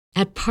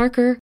At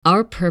Parker,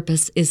 our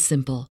purpose is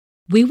simple.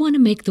 We want to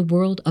make the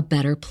world a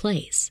better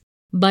place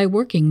by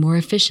working more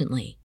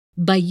efficiently,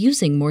 by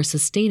using more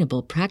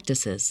sustainable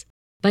practices,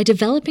 by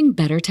developing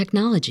better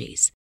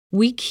technologies.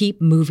 We keep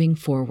moving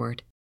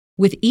forward.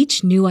 With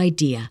each new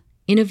idea,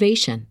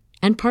 innovation,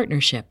 and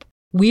partnership,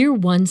 we're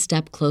one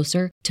step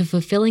closer to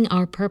fulfilling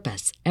our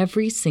purpose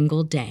every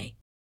single day.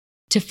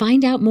 To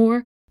find out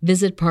more,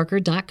 visit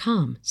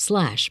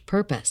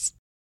parker.com/purpose.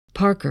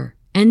 Parker,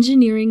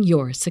 engineering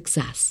your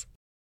success.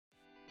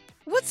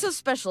 What's so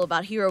special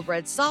about Hero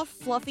Bread's soft,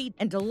 fluffy,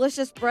 and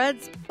delicious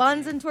breads,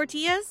 buns, and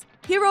tortillas?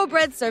 Hero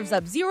Bread serves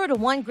up 0 to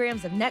 1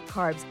 grams of net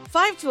carbs,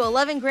 5 to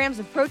 11 grams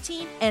of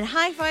protein, and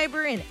high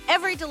fiber in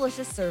every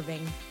delicious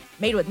serving.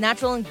 Made with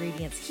natural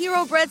ingredients,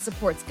 Hero Bread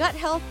supports gut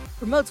health,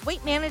 promotes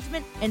weight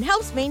management, and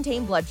helps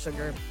maintain blood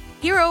sugar.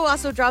 Hero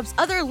also drops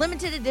other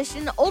limited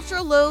edition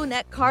ultra-low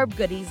net carb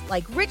goodies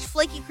like rich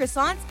flaky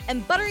croissants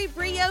and buttery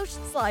brioche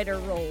slider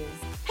rolls.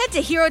 Head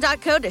to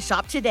hero.co to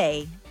shop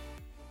today.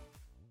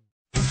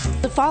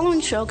 The following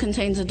show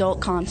contains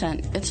adult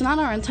content. It's not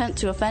our intent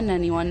to offend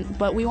anyone,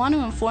 but we want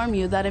to inform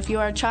you that if you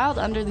are a child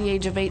under the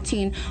age of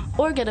 18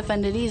 or get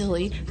offended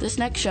easily, this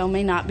next show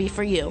may not be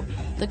for you.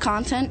 The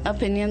content,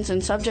 opinions,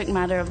 and subject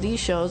matter of these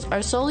shows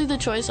are solely the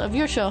choice of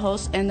your show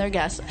hosts and their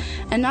guests,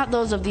 and not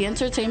those of the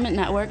Entertainment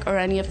Network or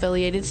any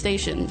affiliated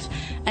stations.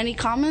 Any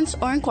comments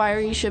or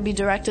inquiries should be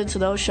directed to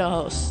those show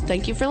hosts.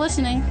 Thank you for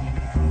listening.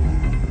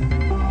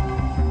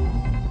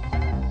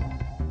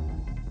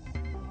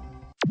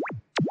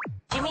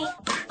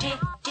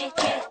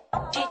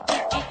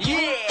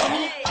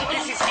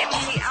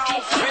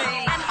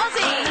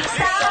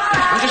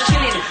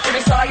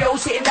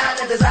 Sitting down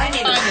and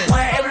designing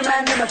why every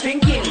man never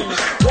thinking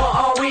what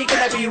are we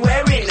gonna be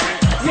wearing.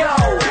 Yo,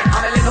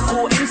 I'm a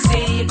Liverpool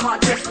MC, you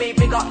can't trust me.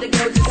 Big up the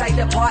girls inside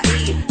the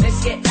party,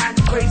 let's get down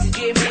to crazy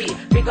Jimmy.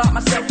 Big up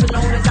myself and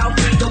known as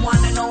Alfie, the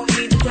one and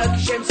only, the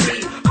Turkish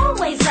MC.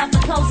 Always love the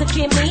clothes of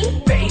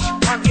Jimmy. British,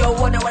 I'm your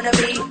one I wanna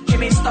be.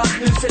 Jimmy Star,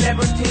 new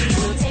celebrity.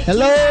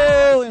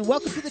 Hello and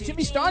welcome to the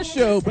Jimmy Star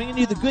Show, bringing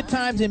you the good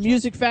times in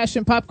music,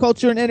 fashion, pop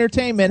culture, and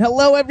entertainment.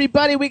 Hello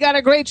everybody, we got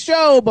a great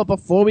show, but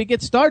before we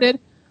get started,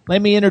 let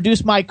me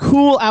introduce my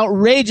cool,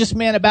 outrageous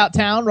man about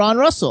town, Ron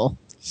Russell.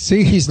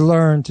 See, he's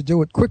learned to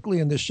do it quickly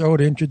in the show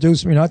to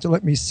introduce me, not to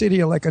let me sit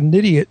here like an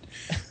idiot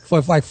for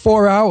like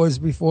 4 hours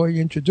before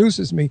he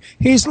introduces me.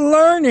 He's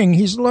learning.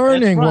 He's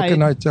learning. Right. What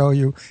can I tell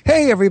you?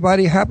 Hey,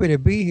 everybody. Happy to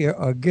be here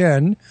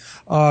again.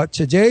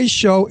 Today's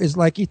show is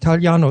like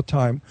Italiano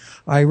time.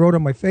 I wrote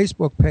on my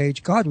Facebook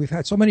page, God, we've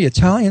had so many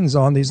Italians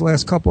on these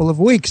last couple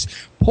of weeks.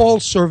 Paul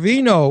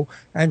Sorvino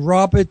and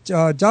Robert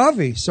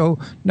Davi. So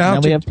now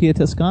we have Pia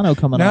Toscano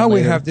coming on. Now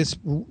we later. have this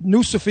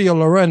new Sophia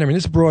Loren. I mean,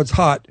 this broad's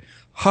hot.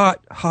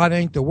 Hot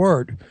ain't the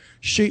word.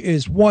 She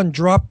is one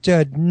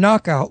drop-dead,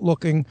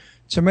 knockout-looking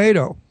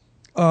tomato.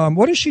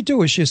 What does she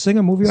do? Is she a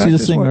singer, movie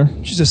actress? She's a singer.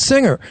 What? She's a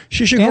singer.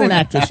 She should go an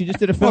actress. She just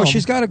did a film. Oh,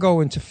 she's got to go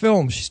into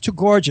film. She's too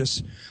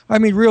gorgeous. I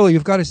mean, really,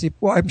 you've got to see.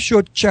 Well, I'm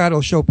sure Chad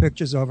will show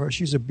pictures of her.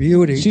 She's a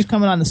beauty. She's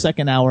coming on the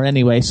second hour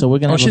anyway, so we're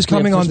going to. Oh, she's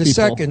coming on the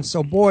second.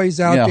 So boys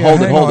out there, hold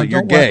hang on. it.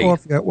 You're Don't gay. walk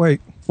off yet.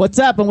 Wait. What's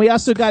up? And we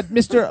also got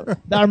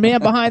our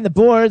man behind the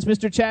boards,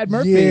 Mr. Chad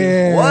Murphy.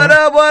 Yeah.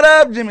 What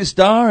up, Jimmy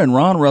Star and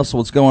Ron Russell?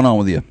 What's going on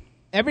with you?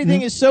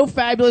 Everything is so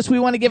fabulous. We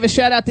want to give a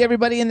shout out to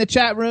everybody in the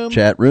chat room.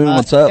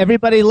 What's up?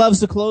 Everybody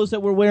loves the clothes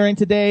that we're wearing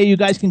today. You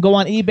guys can go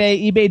on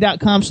eBay,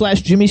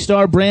 ebay.com/Jimmy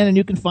Star brand, and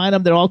you can find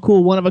them. They're all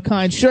cool,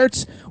 one-of-a-kind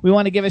shirts. We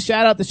want to give a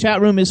shout out. The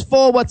chat room is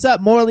full. What's up,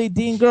 Morley,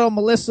 Dean Girl,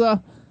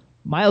 Melissa,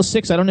 Miles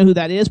 6, I don't know who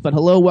that is, but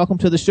hello, welcome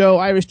to the show.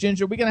 Irish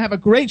Ginger. We're going to have a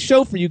great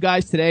show for you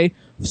guys today.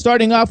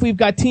 Starting off, we've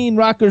got Teen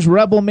Rockers,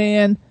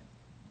 Rebelmann.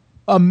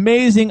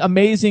 Amazing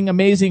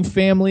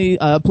family.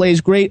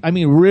 Plays great,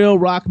 real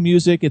rock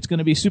music. It's going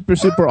to be super,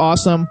 super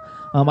awesome.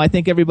 I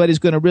think everybody's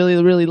going to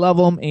really, really love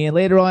them. And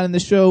later on in the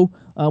show,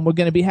 we're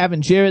going to be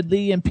having Jared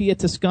Lee and Pia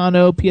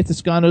Toscano. Pia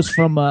Toscano's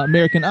from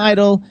American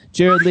Idol.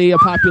 Jared Lee, a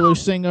popular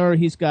singer.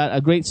 He's got a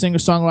great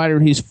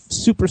singer-songwriter. He's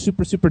super,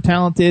 super, super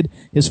talented.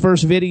 His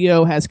first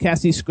video has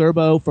Cassie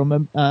Skirbo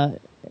from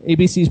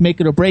ABC's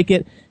Make It or Break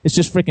It. It's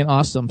just freaking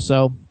awesome.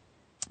 So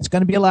it's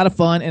going to be a lot of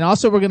fun. And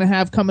also we're going to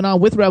have coming on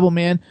with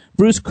Rebelmann,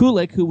 Bruce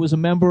Kulick, who was a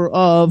member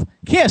of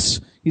KISS.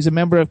 He's a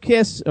member of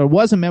KISS, or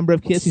was a member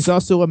of KISS. He's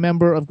also a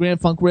member of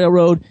Grand Funk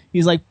Railroad.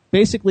 He's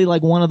basically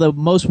one of the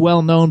most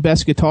well-known,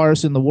 best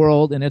guitarists in the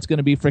world, and it's going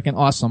to be freaking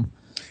awesome.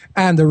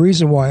 And the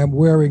reason why I'm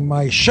wearing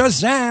my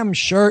Shazam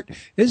shirt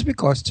is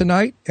because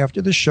tonight, after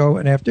the show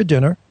and after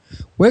dinner,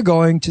 we're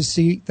going to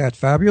see that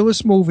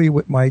fabulous movie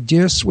with my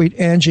dear, sweet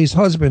Angie's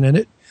husband in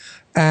it,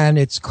 and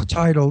it's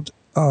titled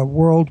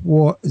World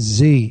War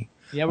Z.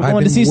 Yeah, we're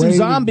going to see some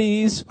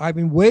zombies. I've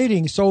been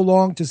waiting so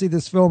long to see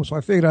this film, so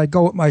I figured I'd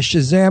go with my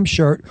Shazam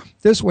shirt.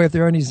 This way, if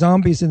there are any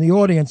zombies in the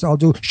audience, I'll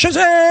do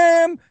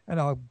Shazam, and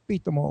I'll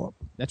beat them all up.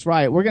 That's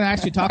right. We're going to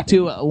actually talk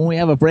to, when we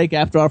have a break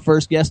after our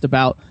first guest,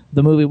 about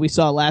the movie we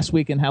saw last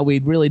week and how we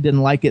really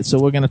didn't like it. So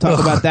we're going to talk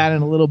about that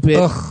in a little bit.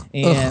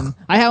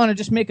 I want to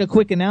just make a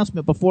quick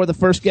announcement before the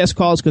first guest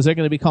calls, because they're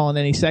going to be calling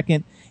any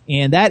second,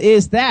 and that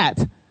is that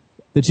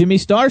The Jimmy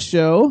Star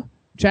Show.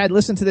 Chad,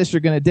 listen to this. You're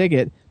going to dig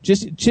it.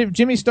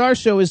 Jimmy Star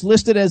Show is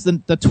listed as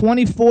the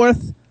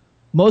 24th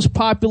most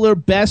popular,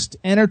 best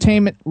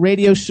entertainment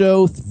radio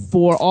show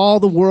for all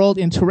the world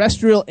in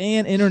terrestrial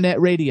and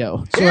internet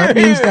radio. So that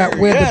means that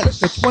we're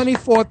the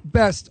 24th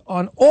best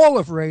on all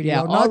of radio.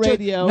 Yeah, all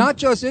radio. Not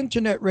just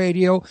internet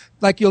radio,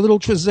 like your little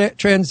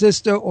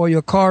transistor or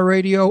your car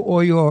radio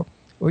or your...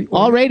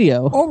 all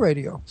radio. All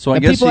radio. So I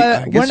guess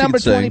we're number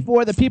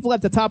 24. The people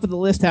at the top of the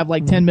list have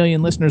like 10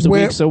 million listeners a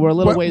week, so we're a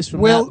little ways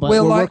from that, but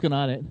we're working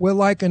on it. We're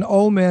like an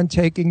old man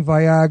taking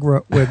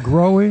Viagra. We're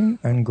growing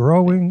and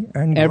growing and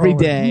growing. Every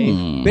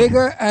day.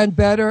 Bigger and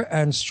better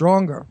and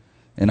stronger.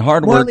 And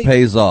hard work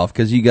pays off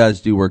because you guys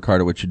do work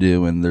hard at what you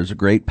do, and there's a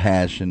great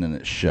passion, and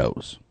it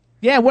shows.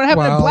 Yeah, we're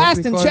having a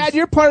blast, and Chad,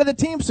 you're part of the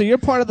team, so you're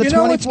part of the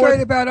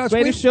 24th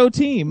greatest show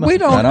team. We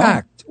don't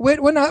act.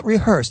 We're not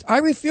rehearsed. I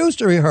refuse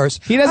to rehearse.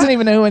 He doesn't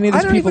even know who any of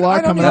these people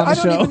are coming on the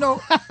show. I don't even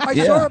know. I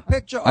saw a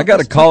picture. I got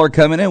a caller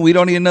coming in. We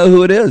don't even know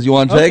who it is. You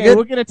want to take it?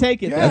 We're going to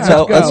take it.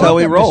 Yeah, that's how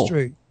we roll.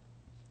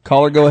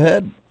 Caller, go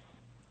ahead.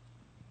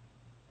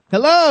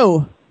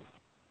 Hello.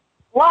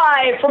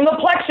 Live from the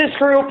Plexus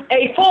Group,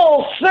 a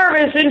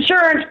full-service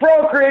insurance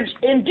brokerage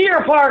in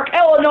Deer Park,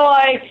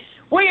 Illinois,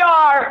 we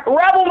are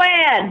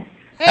Rebelmann.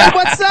 Hey,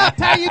 what's up?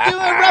 How you doing,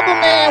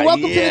 Rebelmann?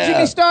 Welcome to the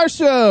Jimmy Star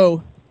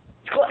Show.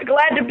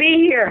 Glad to be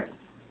here.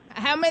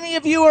 How many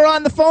of you are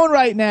on the phone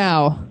right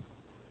now?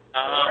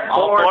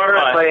 Four.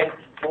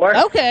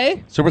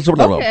 Okay.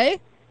 Okay.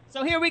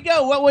 So here we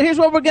go. Well, here's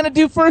what we're going to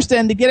do first,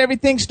 then. To get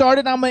everything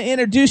started, I'm going to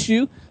introduce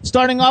you,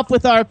 starting off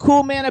with our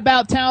cool man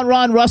about town,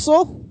 Ron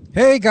Russell.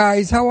 Hey,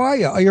 guys. How are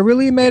you? Are you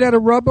really made out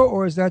of rubber,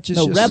 or is that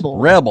just... Rebel.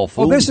 Rebel,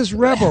 fool. Oh, this is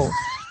Rebel.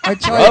 I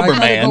tell you, I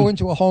gotta go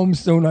into a home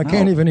soon. I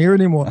can't even hear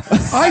anymore.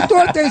 I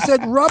thought they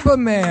said Rubber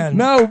Man.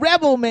 No,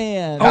 Rebel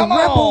Man. Oh,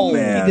 Rebel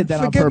Man. He did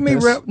that Forgive on me,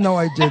 purpose. No,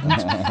 I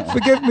didn't.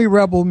 Forgive me,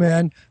 Rebel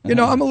Man. You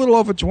know, I'm a little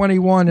over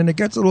 21, and it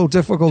gets a little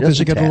difficult as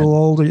you get a little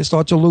older. You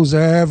start to lose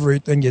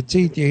everything: your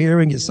teeth, your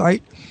hearing, your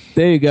sight.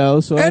 There you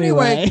go. So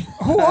anyway,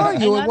 who are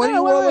you, and what are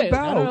you all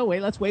about? No,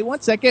 let's wait 1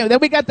 second. Then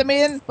we got the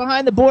man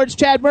behind the boards,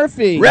 Chad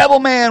Murphy.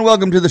 Rebelmann,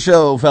 welcome to the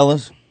show,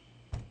 fellas.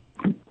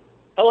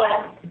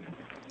 Hello.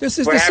 This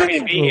is We're the happy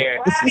singing to be group.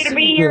 here. Happy to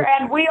be here,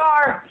 and we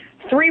are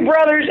three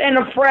brothers and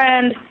a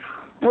friend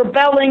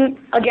rebelling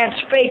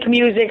against fake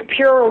music,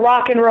 pure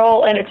rock and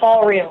roll, and it's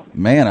all real.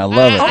 Man, I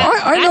love it.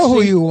 I know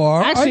who you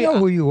are. Actually, I know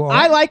who you are.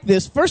 I like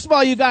this. First of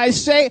all, you guys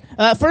say,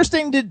 first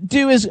thing to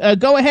do is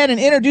go ahead and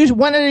introduce,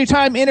 one at a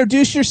time,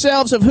 introduce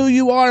yourselves of who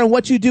you are and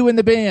what you do in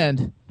the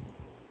band.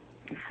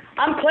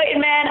 I'm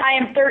Clayton Mann. I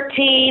am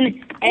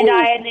 13, and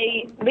I am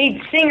the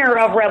lead singer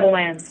of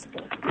Rebelmann.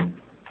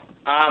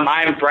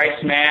 I'm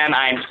Bryce Mann.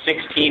 I'm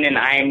 16, and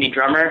I am the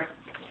drummer.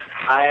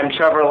 I am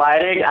Trevor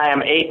Leidig. I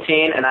am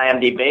 18, and I am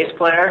the bass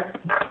player.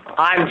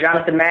 I'm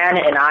Jonathan Mann,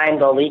 and I am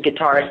the lead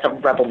guitarist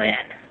of Rebelmann.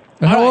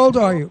 And how old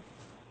are you?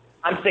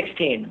 I'm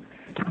 16.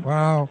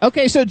 Wow.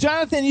 Okay, so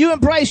Jonathan, you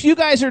and Bryce, you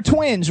guys are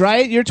twins,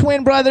 right? You're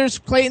twin brothers.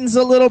 Clayton's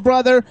the little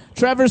brother.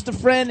 Trevor's the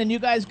friend, and you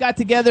guys got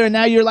together, and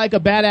now you're like a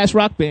badass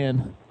rock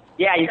band.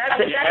 Yeah,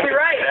 that's exactly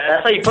right.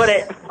 That's how you put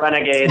it,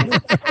 renegade.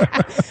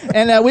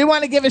 And we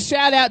want to give a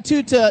shout out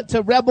too to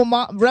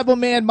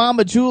Rebelmann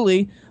Mama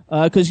Julie,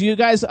 because you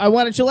guys, I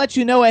wanted to let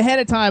you know ahead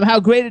of time how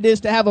great it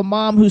is to have a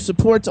mom who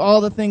supports all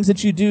the things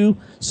that you do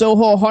so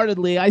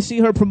wholeheartedly. I see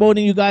her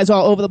promoting you guys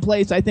all over the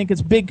place. I think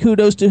it's big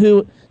kudos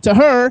to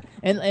her,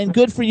 and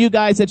good for you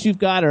guys that you've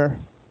got her.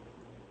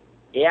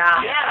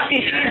 Yeah,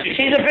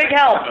 she's a big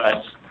help.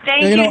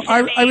 Thank you know,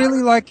 I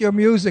really like your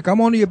music. I'm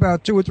only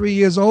about 2 or 3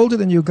 years older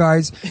than you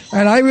guys,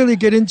 and I really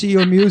get into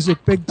your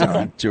music big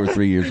time. 2 or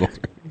 3 years older.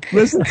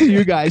 Listen to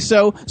you guys.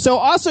 So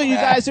also you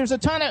guys, there's a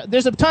ton of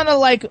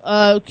like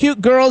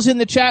cute girls in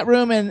the chat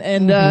room,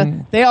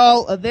 and they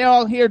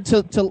all here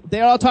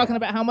they're all talking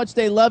about how much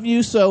they love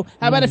you. So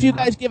how about if you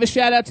guys give a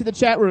shout out to the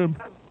chat room?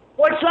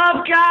 What's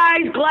up,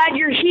 guys? Glad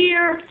you're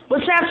here.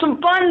 Let's have some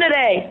fun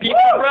today.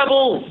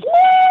 Rebels.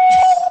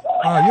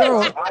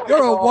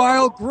 You're a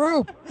wild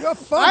group. You're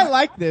fun. I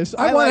like this.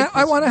 I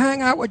want to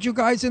hang out with you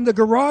guys in the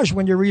garage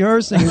when you're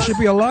rehearsing. It should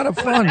be a lot of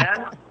fun.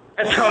 That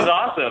sounds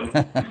awesome.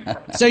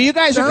 So you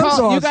guys are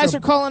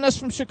calling us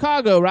from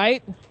Chicago,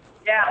 right?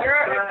 Yeah, you're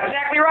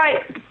exactly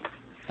right.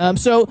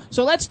 So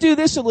let's do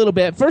this a little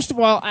bit. First of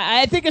all,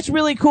 I think it's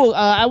really cool.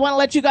 I want to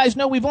let you guys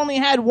know we've only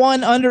had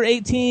one under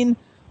 18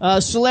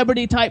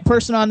 celebrity type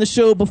person on the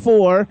show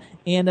before,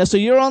 and so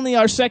you're only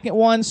our second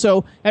one.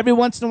 So every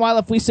once in a while,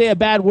 if we say a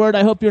bad word,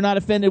 I hope you're not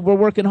offended. We're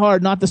working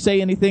hard not to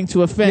say anything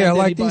to offend Yeah,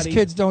 like anybody. these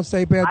kids don't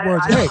say bad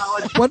words. Hey,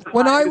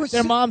 when I was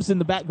their mom's in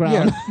the background.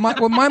 Yeah,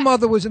 my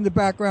mother was in the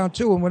background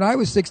too. And when I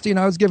was 16,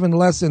 I was given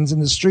lessons in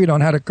the street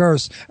on how to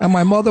curse. And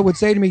my mother would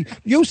say to me,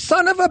 "You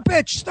son of a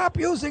bitch, stop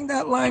using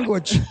that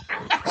language."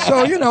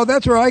 So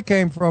that's where I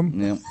came from.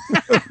 Yeah.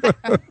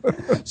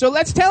 So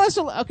let's tell us.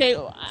 Okay,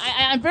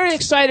 I'm very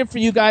excited for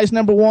you guys.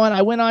 Number one,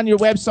 I went on your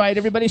website.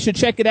 Everybody should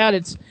check it out.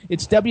 It's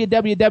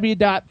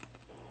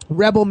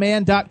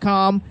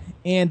www.rebelmann.com.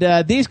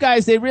 And these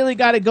guys, they really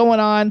got it going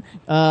on.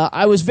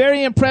 I was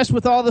very impressed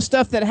with all the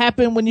stuff that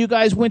happened when you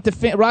guys went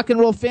to Rock and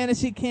Roll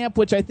Fantasy Camp,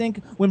 which I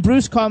think when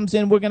Bruce comes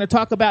in, we're going to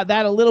talk about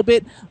that a little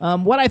bit.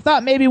 What I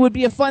thought maybe would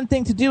be a fun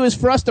thing to do is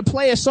for us to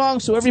play a song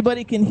so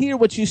everybody can hear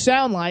what you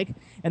sound like.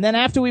 And then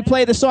after we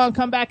play the song,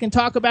 come back and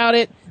talk about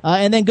it,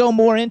 and then go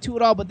more into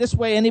it all. But this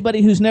way,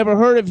 anybody who's never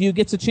heard of you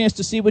gets a chance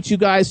to see what you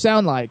guys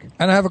sound like.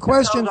 And I have a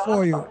question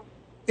for you.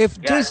 If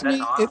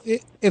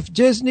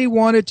Disney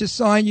wanted to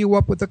sign you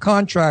up with a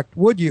contract,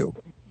 would you?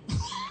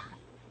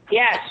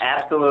 Yes,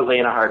 absolutely,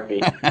 in a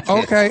heartbeat.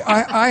 Okay,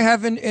 I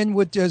have an in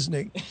with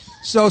Disney.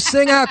 So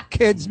sing out,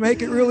 kids.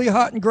 Make it really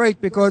hot and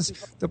great, because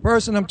the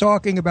person I'm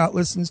talking about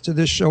listens to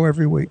this show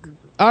every week.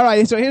 All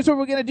right, so here's what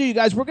we're going to do, you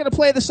guys. We're going to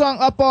play the song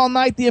Up All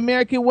Night, the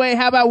American Way.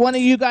 How about one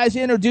of you guys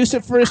introduce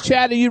it for us,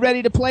 Chad? Are you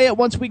ready to play it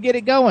once we get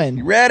it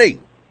going? Ready.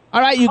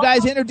 All right, you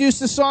guys introduce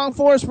the song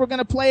for us. We're going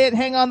to play it.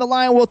 Hang on the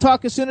line. We'll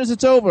talk as soon as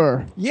it's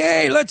over.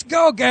 Yay, let's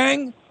go,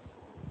 gang.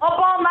 Up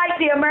All Night,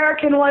 the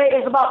American Way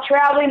is about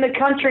traveling the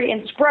country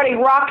and spreading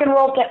rock and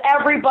roll to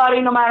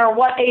everybody, no matter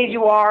what age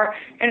you are.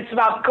 And it's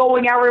about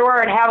going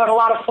everywhere and having a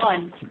lot of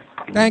fun.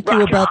 Thank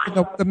you about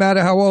no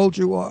matter how old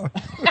you are.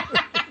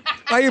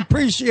 I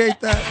appreciate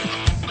that.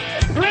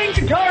 Playing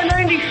guitar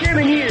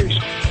 97 years.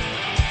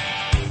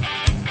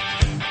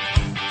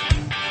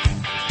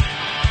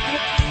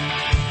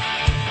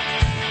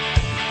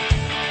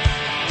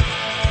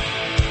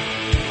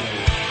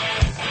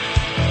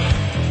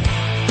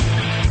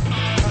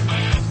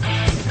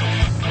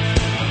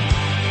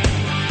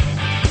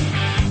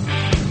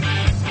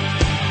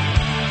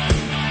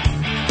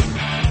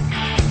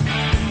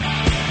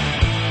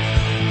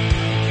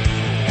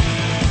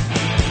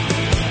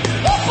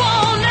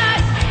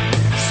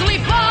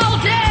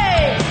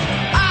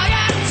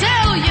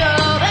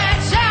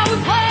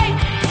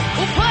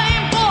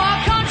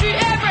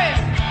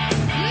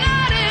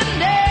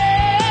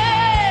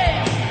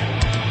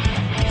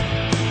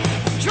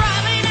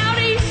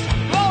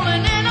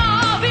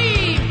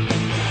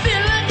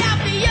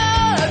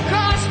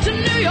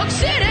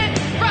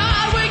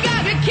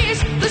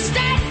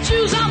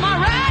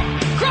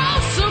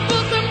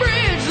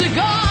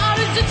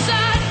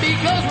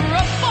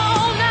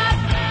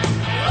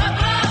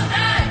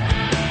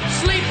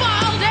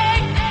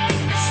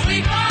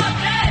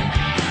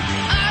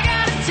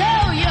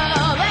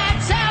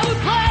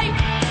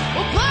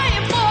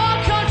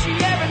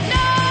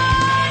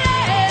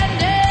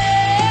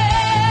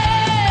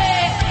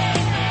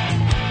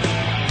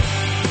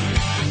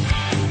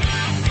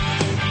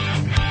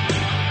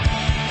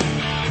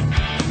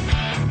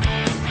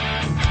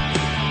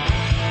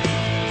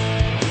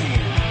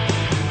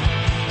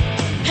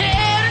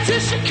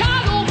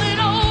 Chicago, then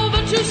over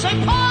to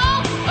St.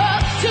 Paul,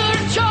 up to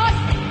Detroit,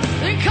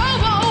 then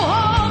Cobo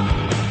Hall,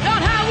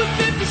 down Highway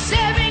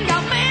 57,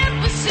 got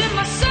Memphis in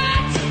my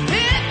sights,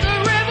 hit the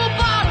river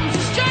bottoms,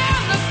 just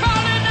jammed the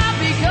Friday night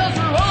because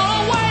we're on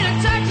our way to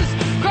Texas,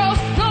 cross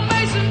the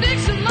Mason,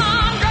 Dixon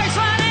line,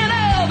 Graceland and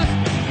Elvis,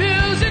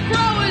 Music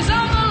Row is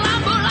on the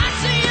line, but I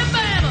see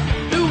Alabama,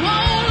 New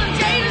Orleans,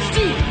 Gators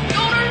too,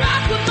 gonna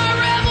rock with my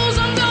rebels,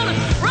 I'm gonna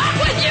rock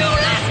with you,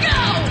 let's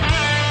go!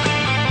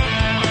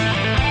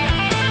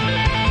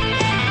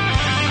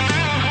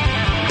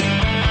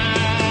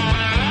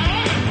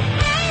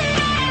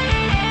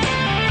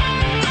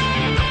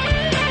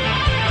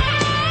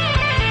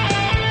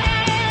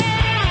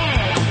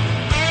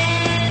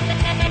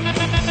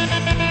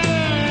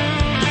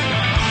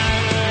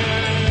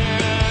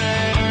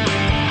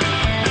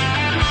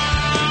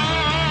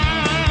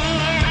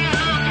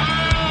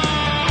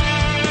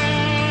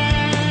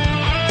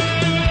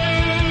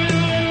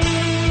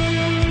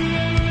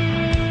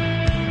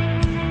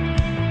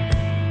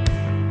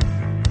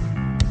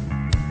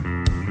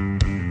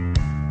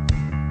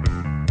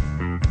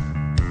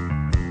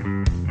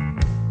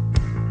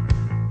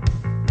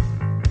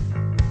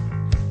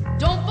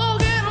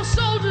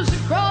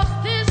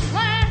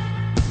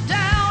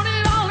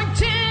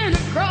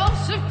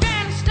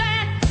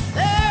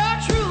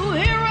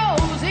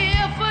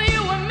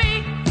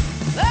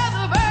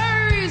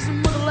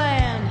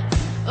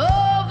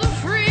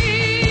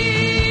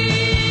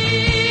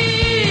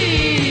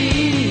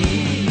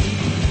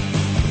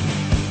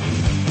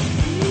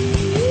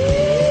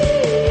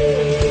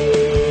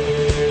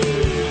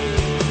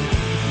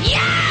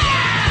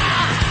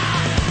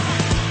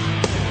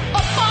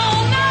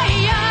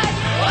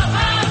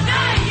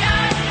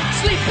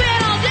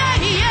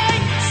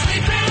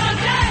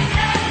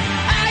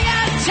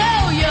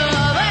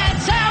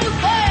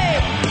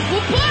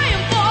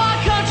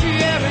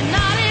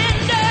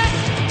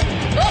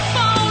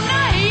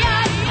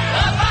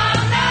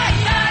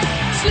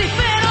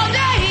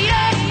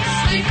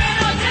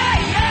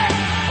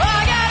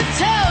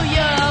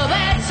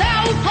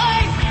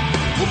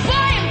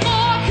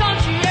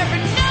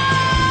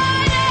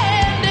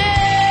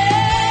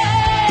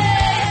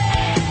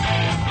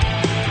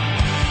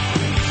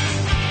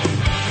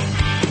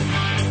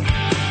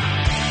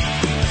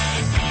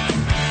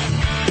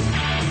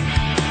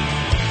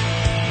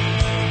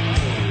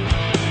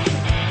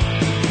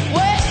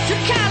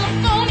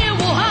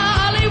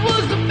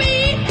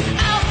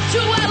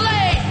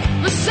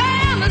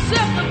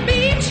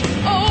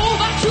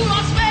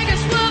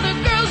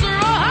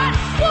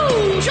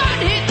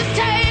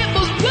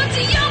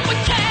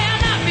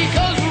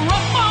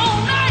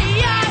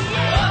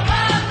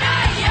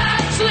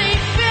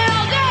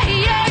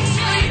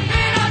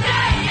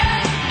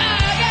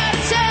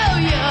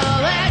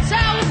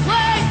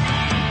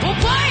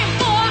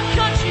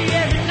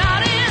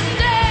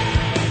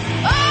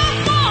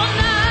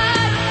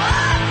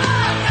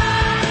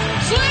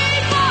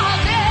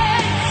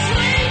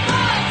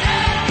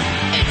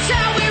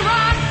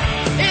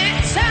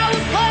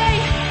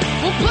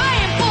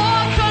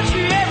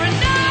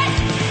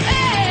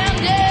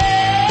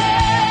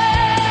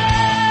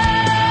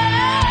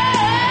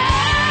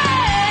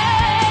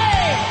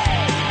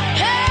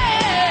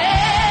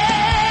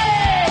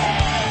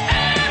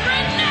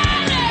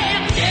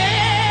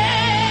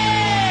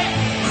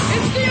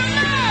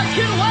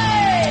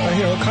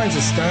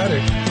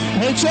 static.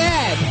 Hey,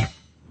 Chad.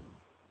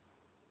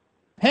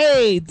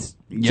 Hey,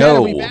 Yo. Chad,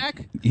 are we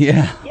back?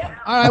 Yeah.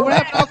 All right, we're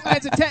having all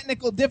kinds of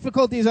technical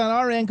difficulties on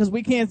our end because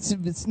we can't.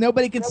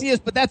 Nobody can see us.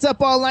 But that's Up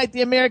All Night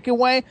the American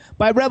Way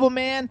by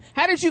Rebelmann.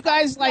 How did you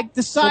guys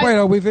decide? Oh, wait,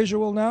 are we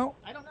visual now?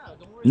 I don't know.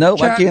 Don't worry. No, I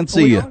Chat, can't are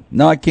see we you. on?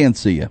 No, I can't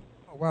see you.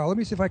 Oh, wow, let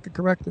me see if I can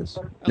correct this.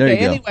 There Okay.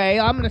 you go. Anyway,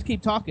 I'm gonna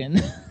keep talking.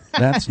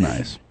 That's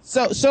nice.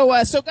 So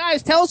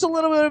guys, tell us a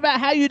little bit about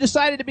how you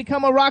decided to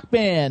become a rock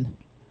band.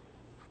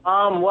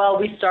 Well,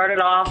 we started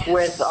off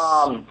with,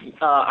 I'm John.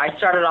 I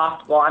started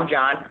off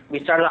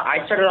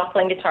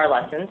playing guitar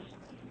lessons,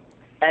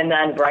 and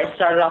then Bryce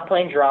started off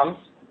playing drums,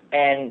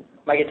 and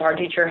my guitar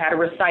teacher had a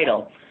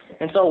recital.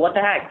 And so what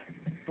the heck?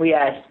 We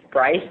asked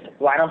Bryce,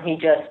 why don't he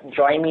just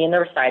join me in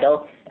the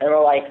recital? And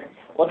we're like,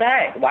 what the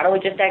heck? Why don't we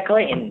just add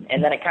Clayton?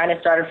 And then it kind of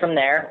started from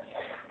there.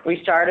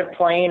 We started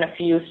playing a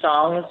few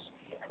songs,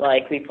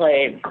 like we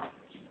played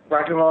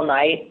Rock and Roll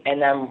Night,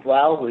 and then,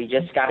 we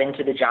just got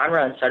into the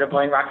genre and started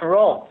playing rock and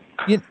roll.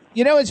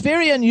 You know, it's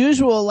very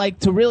unusual,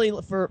 to really,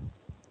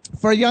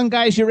 for young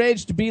guys your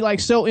age to be,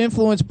 so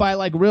influenced by,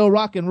 real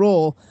rock and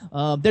roll.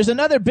 There's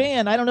another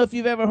band, I don't know if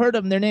you've ever heard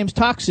of them, their name's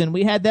Toxin.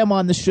 We had them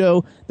on the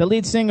show. The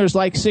lead singer's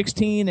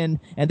 16, and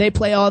they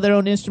play all their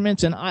own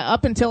instruments. And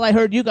up until I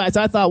heard you guys,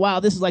 I thought, wow,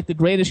 this is the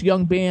greatest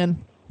young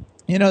band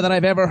that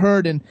I've ever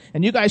heard, and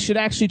you guys should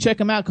actually check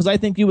them out because I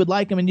think you would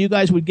like them and you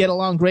guys would get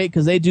along great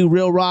because they do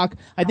real rock.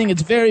 I think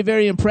it's very,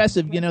 very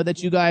impressive,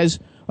 that you guys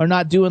are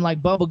not doing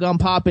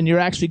bubblegum pop and you're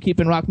actually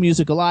keeping rock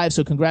music alive.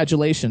 So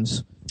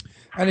congratulations.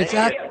 And it's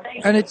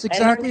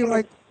exactly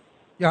like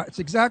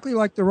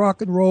the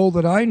rock and roll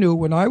that I knew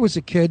when I was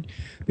a kid,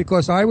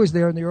 because I was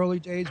there in the early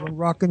days when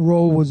rock and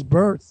roll was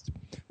birthed.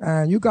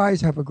 And you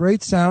guys have a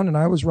great sound, and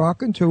I was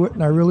rocking to it,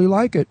 and I really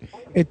like it.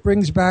 It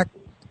brings back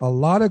a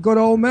lot of good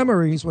old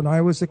memories when I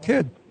was a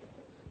kid.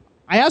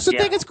 I also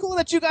think it's cool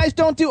that you guys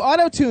don't do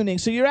auto-tuning,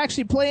 so you're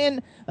actually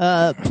playing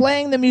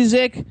the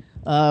music.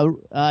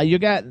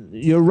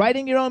 You're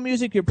writing your own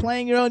music. You're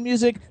playing your own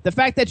music. The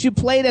fact that you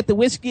played at the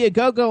Whiskey A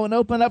Go-Go and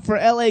opened up for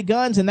L.A.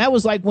 Guns, and that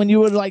was when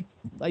you were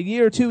a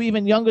year or two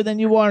even younger than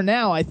you are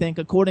now, I think,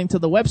 according to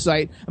the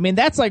website. I mean,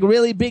 that's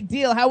really big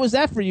deal. How was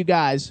that for you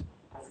guys?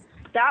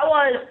 That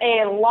was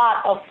a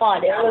lot of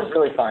fun. It was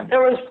really fun. There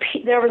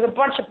was a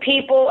bunch of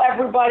people.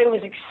 Everybody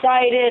was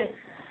excited.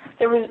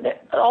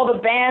 All the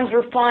bands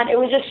were fun. It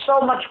was just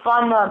so much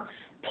fun to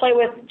play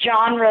with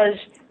genres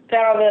that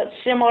are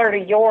similar to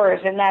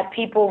yours, and that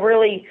people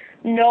really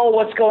know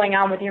what's going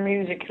on with your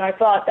music. And I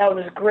thought that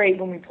was great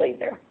when we played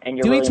there. And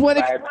you're really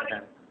inspired by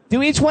them.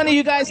 Do each one of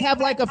you guys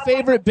have a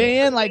favorite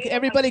band?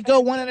 Everybody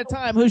go one at a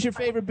time. Who's your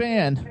favorite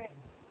band?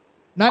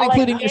 Not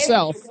including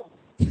yourself.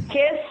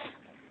 Kiss.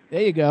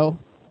 There you go.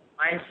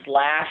 Mine's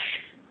Slash.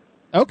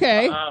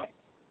 Okay.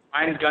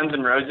 Mine's Guns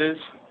N' Roses.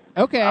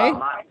 Okay.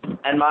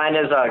 And mine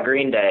is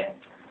Green Day.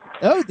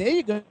 Oh, there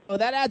you go.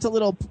 That adds a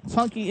little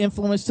funky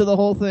influence to the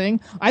whole thing.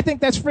 I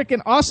think that's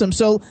freaking awesome.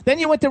 So then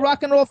you went to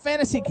Rock and Roll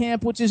Fantasy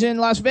Camp, which is in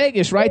Las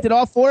Vegas, right? Did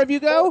all four of you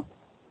go?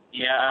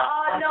 Yeah.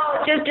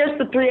 No, just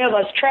the three of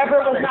us. Trevor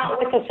was not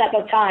with us at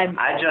the time.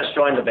 I just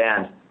joined the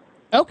band.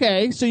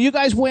 Okay, so you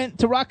guys went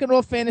to Rock and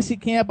Roll Fantasy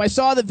Camp. I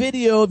saw the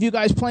video of you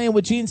guys playing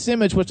with Gene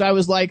Simmons, which I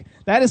was like,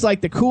 that is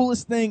the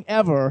coolest thing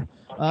ever.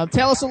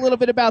 Tell us a little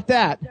bit about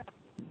that.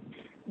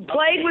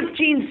 Played with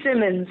Gene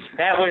Simmons.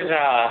 That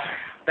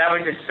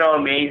was just so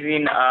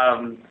amazing.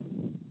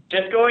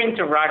 Just going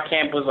to rock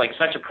camp was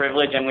such a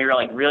privilege, and we were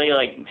really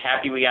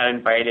happy we got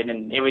invited,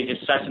 and it was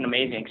just such an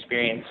amazing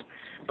experience.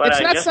 But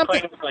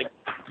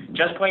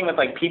playing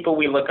with people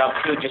we look up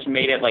to just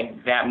made it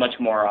that much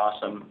more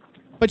awesome.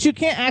 But you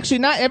can't actually,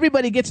 not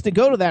everybody gets to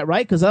go to that,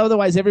 right? Because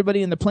otherwise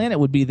everybody in the planet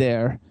would be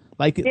there.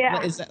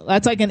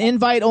 That's an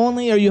invite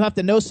only, or you have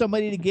to know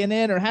somebody to get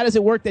in, or how does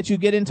it work that you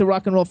get into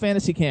Rock and Roll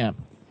Fantasy Camp?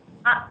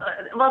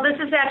 Well, this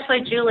is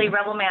actually Julie,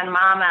 Rebelmann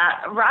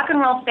Mama. Rock and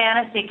Roll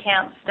Fantasy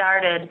Camp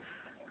started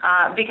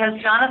because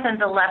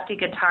Jonathan's a lefty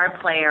guitar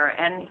player,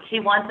 and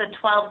he wants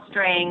a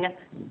 12-string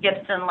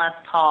Gibson Les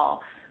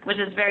Paul, which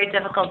is very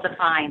difficult to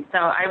find. So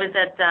I was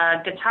at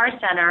the Guitar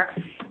Center,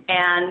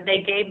 and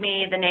they gave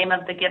me the name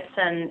of the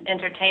Gibson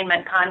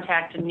Entertainment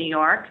contact in New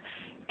York,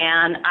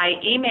 and I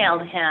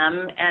emailed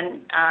him,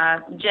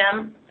 and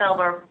Jim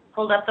Silver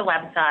pulled up the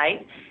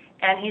website,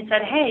 and he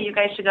said, hey, you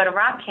guys should go to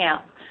Rock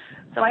Camp.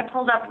 So I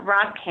pulled up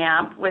Rock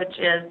Camp, which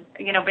is,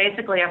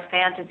 basically a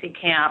fantasy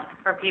camp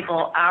for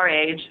people our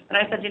age. And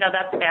I said,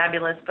 that's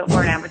fabulous, but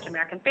we're an average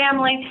American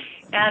family,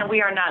 and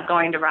we are not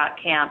going to Rock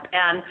Camp.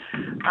 And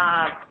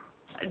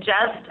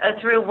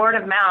just through word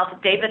of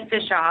mouth, David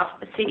Fishoff,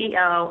 the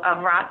CEO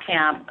of Rock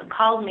Camp,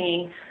 called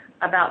me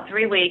about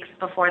 3 weeks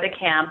before the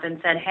camp and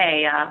said,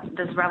 hey,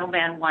 does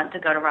Rebelmann want to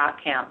go to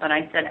Rock Camp? And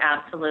I said,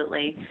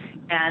 absolutely.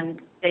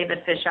 And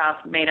David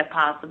Fishoff made it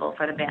possible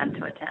for the band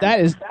to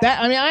attend.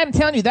 I'm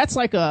telling you, that's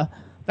like a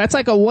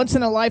once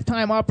in a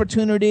lifetime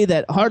opportunity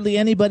that hardly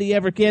anybody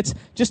ever gets.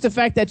 Just the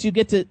fact that you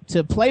get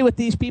to play with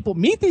these people,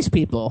 meet these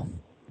people.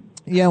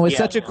 It's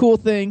such a cool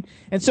thing.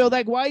 And so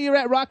while you're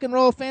at Rock and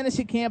Roll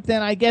Fantasy Camp,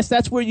 then I guess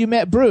that's where you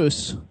met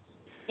Bruce.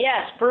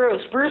 Yes,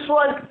 Bruce. Bruce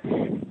was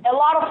a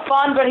lot of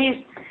fun, but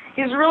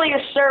he's really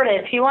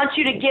assertive. He wants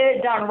you to get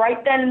it done right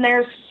then and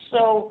there,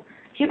 so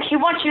he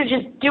wants you to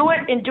just do it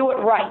and do it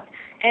right.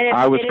 And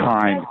I was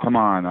kind. Come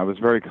on, I was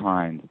very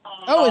kind.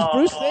 Oh, is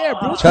Bruce there?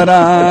 Bruce.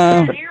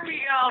 Ta-da! Here we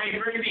go. Hey,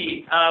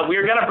 Ruby, we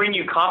were going to bring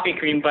you coffee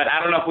cream, but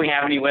I don't know if we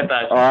have any with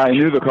us. I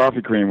knew the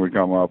coffee cream would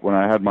come up when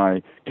I had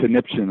my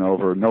conniption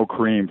over no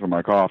cream for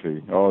my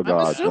coffee. Oh,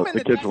 God.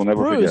 The kids will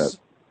never Bruce. forget.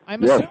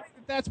 I'm assuming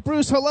that's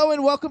Bruce. Hello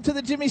and welcome to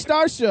the Jimmy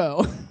Star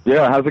Show.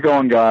 Yeah, how's it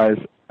going, guys?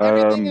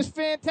 Everything is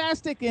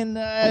fantastic, and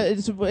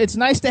it's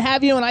nice to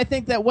have you. And I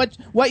think that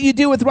what you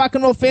do with Rock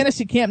and Roll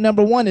Fantasy Camp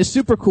 #1 is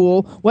super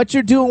cool. What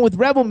you're doing with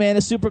Rebelmann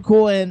is super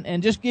cool,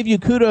 and just give you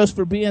kudos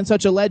for being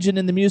such a legend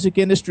in the music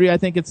industry. I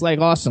think it's like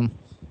awesome.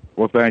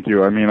 Well, thank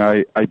you. I mean,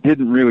 I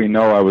didn't really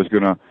know I was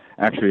going to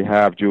actually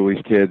have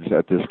Julie's kids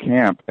at this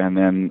camp, and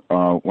then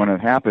when it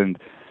happened,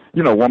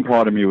 you know, one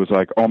part of me was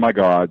like, oh my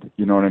God,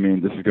 you know what I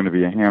mean? This is going to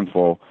be a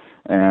handful.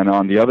 And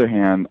on the other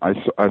hand, I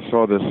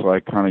saw this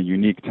like kind of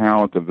unique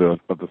talent of the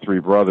three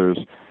brothers,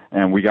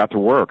 and we got to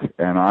work.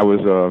 And I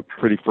was a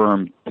pretty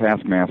firm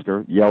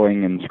taskmaster,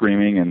 yelling and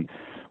screaming, and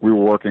we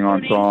were working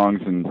on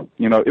songs, and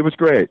you know, it was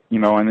great. You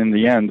know, and in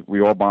the end, we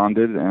all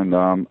bonded, and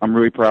I'm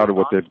really proud of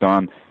what they've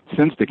done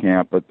since the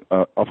camp, but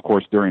of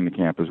course during the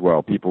camp as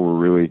well. People were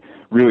really,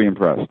 really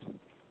impressed.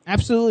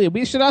 Absolutely.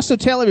 We should also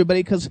tell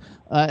everybody, because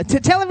to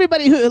tell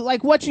everybody who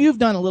like what you've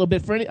done a little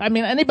bit for.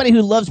 Anybody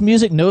who loves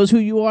music knows who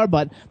you are,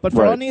 but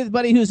for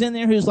anybody who's in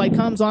there who's like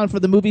comes on for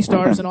the movie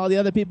stars and all the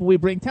other people we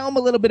bring, tell them a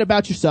little bit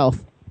about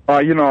yourself.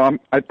 You know,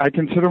 I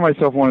consider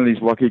myself one of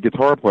these lucky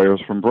guitar players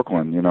from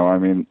Brooklyn. You know, I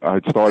mean, I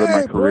started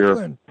my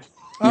career,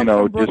 you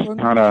know, just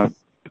kind of.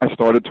 I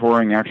started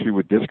touring actually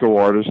with disco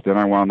artists. Then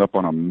I wound up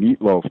on a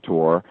Meatloaf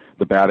tour,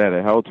 the Bad Out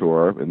of Hell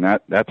tour, and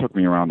that took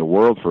me around the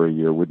world for a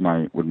year with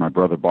my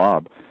brother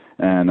Bob,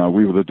 and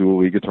we were the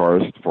dual lead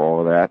guitarists for all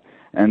of that.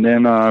 And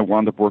then I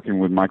wound up working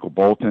with Michael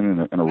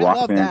Bolton in a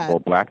rock band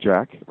called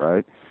Blackjack,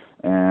 right?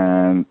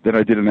 And then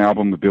I did an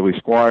album with Billy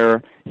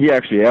Squier. He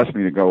actually asked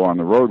me to go on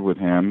the road with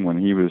him when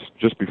he was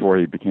just before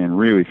he became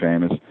really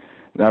famous.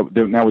 Now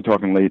we're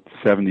talking late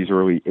 70s,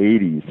 early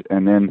 80s.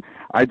 And then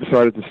I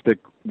decided to stick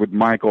with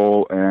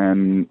Michael,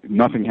 and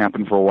nothing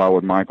happened for a while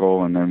with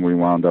Michael, and then we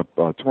wound up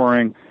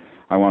touring.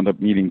 I wound up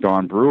meeting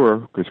Don Brewer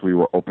because we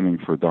were opening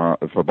for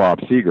Bob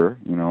Seger,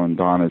 you know, and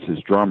Don is his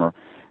drummer.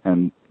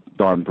 And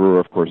Don Brewer,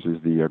 of course,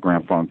 is the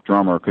Grand Funk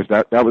drummer, because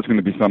that was going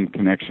to be some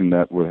connection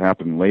that would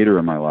happen later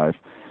in my life.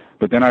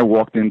 But then I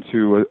walked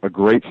into a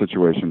great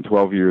situation,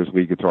 12 years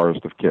lead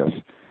guitarist of KISS.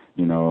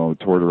 You know,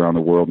 toured around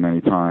the world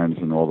many times,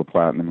 and all the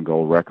platinum and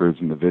gold records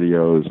and the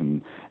videos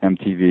and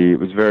MTV. It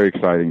was a very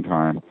exciting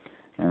time.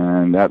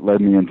 And that led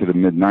me into the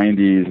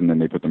mid-'90s, and then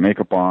they put the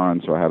makeup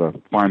on, so I had to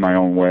find my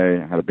own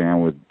way. I had a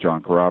band with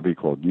John Corabi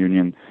called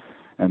Union.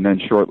 And then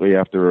shortly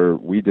after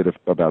we did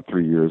about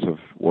 3 years of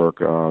work,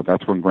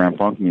 that's when Grand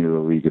Funk needed a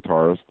lead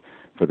guitarist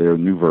for their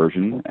new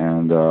version.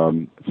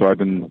 And so I've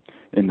been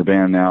in the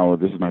band now.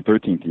 This is my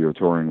 13th year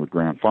touring with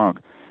Grand Funk.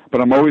 But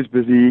I'm always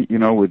busy, you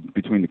know,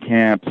 between the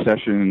camp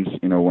sessions,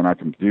 you know, when I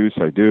can produce,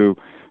 I do.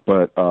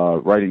 But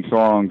writing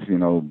songs, you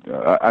know,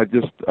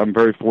 I'm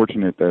very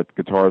fortunate that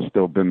guitar has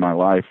still been my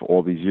life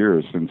all these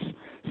years since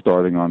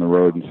starting on the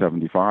road in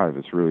 '75.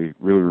 It's really,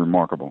 really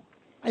remarkable.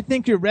 I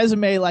think your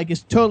resume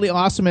is totally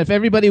awesome. If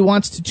everybody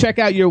wants to check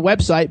out your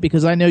website,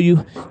 because I know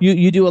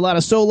you do a lot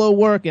of solo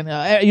work, and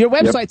your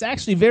website's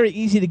actually very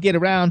easy to get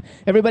around.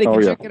 Everybody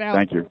can check it out.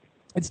 Thank you.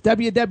 It's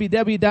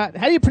www.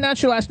 How do you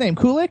pronounce your last name?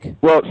 Kulick?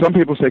 Well, some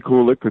people say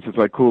Kulick because it's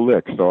like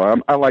Kulick, so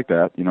I like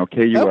that. You know,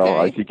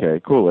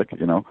 Kulick, Kulick.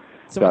 You know.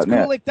 So it's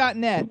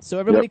Kulick.net, so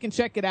everybody can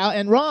check it out.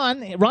 And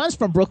Ron's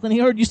from Brooklyn. He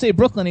heard you say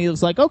Brooklyn. He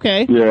was like,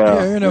 okay.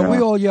 Yeah, you know, we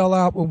all yell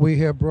out when we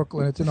hear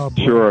Brooklyn. It's in our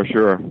blood.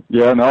 Sure.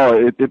 Yeah, no,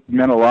 it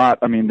meant a lot.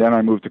 I mean, then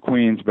I moved to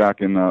Queens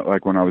back in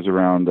when I was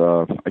around.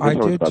 I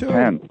was about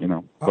 10. You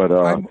know, but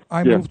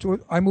I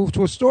moved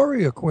to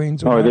Astoria,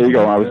 Queens. Oh, there you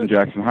go. I was in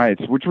Jackson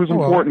Heights, which was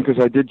important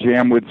because I did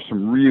jam with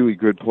some really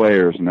good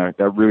players, and that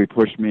really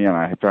pushed me. And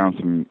I found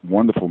some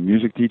wonderful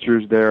music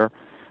teachers there.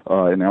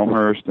 In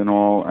Elmhurst and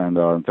all, and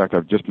in fact,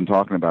 I've just been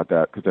talking about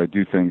that because I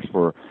do things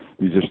for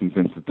Musicians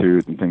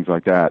Institute and things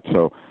like that.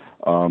 So,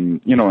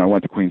 you know, I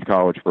went to Queens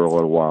College for a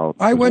little while.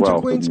 I went to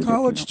Queens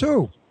College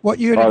too. What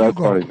year did you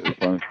go? That's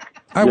funny.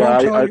 I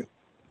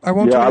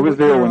won't tell you was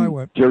there when I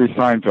went. Jerry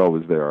Seinfeld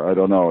was there. I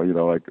don't know, you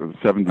know, like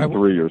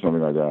 73 or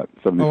something like that.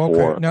 74. Oh,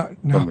 okay.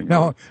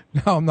 No,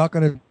 I'm not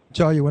going to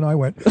tell you when I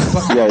went. But,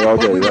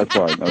 that's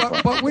fine.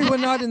 But we were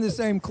not in the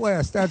same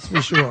class, that's for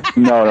sure.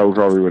 No, we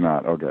probably were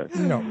not. Okay.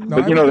 No.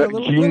 But you know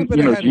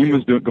that Gene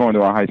was going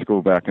to a high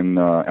school back in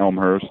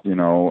Elmhurst, you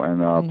know,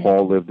 and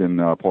Paul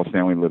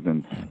Stanley lived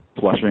in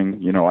Flushing.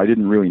 You know, I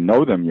didn't really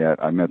know them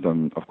yet. I met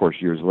them, of course,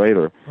 years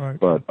later. Right.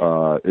 But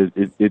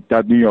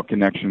that New York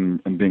connection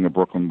and being a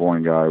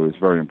Brooklyn-born guy was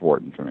very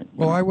important for me.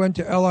 Well, I went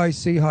to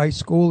LIC High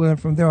School, and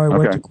from there I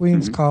went to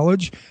Queens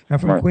College,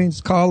 and from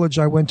Queens College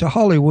I went to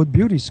Hollywood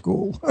Beauty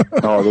School.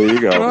 Oh, there you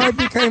go. So I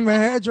became a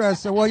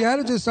hairdresser. Well, you had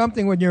to do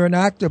something when you're an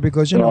actor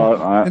because, you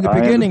know, in the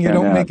beginning you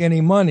don't make any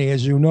money,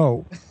 as you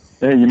know.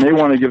 Hey, you may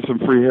want to give some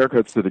free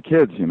haircuts to the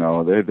kids. You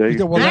know, they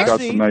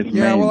got some nice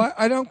yeah. manes. Well,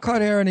 I don't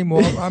cut hair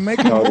anymore. I'm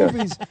making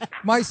movies.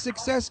 My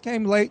success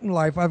came late in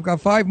life. I've got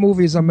 5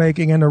 movies I'm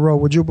making in a row.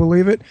 Would you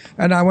believe it?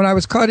 And when I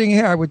was cutting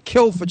hair, I would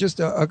kill for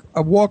just a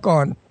walk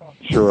on.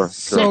 Sure.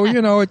 So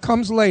you know, it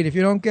comes late. If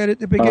you don't get it at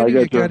the beginning,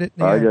 you get it.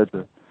 I get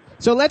you.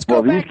 So let's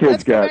go back.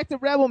 Let's go back to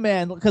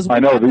Rebelmann because I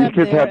know these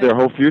kids have their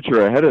whole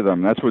future ahead of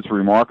them. That's what's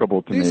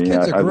remarkable to me.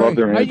 I love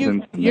their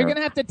innocence. You're going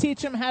to have to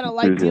teach them how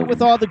to deal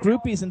with all the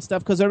groupies and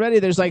stuff because already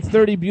there's like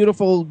 30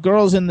 beautiful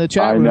girls in the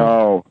chat room. I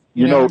know.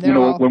 You know,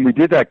 when we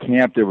did that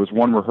camp, there was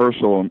one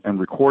rehearsal and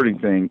recording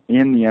thing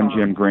in the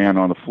MGM Grand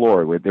on the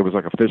floor. There was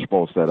like a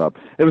fishbowl set up.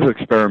 It was an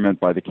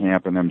experiment by the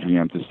camp and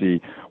MGM to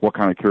see what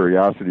kind of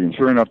curiosity. And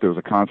sure enough, there was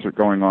a concert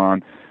going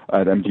on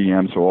at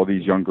MGM, so all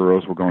these young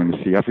girls were going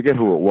to see. I forget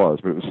who it was,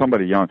 but it was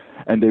somebody young.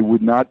 And they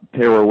would not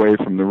tear away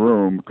from the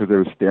room because they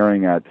were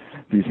staring at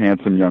these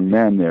handsome young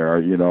men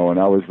there, you know, and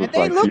I was just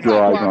like, keep your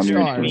eyes on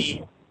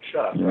the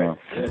Shut up. Yeah.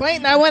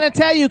 Clayton, I want to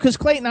tell you, because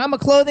Clayton, I'm a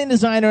clothing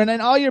designer, and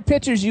in all your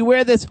pictures, you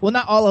wear this, well,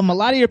 not all of them, a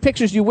lot of your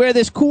pictures, you wear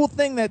this cool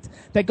thing that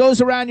goes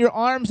around your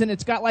arms, and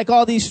it's got like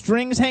all these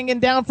strings hanging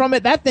down from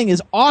it. That thing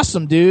is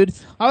awesome, dude.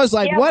 I was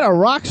like, what a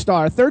rock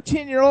star.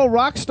 13-year-old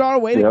rock star,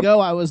 way to go.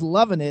 I was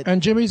loving it.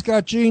 And Jimmy's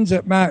got jeans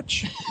that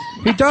match.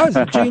 He does.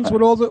 Jeans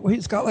with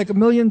he's got like a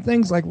million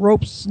things, like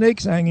ropes,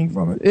 snakes hanging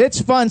from it.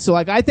 It's fun, so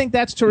like I think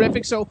that's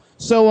terrific. So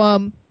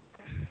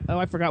oh,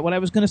 I forgot what I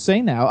was going to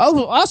say now.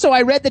 Oh, also,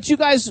 I read that you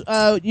guys,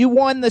 you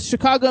won the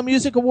Chicago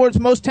Music Awards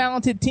Most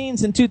Talented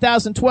Teens in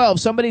 2012.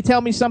 Somebody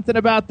tell me something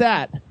about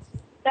that.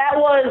 That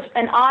was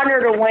an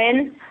honor to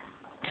win,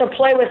 to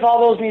play with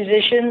all those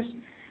musicians.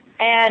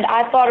 And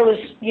I thought it was,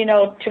 you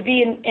know, to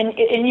be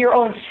in your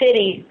own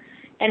city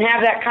and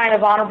have that kind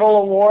of honorable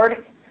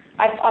award.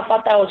 I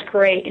thought that was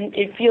great. And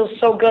it feels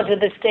so good to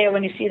this day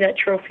when you see that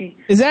trophy.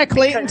 Is that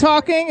Clayton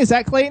talking? Is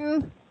that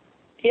Clayton?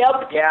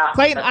 Yep. Yeah.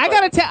 Clayton,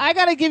 I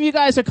gotta give you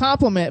guys a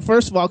compliment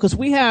first of all, because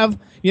we've had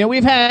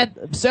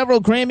several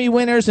Grammy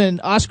winners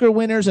and Oscar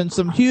winners and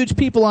some huge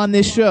people on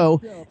this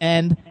show,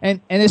 and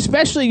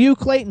especially you,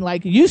 Clayton.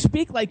 Like you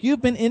speak like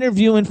you've been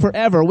interviewing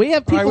forever. We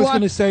have people. I was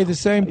going to say the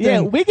same thing.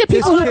 Yeah, we get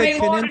people who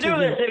want to do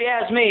this. If you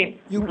ask me,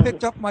 you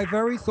picked up my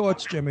very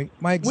thoughts, Jimmy.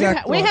 My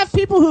exact. We have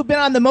people who've been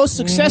on the most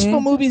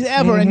successful movies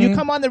ever, and you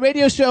come on the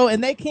radio show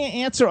and they can't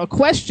answer a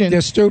question.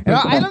 They're stupid.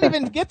 I don't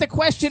even get the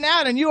question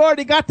out, and you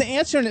already got the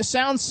answer, and it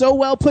sounds so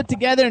well put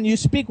together, and you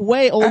speak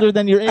way older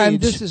than your age. And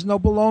this is no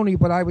baloney,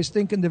 but I was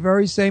thinking the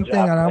very same thing,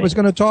 and I was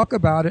going to talk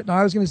about it, and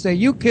I was going to say,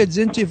 you kids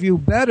interview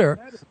better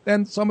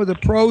than some of the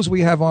pros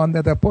we have on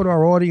there that put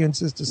our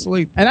audiences to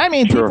sleep. And I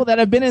mean people that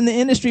have been in the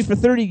industry for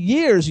 30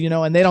 years, you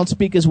know, and they don't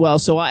speak as well.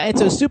 So it's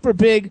a super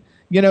big,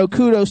 you know,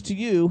 kudos to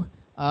you.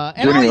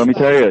 Jimmy, let me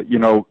tell you, you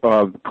know,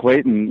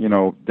 Clayton, you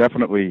know,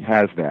 definitely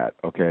has that.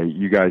 Okay,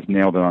 you guys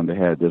nailed it on the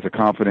head. There's a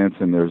confidence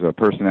and there's a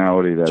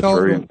personality that's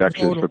very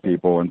infectious for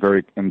people, and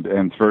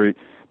it's very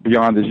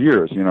beyond his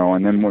years, you know.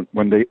 And then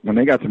when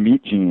they got to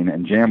meet Gene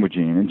and jam with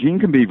Gene, and Gene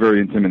can be very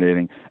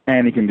intimidating,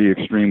 and he can be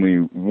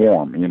extremely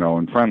warm, you know,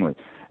 and friendly.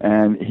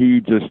 And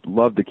he just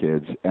loved the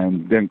kids.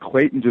 And then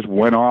Clayton just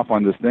went off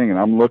on this thing, and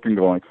I'm looking,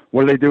 going,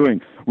 "What are they doing?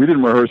 We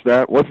didn't rehearse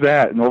that. What's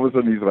that?" And all of a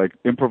sudden, he's like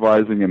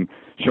improvising and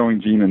showing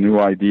Gene a new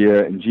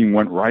idea, and Gene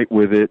went right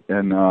with it.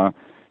 And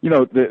you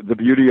know, the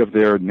beauty of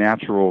their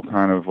natural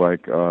kind of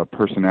like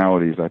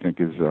personalities, I think,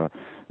 is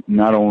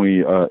not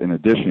only an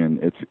addition.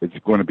 It's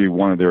going to be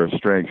one of their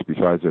strengths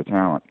besides their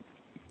talent.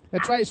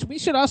 That's right. So we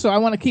should also, I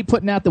want to keep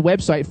putting out the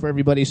website for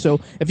everybody.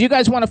 So if you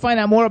guys want to find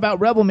out more about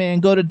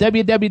Rebelmann, go to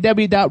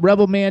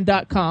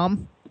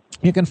www.rebelmann.com.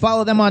 You can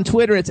follow them on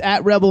Twitter. It's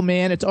at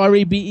Rebelmann. It's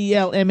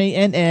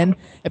REBELMANN.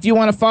 If you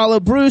want to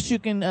follow Bruce, you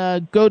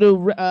can go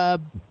to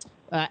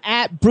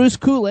at Bruce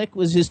Kulick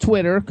was his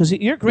Twitter, because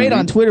you're great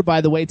on Twitter,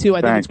 by the way, too.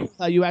 I think it's cool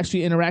how you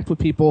actually interact with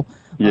people.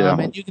 Yeah.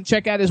 And you can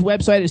check out his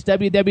website. It's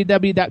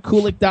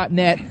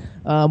www.kulick.net.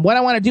 What I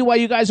want to do while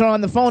you guys are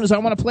on the phone is I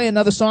want to play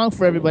another song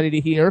for everybody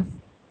to hear.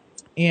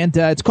 And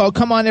it's called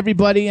 "Come On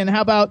Everybody." And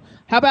how about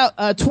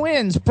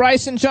twins,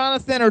 Bryce and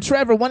Jonathan, or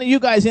Trevor? One of you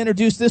guys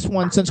introduce this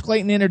one, since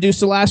Clayton introduced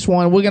the last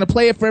one. We're going to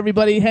play it for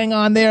everybody. Hang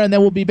on there, and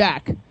then we'll be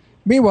back.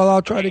 Meanwhile,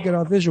 I'll try to get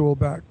our visual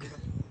back.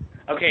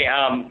 Okay,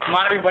 come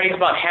on, everybody. It's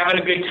about having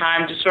a good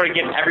time, just sort of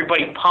getting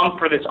everybody pumped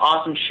for this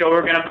awesome show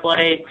we're going to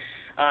play,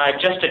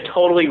 just to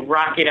totally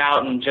rock it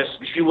out and just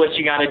do what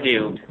you got to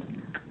do.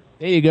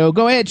 There you go.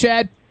 Go ahead,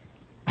 Chad.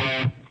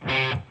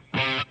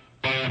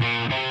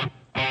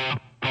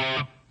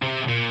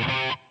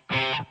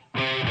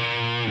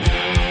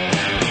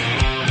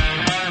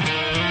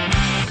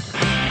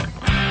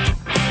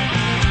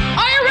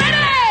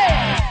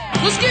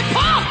 Let's get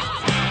pumped!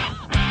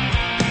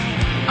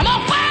 I'm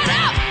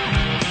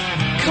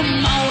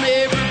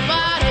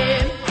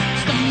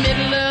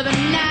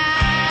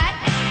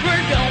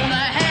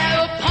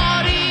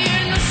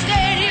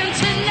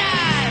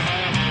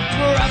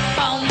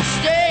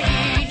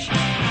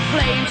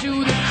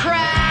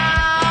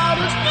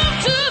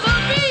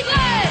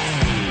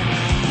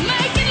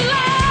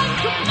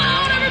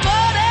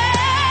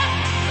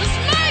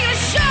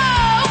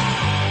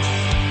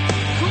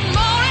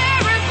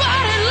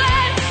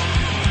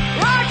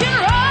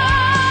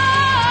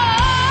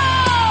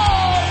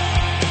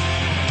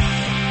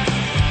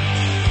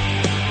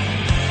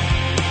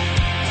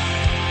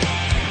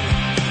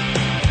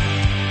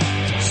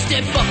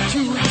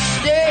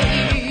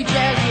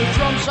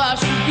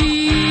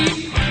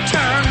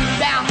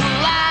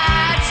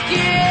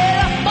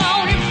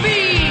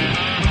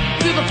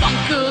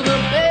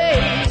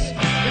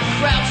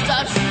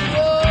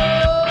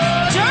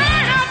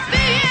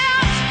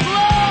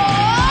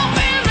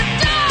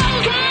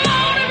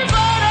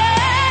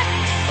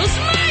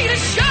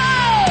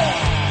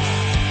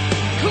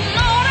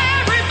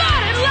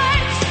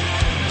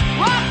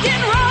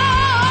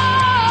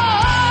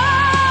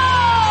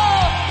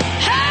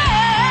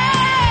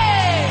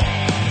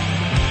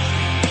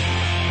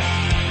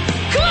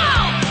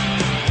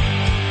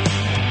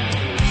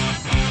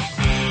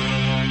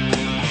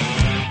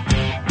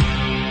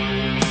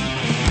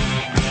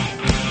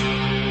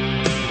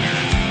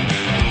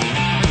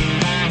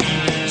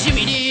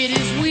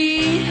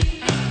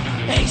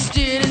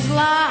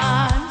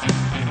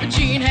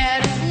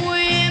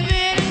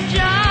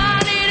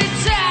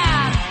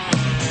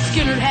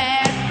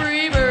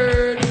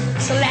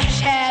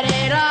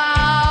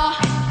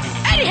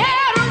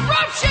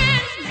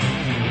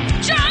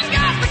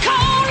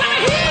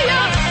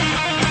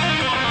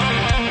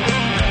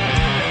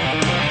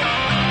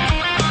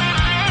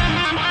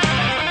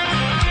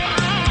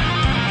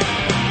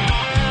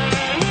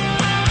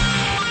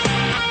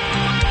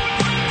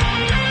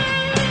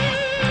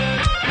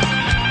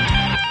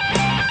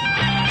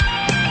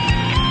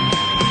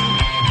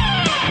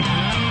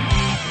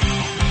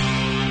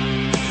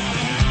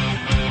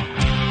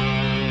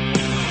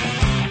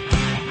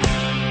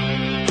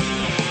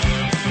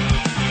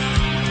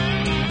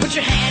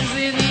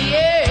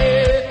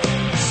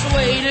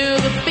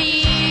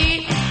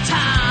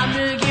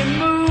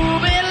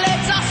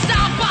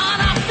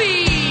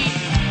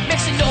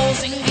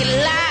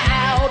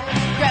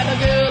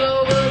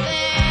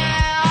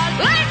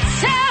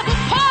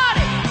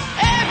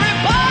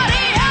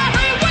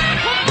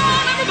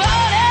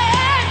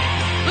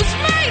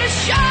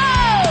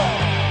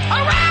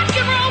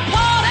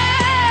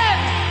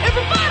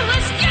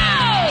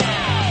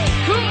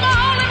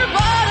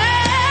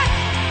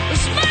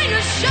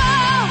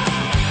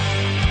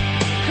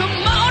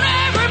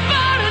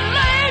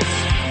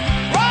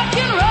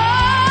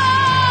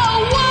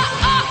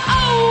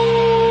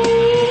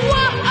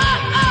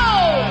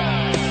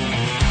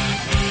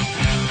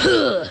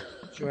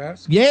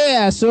Yes.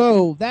 Yeah,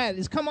 so that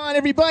is Come On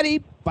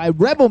Everybody by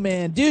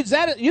Rebelmann. Dudes,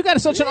 you got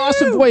such an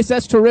awesome voice.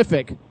 That's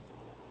terrific.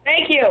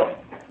 Thank you.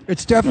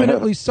 It's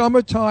definitely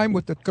summertime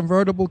with the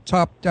convertible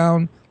top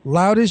down,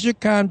 loud as you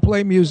can,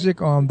 play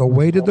music on the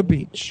way to the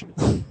beach.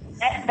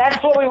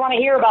 That's what we want to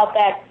hear about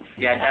that.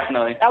 Yeah,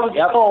 definitely. That was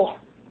cool.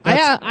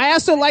 I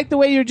also like the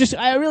way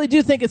I really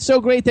do think it's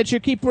so great that you're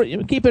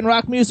keeping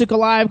rock music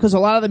alive, because a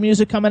lot of the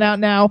music coming out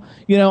now,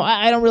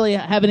 I don't really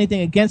have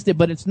anything against it,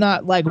 but it's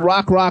not like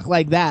rock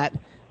like that.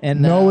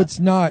 And no, it's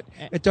not.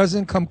 It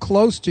doesn't come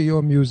close to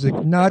your music.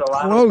 Not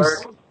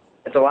close.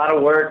 It's a lot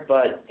of work,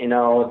 but,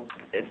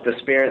 it's the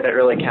spirit that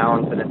really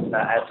counts, and it's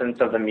the essence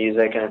of the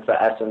music, and it's the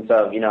essence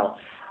of,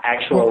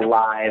 actual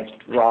live,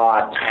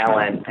 raw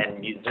talent and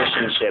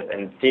musicianship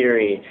and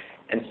theory,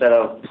 instead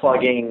of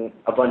plugging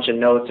a bunch of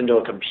notes into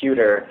a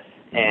computer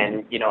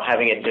and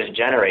having it just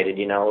generated.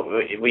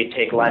 We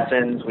take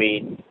lessons,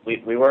 we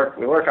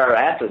work our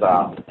asses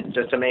off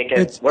just to make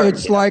it work.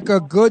 It's like a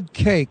good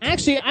cake.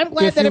 Actually, I'm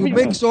glad if you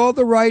mix all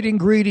the right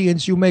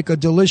ingredients, you make a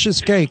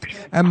delicious cake.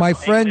 And my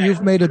friend,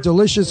 you've made a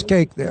delicious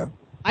cake there.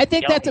 I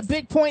think that's a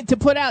big point to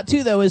put out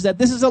too, though, is that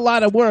this is a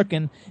lot of work,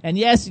 and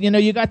yes,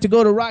 you got to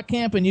go to rock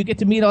camp and you get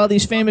to meet all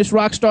these famous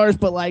rock stars,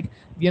 but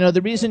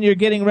the reason you're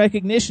getting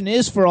recognition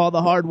is for all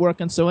the hard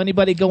work, and so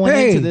anybody going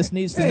into this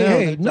needs to know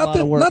that it's a lot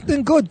of work.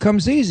 Nothing good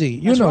comes easy.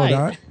 You know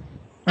that.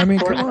 I mean,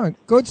 come on,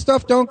 good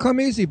stuff don't come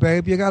easy,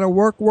 babe. You got to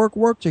work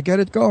to get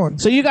it going.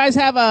 So you guys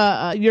have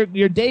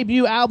your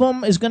debut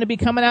album is going to be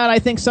coming out, I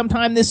think,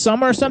 sometime this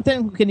summer or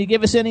something. Can you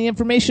give us any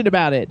information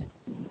about it?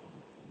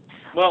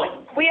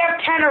 Well, we have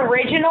 10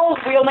 originals.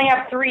 We only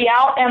have 3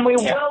 out, and we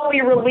will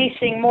be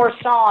releasing more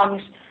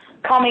songs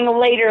coming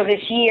later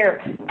this year,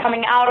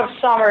 coming out of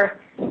summer.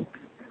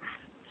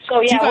 So,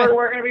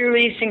 we're going to be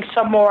releasing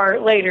some more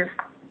later.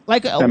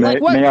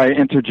 May I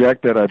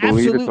interject that I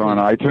believe it's on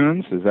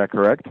iTunes? Is that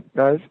correct,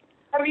 guys?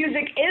 Our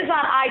music is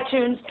on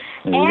iTunes,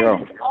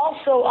 and it's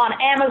also on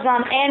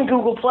Amazon and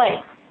Google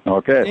Play.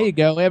 Okay. There you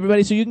go,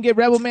 everybody. So you can get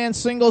Rebelmann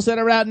singles that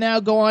are out now.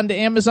 Go on to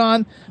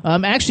Amazon.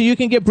 Actually, you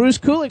can get Bruce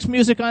Kulick's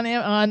music on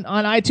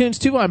iTunes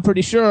too, I'm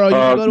pretty sure. Or you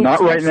can go to not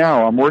right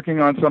now. I'm working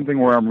on something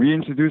where I'm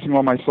reintroducing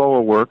all my solo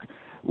work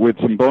with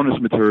some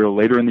bonus material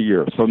later in the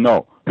year. So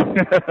no.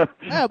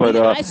 But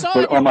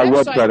on my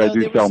website, I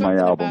do sell my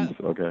albums.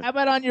 Okay. How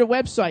about on your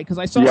website? Because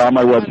I saw. Yeah, on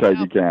my website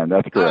you can.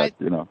 That's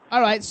correct.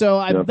 All right. So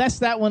I messed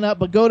that one up.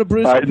 But go to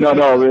Bruce.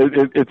 No,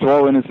 it's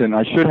all innocent.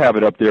 I should have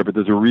it up there, but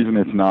there's a reason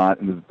it's not.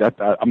 And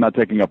I'm not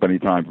taking up any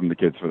time from the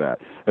kids for that.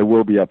 It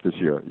will be up this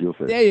year. You'll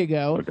see. There you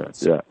go. Okay.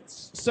 Yeah.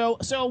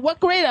 So what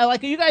grade?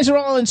 You guys are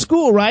all in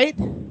school, right?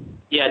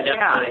 Yeah,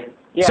 definitely.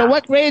 Yeah. So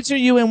what grades are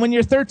you in when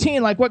you're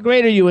 13? What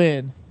grade are you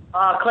in?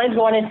 Clayton's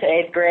going into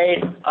 8th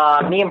grade.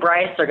 Me and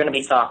Bryce are going to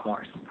be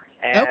sophomores.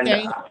 And,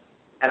 okay.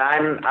 And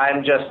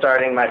I'm just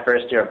starting my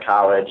first year of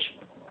college.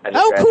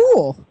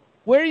 Cool.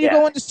 Where are you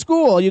going to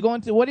school?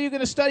 What are you going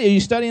to study? Are you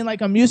studying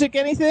a music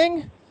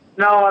anything?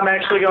 No, I'm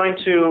actually going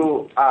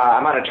to.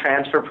 I'm on a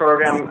transfer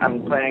program.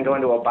 I'm planning on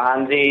going to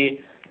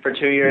Abanzi for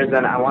 2 years,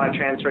 and I want to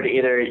transfer to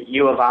either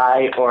U of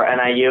I or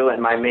NIU,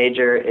 and my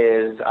major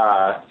is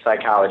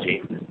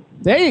psychology.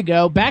 There you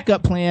go.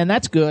 Backup plan.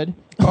 That's good.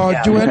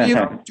 Do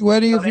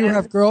any of you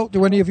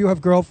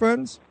have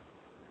girlfriends?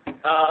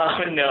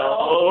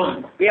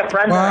 No. We have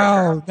friends.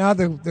 Wow. Now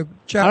the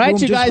chat room. All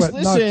right, you just guys, went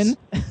listen.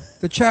 Nuts.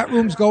 The chat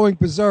room's going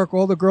berserk.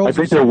 All the girls. I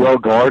think they're well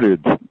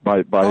guarded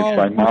by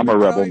Mama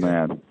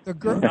Rebelmann.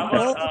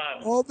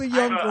 All the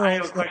young girls. I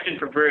have a question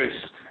for Bruce.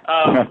 Do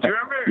you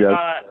remember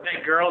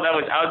that girl that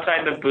was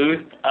outside the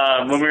booth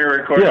when we were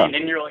recording? Yeah.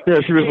 And you're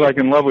Yeah, she was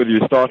in love with you,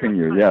 stalking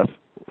you. Yes.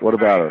 What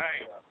about her?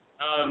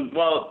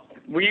 Well,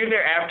 were you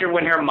there after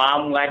when her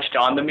mom latched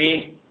onto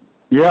me?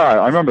 Yeah,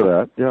 I remember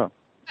that. Yeah.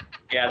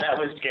 Yeah, that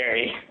was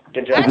scary.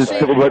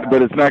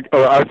 But it's not.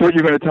 Oh, I thought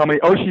you were going to tell me.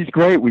 Oh, she's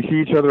great. We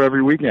see each other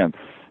every weekend.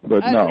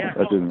 But no,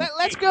 that didn't.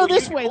 Let's go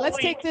this way. Let's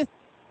take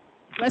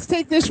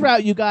this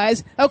route, you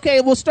guys.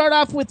 Okay, we'll start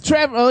off with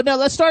Trevor. Oh no,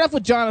 let's start off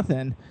with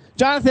Jonathan.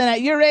 Jonathan,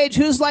 at your age,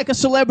 who's like a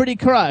celebrity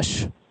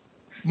crush?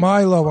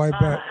 Milo, I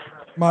bet.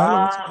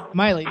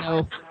 Miley,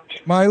 no.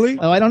 Miley?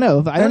 Oh, I don't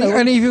know.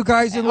 Any of you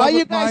guys in love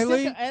with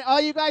Miley?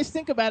 All you guys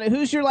think about it.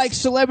 Who's your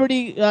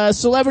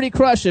celebrity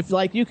crush? If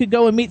you could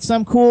go and meet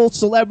some cool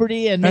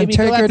celebrity and maybe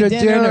take go out her to to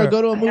dinner or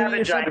go to a movie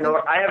or something.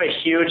 I have a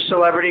huge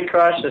celebrity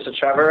crush. This is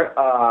Trevor.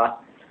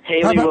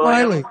 Haley How about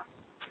Williams. Miley?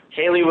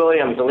 Haley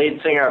Williams, the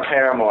lead singer of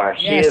Paramore.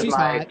 She is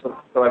my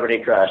celebrity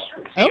crush.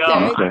 Okay.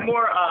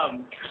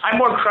 I'm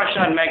more crushed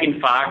on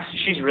Megan Fox.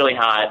 She's really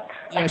hot.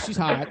 Yeah, she's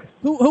hot.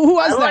 Who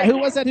was that? Who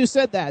was that who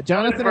said that?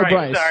 Jonathan or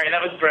Bryce? Sorry,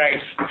 that was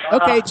Bryce.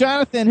 Okay,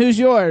 Jonathan, who's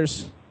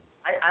yours?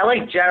 I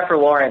like Jennifer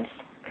Lawrence.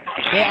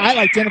 Yeah, I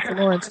like Jennifer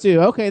Lawrence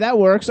too. Okay, that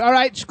works. All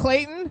right,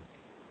 Clayton?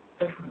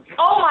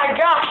 Oh my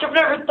gosh, I've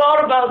never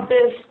thought about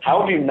this.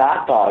 How have you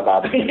not thought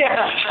about this?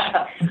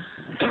 Yeah.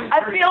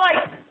 I feel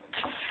like...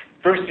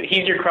 Bruce,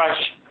 he's your crush.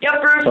 Yeah,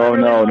 Bruce. Oh,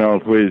 no,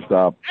 please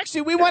stop.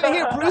 Actually, we want to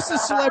hear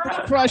Bruce's celebrity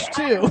crush,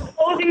 too.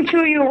 Proposing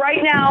to you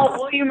right now,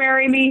 will you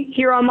marry me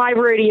here on live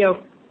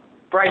radio?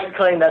 Bryce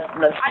Clayton, that's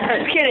I'm just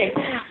kidding.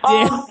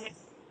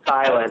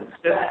 Silence.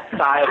 Just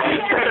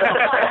silence.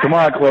 Come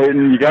on,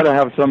 Clayton. You got to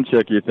have some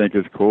chick you think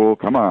is cool.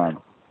 Come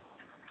on.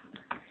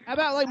 How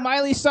about like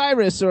Miley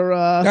Cyrus or?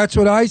 That's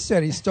what I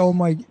said. He stole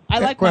my. I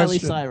like question. Miley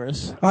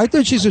Cyrus. I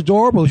think she's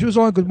adorable. She was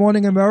on Good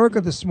Morning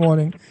America this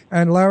morning,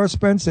 and Lara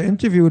Spencer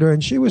interviewed her,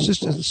 and she was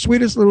just the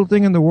sweetest little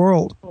thing in the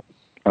world.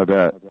 I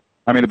bet.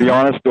 I mean, to be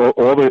honest,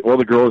 all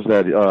the girls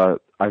that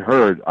I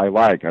heard, I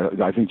like.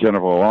 I think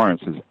Jennifer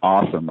Lawrence is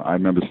awesome. I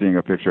remember seeing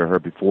a picture of her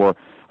before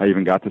I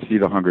even got to see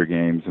the Hunger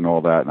Games and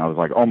all that, and I was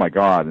like, oh my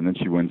God! And then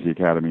she wins the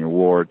Academy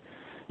Award.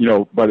 You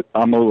know, but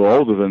I'm a little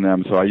older than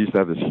them, so I used to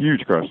have this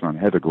huge crush on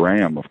Heather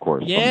Graham, of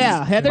course.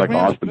 Yeah, Heather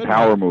Graham. Like Austin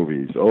Power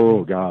movies.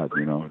 Oh God,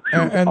 you know.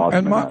 And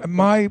awesome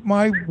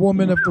my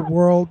woman of the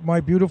world,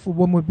 my beautiful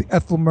woman would be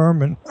Ethel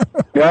Merman.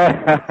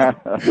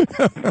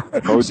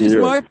 Oh She's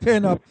dear. my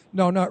pinup.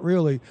 No, not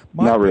really.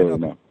 Not really,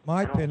 no.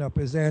 My pinup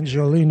is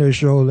Angelina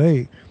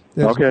Jolie.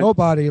 There's Okay.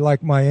 nobody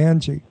like my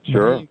Angie.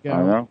 Sure, I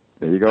know.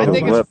 There you go.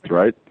 Those lips,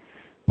 right?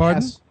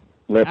 Pardon? Yes.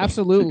 Lips.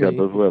 Absolutely. You got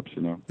those lips,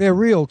 you know. They're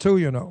real too,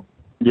 you know.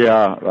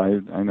 Yeah,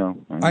 I know.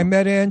 I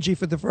met Angie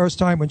for the first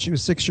time when she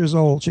was 6 years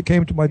old. She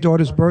came to my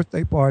daughter's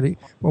birthday party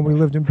when we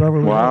lived in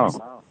Beverly Hills.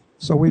 Wow.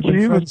 So we've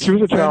been friends. She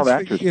was a child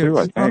friends for actress years. too,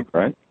 I think,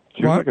 right?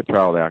 She was What? like a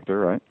child actor,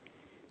 right?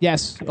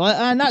 Yes,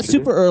 not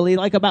super early,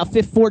 like about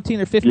 14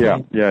 or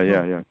 15.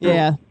 Yeah.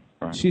 Yeah.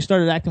 Right. She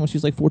started acting when she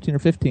was like 14 or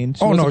 15.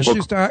 Oh no, she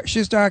used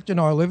to act in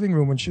our living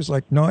room when she was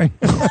like 9.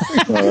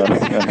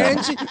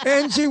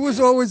 Angie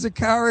was always a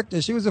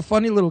character. She was a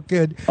funny little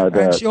kid,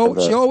 and she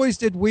always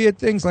did weird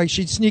things. Like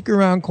she'd sneak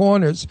around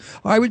corners.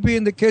 I would be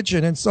in the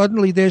kitchen, and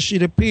suddenly there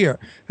she'd appear.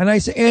 And I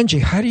say, Angie,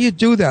 how do you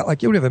do that?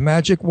 Like you would have a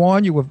magic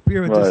wand, you would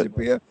appear and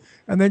disappear.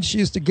 And then she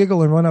used to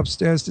giggle and run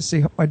upstairs to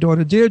see my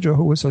daughter Deirdre,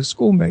 who was her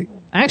schoolmate.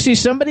 Actually,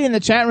 somebody in the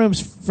chat room's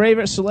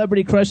favorite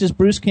celebrity crush is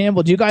Bruce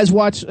Campbell. Do you guys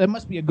watch? It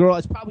must be a girl.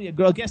 It's probably a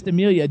girl. Guessed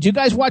Amelia. Do you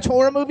guys watch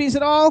horror movies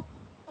at all?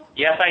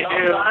 Yes, I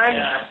do. I'm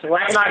not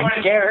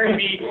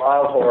scared.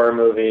 Love horror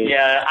movies.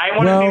 Yeah, I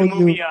want to see the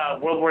movie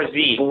World War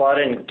Z. Blood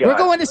and guts. We're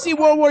going to see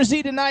World War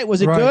Z tonight.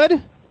 Was it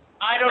good?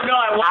 I don't know.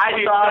 I want to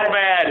see it so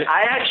bad.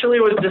 I actually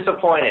was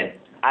disappointed.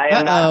 I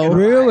am not.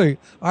 Really?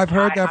 I've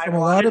heard that from a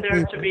lot of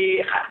people.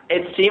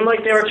 It seemed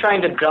like they were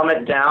trying to dumb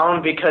it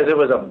down because it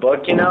was a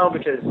book, you know,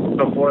 because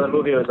before the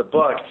movie it was a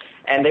book,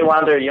 and they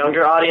wanted their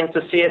younger audience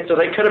to see it, so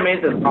they could have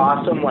made this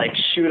awesome, like,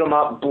 shoot 'em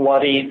up,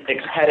 bloody,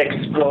 head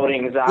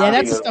exploding zombie Yeah,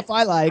 that's the movie. stuff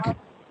I like.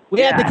 We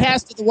had the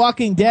cast of The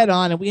Walking Dead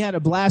on, and we had a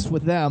blast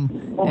with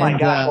them. Oh my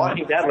God,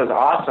 Walking Dead was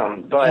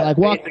awesome, but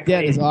Walking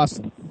Dead is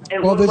awesome.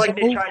 It looked like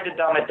they tried to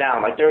dumb it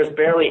down. Like there was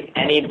barely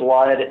any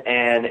blood,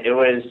 and it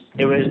was.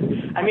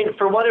 I mean,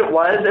 for what it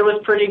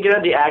was pretty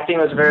good. The acting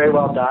was very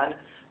well done,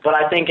 but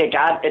I think it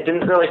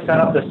didn't really set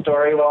up the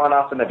story well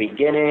enough in the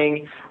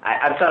beginning.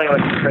 I'm sounding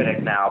like a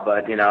critic now,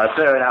 but you know, it's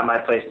really not my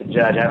place to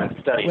judge. I haven't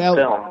studied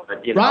film,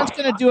 but you know. Ron's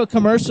going to do a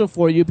commercial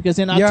for you because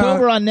in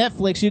October on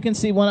Netflix you can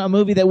see a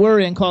movie that we're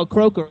in called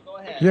Croker. Go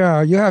ahead.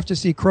 Yeah, you have to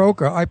see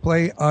Croker. I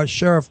play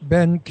Sheriff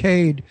Ben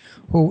Cade,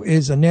 who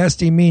is a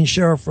nasty, mean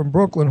sheriff from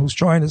Brooklyn who's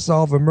trying to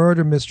solve a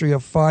murder mystery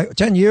of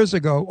 10 years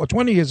ago or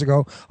 20 years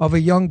ago of a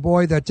young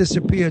boy that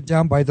disappeared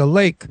down by the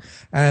lake,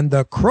 and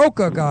the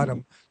Croker got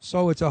him.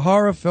 So it's a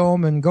horror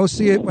film, and go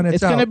see it when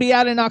it's out. It's going to be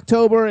out in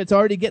October. It's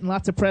already getting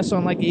lots of press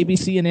on like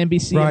ABC and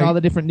NBC and all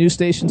the different news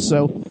stations,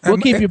 so we'll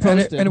keep you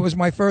posted. And it was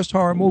my first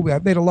horror movie.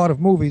 I've made a lot of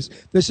movies.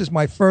 This is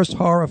my first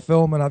horror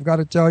film, and I've got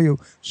to tell you,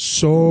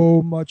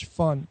 so much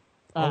fun.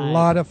 A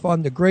lot of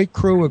fun. The great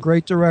crew, a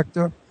great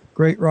director,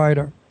 great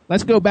writer.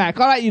 Let's go back.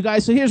 All right, you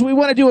guys. So we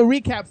want to do a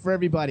recap for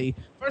everybody.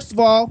 First of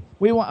all,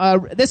 we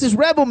want this is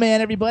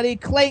Rebelmann, everybody.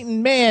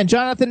 Clayton Mann,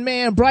 Jonathan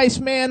Mann, Bryce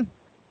Mann,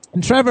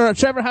 and Trevor.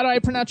 Trevor, how do I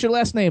pronounce your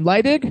last name?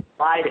 Leidig?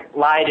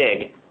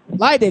 Leidig.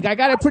 Leidig. I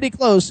got it pretty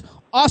close.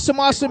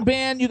 Awesome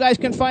band. You guys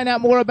can find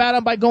out more about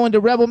them by going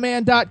to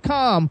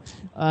rebelmann.com.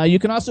 You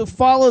can also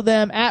follow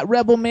them at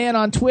Rebelmann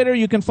on Twitter.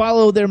 You can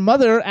follow their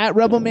mother at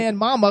Rebelmann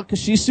Mama because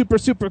she's super,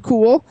 super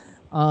cool.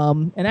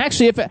 And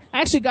actually,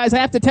 guys, I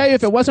have to tell you,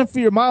 if it wasn't for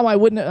your mom, I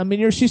wouldn't. I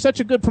mean, she's such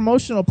a good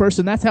promotional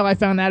person. That's how I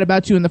found out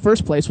about you in the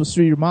first place, was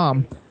through your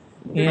mom.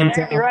 And,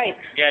 You're right.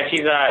 Yeah,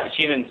 she's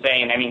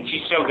insane. I mean,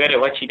 she's so good at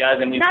what she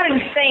does. And Not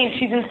insane.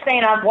 She's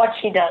insane on what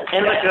she does.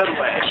 In a good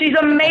way. She's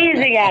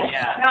amazing at it.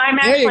 No, I'm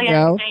actually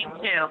insane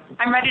too.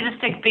 I'm ready to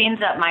stick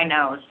beans up my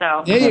nose.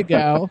 So there you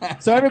go.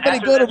 So everybody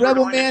go to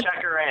Rebelmann.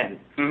 Check her in.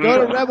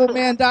 Go to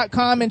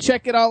rebelmann.com and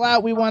check it all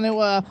out. We want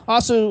to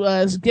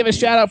also give a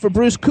shout out for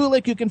Bruce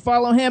Kulick. You can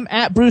follow him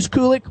at Bruce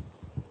Kulick.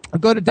 Or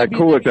go to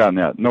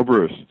Kulick.net. No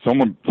Bruce.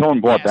 Someone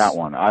bought that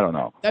one. I don't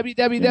know.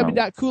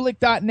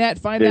 www.kulick.net.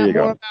 Find There out you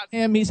go. more about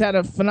him. He's had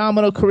a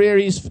phenomenal career.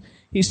 He's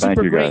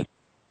super great.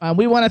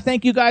 We want to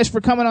thank you guys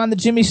for coming on the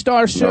Jimmy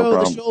Star Show.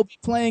 No The show will be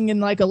playing in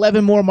like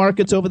 11 more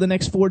markets over the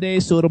next 4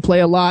 days, so it'll play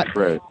a lot.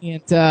 Right.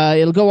 And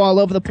it'll go all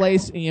over the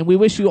place. And we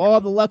wish you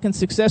all the luck and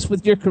success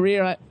with your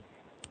career. I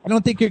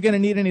don't think you're going to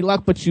need any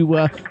luck, but you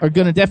are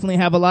going to definitely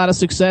have a lot of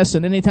success.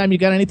 And anytime you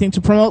got anything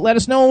to promote, let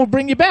us know and we'll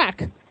bring you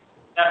back.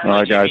 All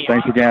right, guys.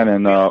 Thanks again,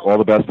 and all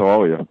the best to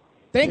all of you.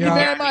 Thank you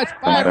very much.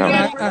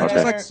 Bye, I'd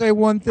just like to say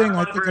one thing.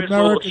 I think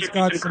America's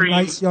got some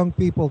nice young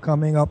people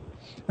coming up.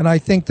 And I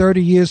think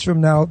 30 years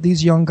from now,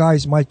 these young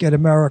guys might get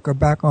America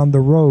back on the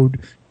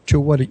road to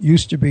what it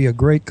used to be, a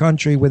great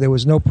country where there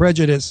was no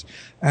prejudice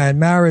and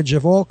marriage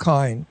of all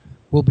kind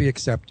will be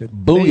accepted.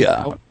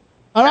 Booyah.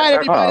 All right,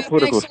 everybody.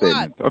 Political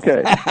statement.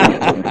 Okay.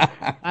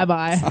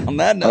 Bye-bye. On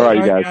that note. All right,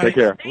 you guys. Take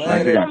care.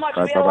 Thanks again. much.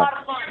 Bye, We had a bye, lot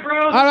of fun,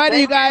 Bruce. All righty,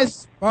 you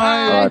guys. Bye.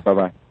 All right,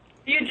 bye-bye.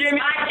 See you, Jimmy.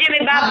 Bye,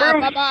 Jimmy. Bye,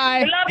 Bruce.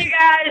 Bye-bye. We love you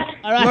guys.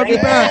 All right. Love you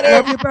back.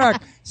 Love you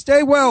back.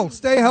 Stay well.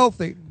 Stay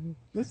healthy.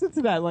 Listen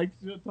to that, like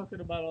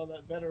talking about all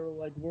that better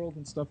like world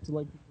and stuff to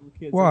like little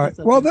kids. Why?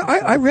 Well,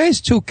 I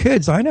raised 2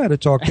 kids. I know how to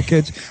talk to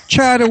kids.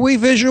 Chad, are we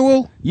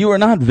visual? You are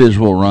not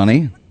visual,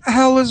 Ronnie.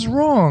 Hell is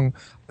wrong.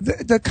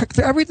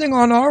 Everything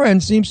on our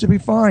end seems to be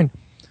fine.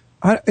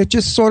 It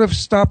just sort of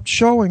stopped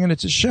showing, and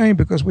it's a shame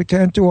because we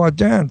can't do our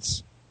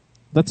dance.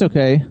 That's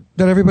okay.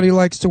 That everybody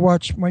likes to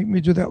watch. Make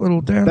me do that little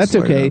dance. That's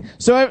okay.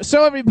 later.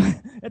 So everybody,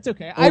 that's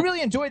okay. I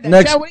really enjoyed that.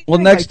 Next, Chad, what do you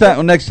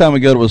think? next time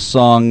we go to a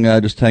song,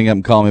 just hang up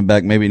and call me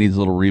back. Maybe it needs a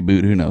little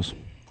reboot. Who knows?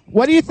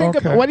 What do you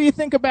think? What do you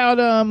think about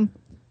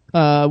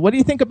what do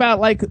you think about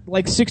like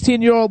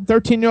 16-year-old,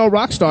 13-year-old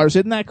rock stars?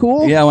 Isn't that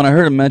cool? Yeah, when I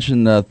heard him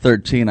mention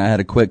 13, I had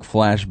a quick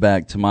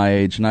flashback to my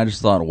age, and I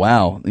just thought,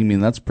 wow. I mean,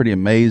 that's pretty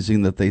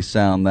amazing that they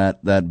sound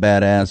that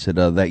badass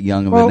at that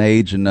young of an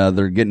age, and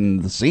they're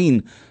getting the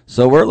scene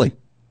so early.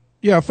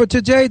 Yeah, for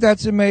today,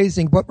 that's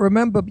amazing. But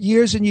remember,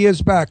 years and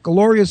years back,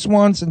 Gloria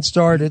Swanson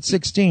started at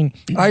 16.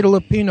 Ida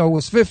Lupino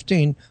was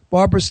 15.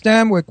 Barbara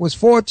Stanwyck was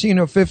 14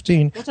 or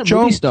 15. Those are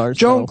movie stars,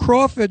 Joan though.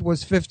 Crawford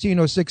was 15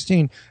 or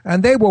 16.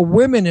 And they were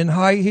women in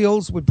high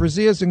heels with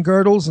brassieres and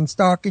girdles and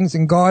stockings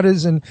and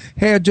garters and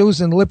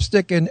hairdos and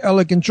lipstick and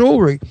elegant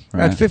jewelry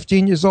at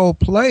 15 years old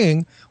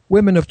playing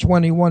women of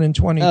 21 and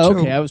 22. Oh,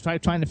 okay. I was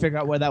trying to figure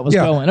out where that was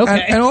going.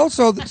 Okay. And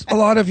also, a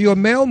lot of your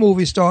male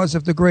movie stars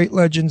of the great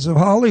legends of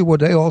Hollywood,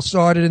 they all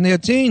started in their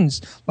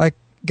teens, like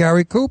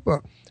Gary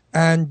Cooper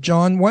and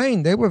John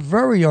Wayne. They were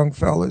very young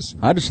fellas.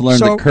 I just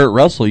learned that Kurt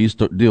Russell used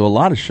to do a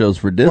lot of shows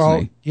for Disney.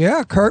 Well,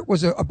 yeah, Kurt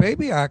was a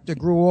baby actor,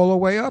 grew all the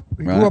way up.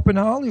 He grew up in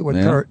Hollywood,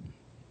 Kurt.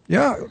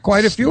 Yeah,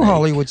 quite a few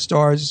Hollywood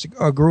stars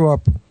grew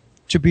up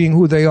to being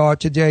who they are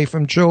today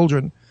from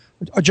children.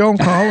 Joan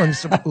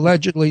Collins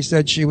allegedly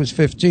said she was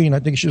 15. I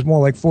think she was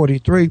more like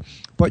 43.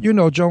 But you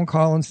know, Joan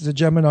Collins is a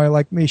Gemini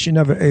like me. She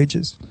never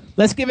ages.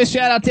 Let's give a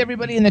shout out to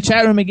everybody in the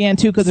chat room again,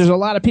 too, because there's a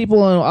lot of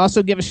people. And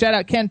also give a shout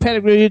out Ken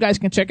Pettigrew. You guys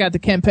can check out the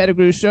Ken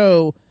Pettigrew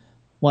Show.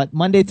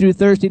 Monday through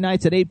Thursday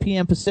nights at 8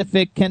 p.m.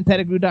 Pacific,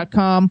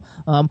 kenpettigrew.com.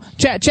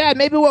 Chad,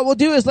 maybe what we'll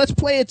do is let's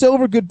play It's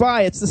Over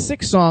Goodbye. It's the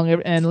 6th song,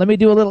 and let me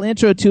do a little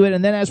intro to it,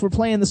 and then as we're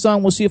playing the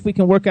song, we'll see if we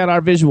can work out our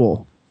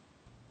visual.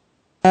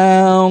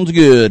 Sounds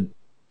good.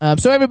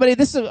 So everybody,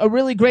 this is a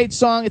really great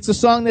song. It's a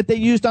song that they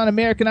used on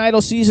American Idol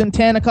Season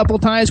 10 a couple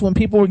of times when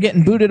people were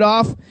getting booted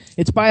off.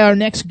 It's by our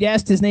next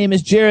guest. His name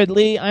is Jared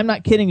Lee. I'm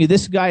not kidding you.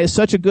 This guy is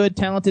such a good,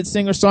 talented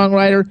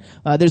singer-songwriter.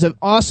 There's an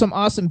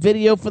awesome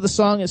video for the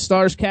song. It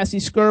stars Cassie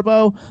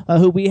Skirbo,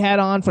 who we had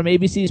on from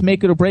ABC's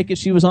Make It or Break It.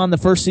 She was on the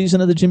first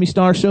season of the Jimmy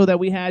Star Show that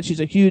we had.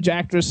 She's a huge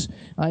actress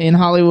in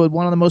Hollywood,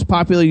 one of the most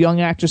popular young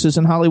actresses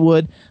in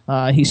Hollywood.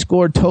 He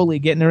scored totally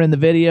getting her in the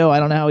video. I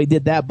don't know how he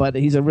did that, but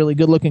he's a really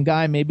good-looking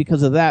guy, maybe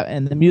because of that.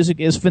 And the music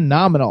is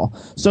phenomenal.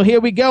 So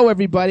here we go,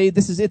 everybody.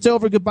 This is It's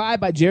Over Goodbye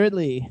by Jared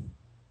Lee.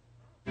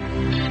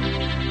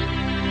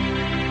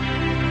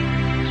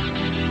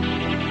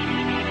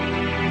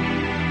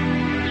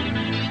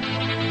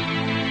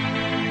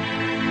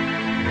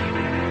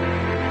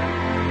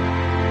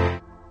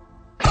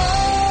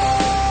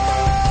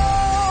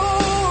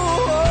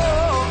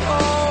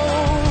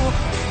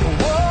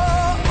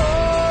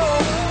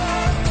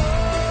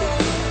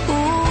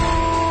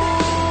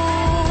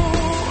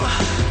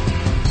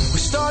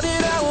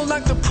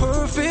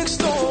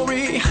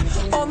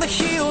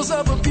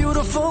 Of a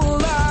beautiful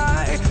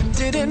lie.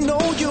 Didn't know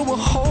you were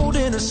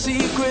holding a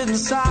secret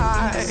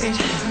inside.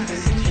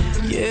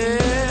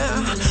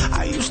 Yeah,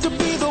 I used to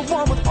be the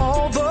one with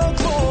all the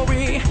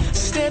glory,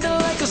 standing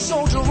like a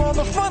soldier on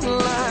the front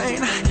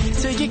line,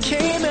 till you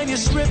came and you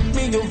stripped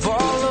me of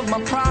all of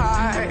my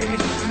pride.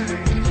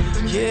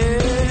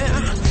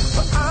 Yeah,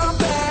 but I'm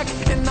back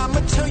and I'ma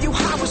tell you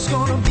how it's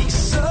gonna be.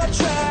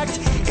 Subtract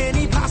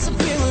any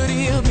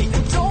possibility of me.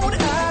 Don't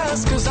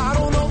ask, cause I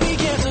don't know the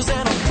answers,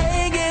 and I'm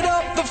hanging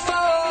up the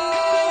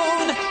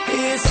phone.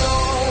 It's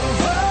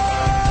over,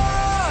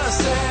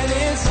 said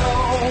it's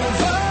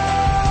over.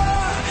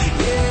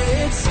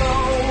 Yeah, it's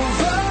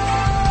over,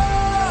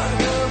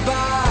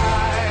 goodbye.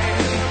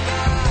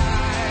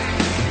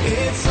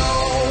 It's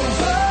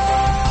over,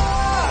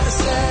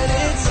 said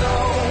it's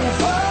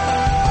over.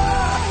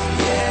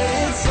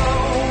 Yeah, it's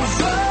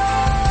over,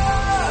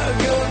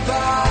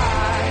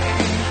 goodbye.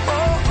 Oh,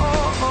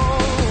 oh,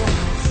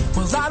 oh.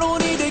 Well, I don't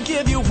need to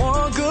give you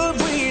one good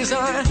reason.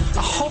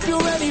 I hope you're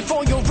ready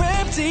for your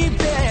empty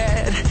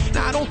bed.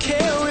 I don't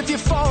care if you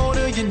fall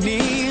to your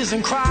knees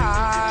and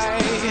cry.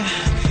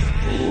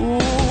 Ooh,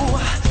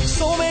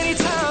 so many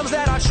times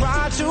that I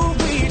tried to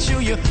reach you.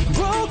 You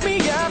broke me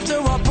after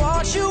I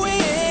brought you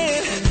in.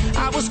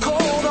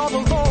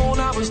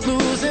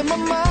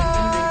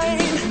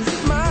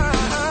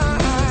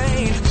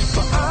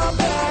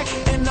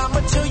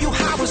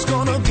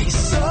 gonna be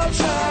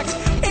subtract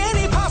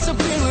any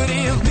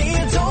possibility of me.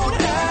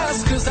 Don't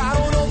ask, 'cause I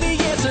don't know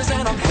the answers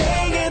and I'm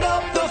hanging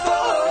up the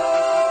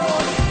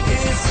phone.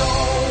 It's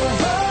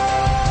over,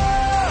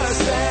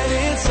 said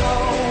it's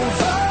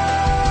over.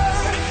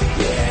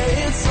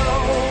 Yeah, it's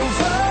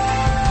over.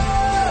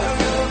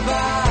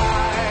 Goodbye.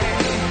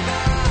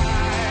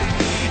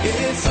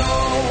 It's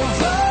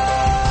over,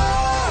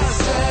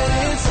 said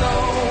it's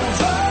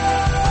over.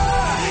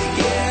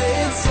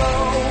 Yeah, it's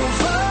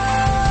over.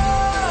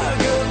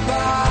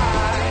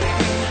 Goodbye.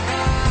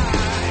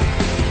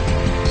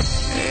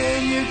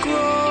 And you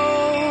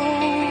grow,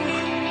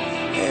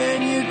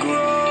 and you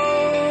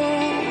grow,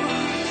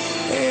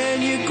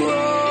 and you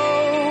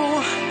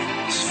grow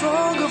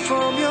stronger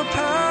from your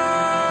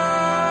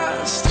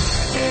past.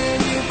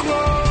 And you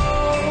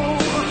grow,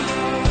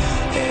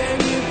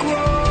 and you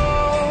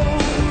grow,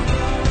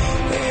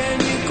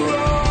 and you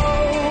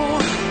grow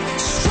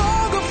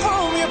stronger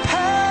from your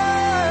past.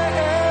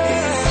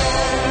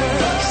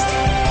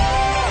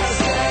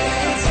 Said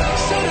it's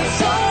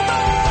over.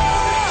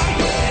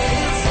 Yeah,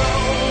 it's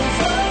over.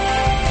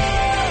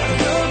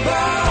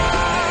 Goodbye.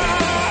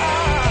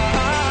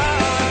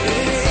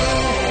 It's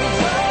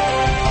over.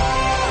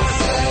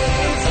 Said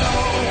it's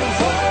over.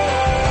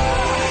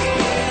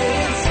 Yeah,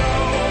 it's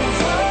over.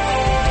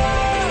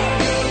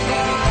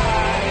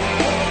 Goodbye.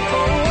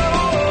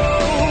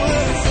 Oh,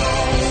 it's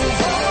over.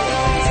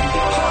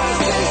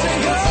 Hardest days to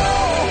go.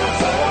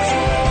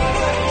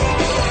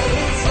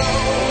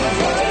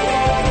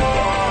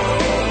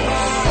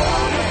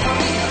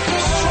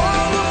 It's stronger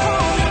from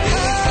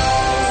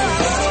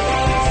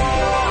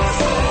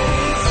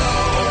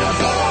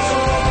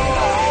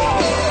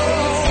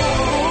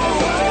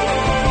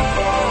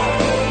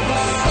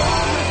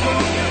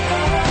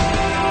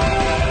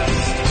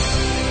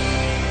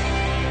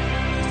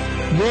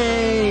your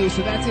Yay!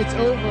 So that's It's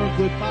Over,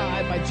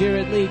 Goodbye by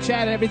Jared Lee.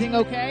 Chad, everything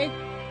okay?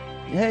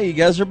 Hey, you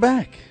guys are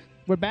back.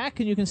 We're back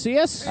and you can see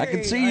us? I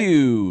can see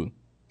you.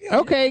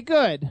 Okay,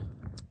 good.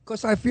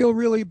 Because I feel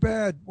really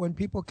bad when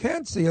people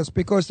can't see us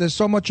because there's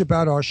so much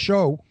about our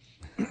show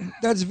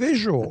that's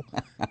visual.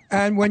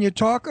 And when you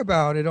talk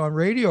about it on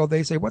radio,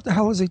 they say, what the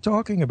hell is he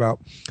talking about?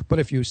 But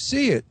if you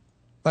see it,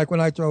 like when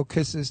I throw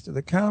kisses to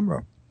the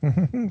camera,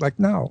 like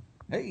now.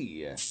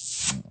 Hey.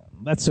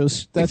 That's so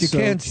If you so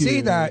can't cute.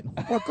 see that,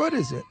 what good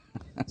is it?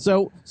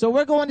 So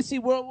we're going to see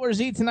World War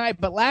Z tonight,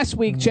 but last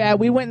week, Chad,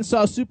 we went and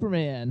saw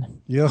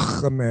Superman.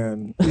 Yuck,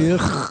 man.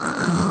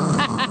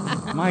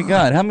 My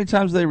God, how many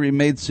times they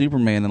remade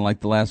Superman in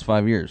like the last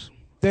 5 years?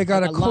 They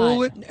got to A cool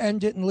lot. it and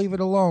end it and leave it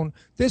alone.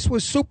 This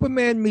was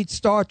Superman meets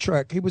Star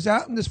Trek. He was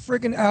out in this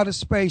friggin' outer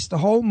space the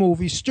whole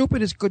movie,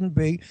 stupid as couldn't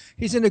be.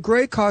 He's in a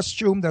gray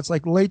costume that's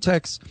like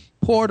latex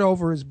poured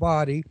over his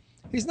body.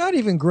 He's not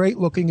even great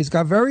looking. He's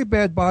got very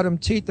bad bottom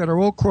teeth that are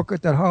all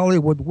crooked that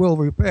Hollywood will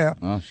repair.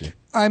 Oh, shit.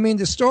 I mean,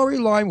 the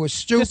storyline was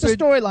stupid. Just the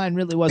storyline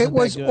really wasn't It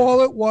was that good.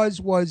 all it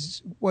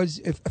was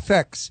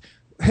effects.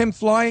 Him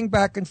flying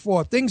back and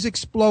forth, things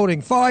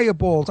exploding,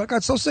 fireballs. I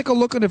got so sick of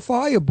looking at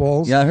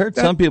fireballs. Yeah, I heard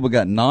some people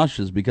got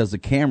nauseous because the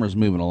camera's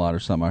moving a lot or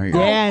something. I hear.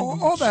 Yeah,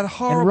 and, all that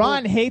horrible. and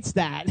Ron hates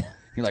that.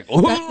 You're like,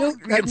 oh,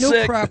 that new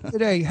sick. crap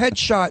today.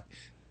 Headshot,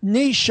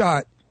 knee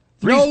shot,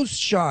 nose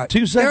shot.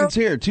 2 seconds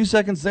here, 2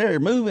 seconds there,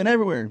 moving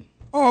everywhere.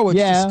 Oh, it's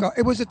Yeah.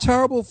 it was a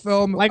terrible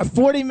film. Like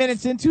 40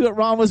 minutes into it,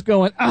 Ron was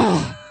going,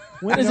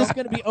 when is this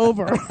going to be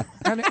over?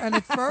 and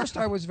at first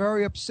I was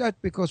very upset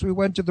because we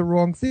went to the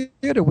wrong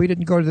theater. We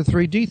didn't go to the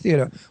 3D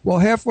theater. Well,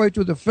 halfway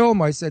through the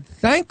film, I said,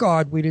 thank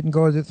God we didn't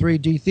go to the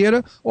 3D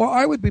theater, or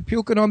I would be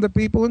puking on the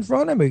people in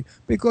front of me,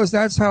 because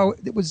that's how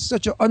it was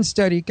such an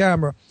unsteady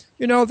camera.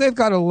 You know, they've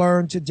got to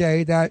learn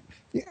today that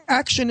the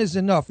action is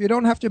enough. You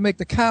don't have to make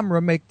the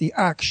camera make the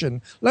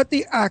action. Let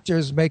the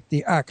actors make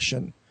the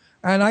action.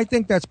 And I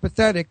think that's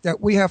pathetic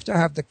that we have to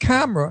have the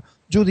camera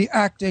do the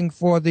acting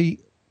for the...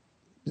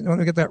 Let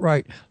me get that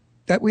right.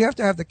 That we have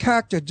to have the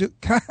camera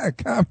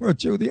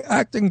do the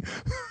acting.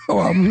 Oh,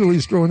 I'm really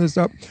screwing this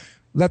up.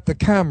 Let the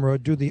camera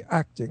do the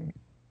acting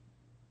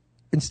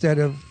instead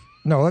of...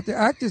 No, let the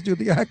actors do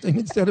the acting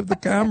instead of the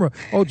camera.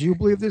 Oh, do you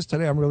believe this?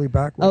 Today I'm really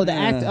backwards. Oh, the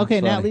act. Okay,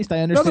 now at least I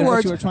In understand other what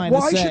words, you were trying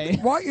to say.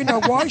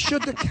 why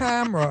should the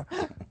camera...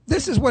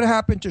 This is what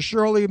happened to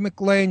Shirley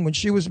MacLaine when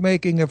she was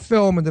making a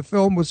film, and the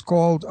film was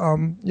called,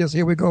 yes,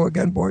 here we go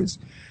again, boys.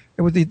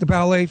 It was the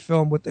ballet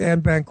film with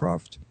Anne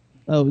Bancroft.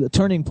 Oh, the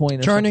Turning Point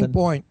or Turning something.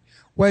 Point.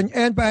 When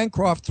Anne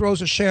Bancroft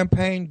throws a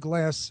champagne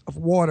glass of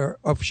water,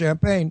 of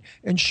champagne,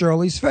 in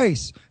Shirley's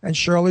face, and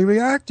Shirley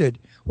reacted.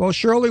 Well,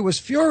 Shirley was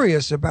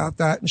furious about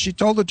that, and she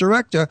told the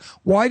director,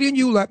 why didn't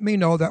you let me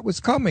know that was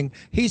coming?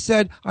 He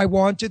said, I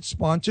wanted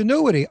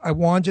spontaneity. I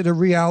wanted a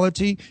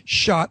reality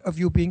shot of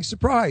you being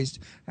surprised.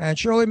 And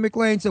Shirley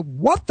MacLaine said,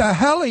 what the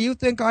hell do you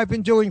think I've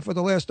been doing for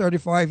the last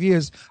 35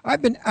 years?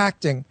 I've been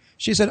acting.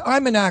 She said,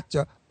 I'm an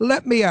actor.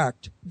 Let me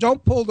act.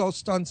 Don't pull those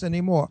stunts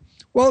anymore.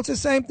 Well, it's the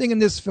same thing in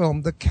this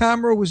film. The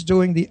camera was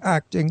doing the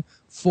acting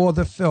for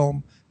the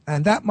film.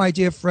 And that, my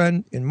dear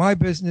friend, in my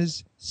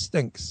business,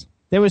 stinks.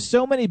 There was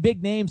so many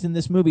big names in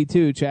this movie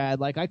too, Chad.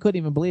 Like I couldn't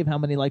even believe how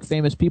many like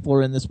famous people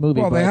were in this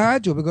movie. Well, they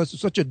had to because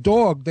it's such a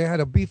dog. They had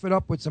to beef it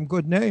up with some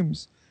good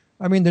names.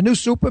 I mean, the new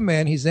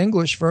Superman, he's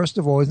English, first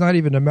of all. He's not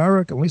even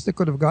American. At least they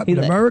could have gotten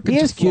an American He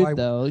to is fly. cute,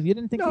 though. You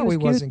didn't think no, he was he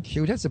cute? wasn't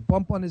cute. He has a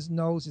bump on his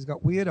nose. He's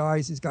got weird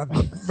eyes. He's got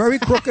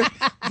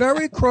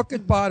very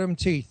crooked bottom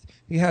teeth.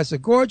 He has a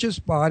gorgeous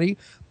body,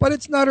 but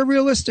it's not a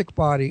realistic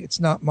body.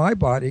 It's not my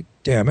body,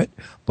 damn it.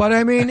 But,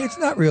 I mean, it's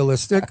not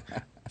realistic.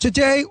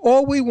 Today,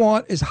 all we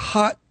want is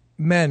hot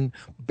men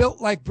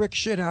built like brick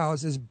shit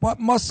houses, but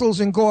muscles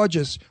and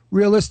gorgeous.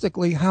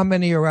 Realistically, how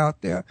many are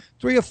out there?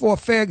 3 or 4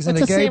 fags in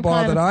a gay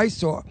bar that I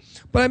saw.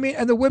 But I mean,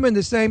 and the women,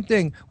 the same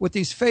thing with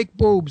these fake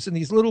boobs and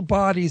these little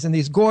bodies and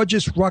these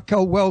gorgeous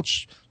Raquel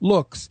Welch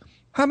looks.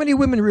 How many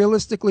women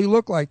realistically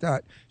look like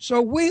that?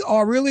 So we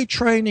are really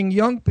training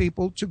young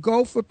people to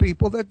go for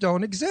people that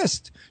don't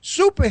exist.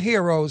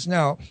 Superheroes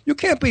now. You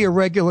can't be a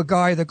regular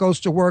guy that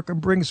goes to work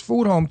and brings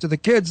food home to the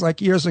kids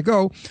like years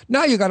ago.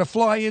 Now you got to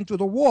fly into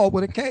the wall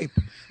with a cape.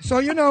 So,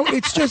 you know,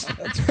 it's just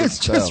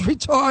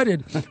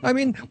retarded. I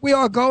mean, we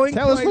are going...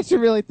 Tell us what you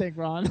really think,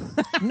 Ron.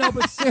 No,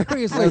 but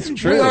seriously. That's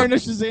true. We are in a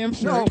Shazam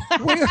shirt. No,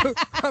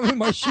 I'm in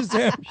my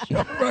Shazam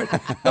shirt. Right.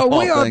 No,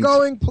 we are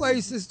going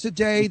places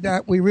today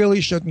that we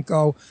really shouldn't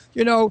go.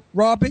 You know,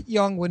 Robert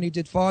Young, when he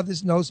did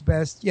Fathers Knows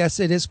Best,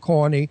 yes, it is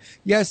corny.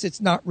 Yes, it's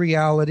not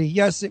reality.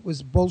 Yes, it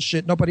was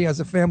bullshit. Nobody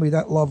has a family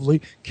that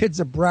lovely. Kids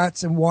are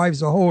brats and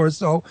wives are whores.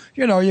 So,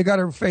 you know, you got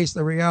to face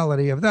the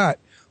reality of that.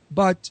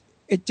 But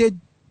it did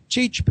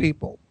teach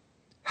people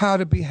how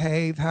to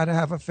behave, how to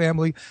have a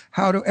family,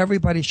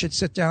 everybody should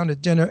sit down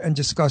at dinner and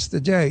discuss the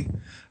day.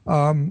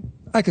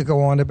 I could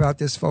go on about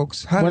this,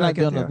 folks. We're not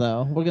gonna,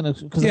 though. We're gonna,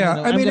 because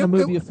I'm gonna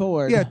move you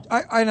forward. Yeah,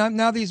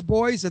 now these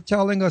boys are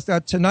telling us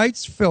that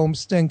tonight's film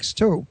stinks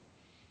too.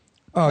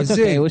 It's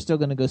okay. We're still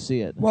gonna go see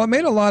it. Well, it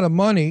made a lot of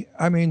money.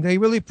 I mean, they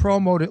really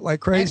promoted it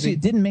like crazy. Actually,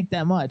 it didn't make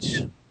that much.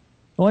 It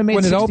only made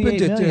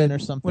 $68 million or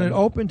something. When it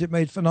opened, it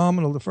made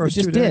phenomenal the first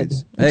 2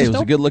 days. Hey, it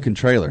was a good-looking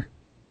trailer.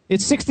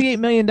 It's $68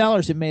 million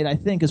it made, I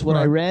think, is what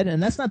I read.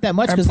 And that's not that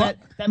much because that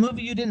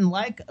movie you didn't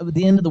like,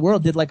 The End of the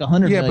World, did like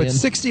 $100 million. Yeah, but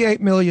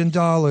 $68 million,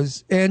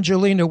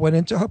 Angelina went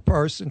into her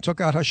purse and took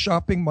out her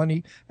shopping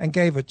money and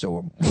gave it to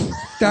him.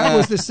 That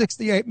was the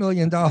 $68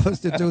 million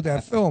to do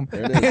that film.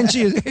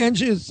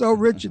 Angie is so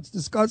rich, it's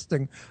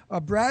disgusting.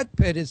 Brad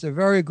Pitt is a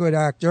very good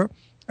actor.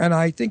 And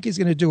I think he's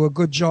going to do a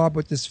good job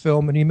with this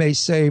film, and he may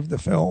save the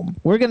film.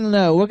 We're going to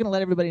know. We're going to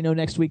let everybody know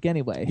next week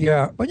anyway.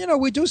 Yeah. But, you know,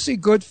 we do see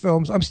good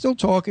films. I'm still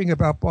talking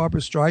about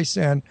Barbra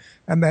Streisand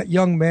and that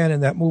young man in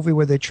that movie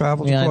where they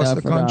traveled across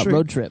the country.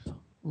 Road Trip.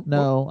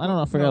 No, I don't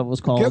know. I forgot what it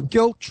was called.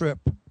 Guilt Trip.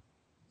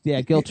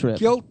 Yeah, Guilt Trip.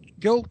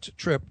 Guilt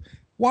Trip.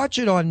 Watch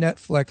it on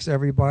Netflix,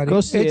 everybody.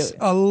 Go see it's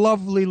a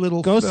lovely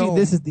little film. Go see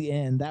This Is the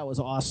End. That was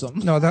awesome.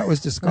 No, that was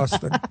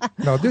disgusting.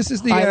 No, This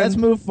Is the All End. Right, let's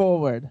move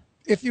forward.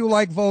 If you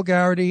like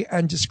vulgarity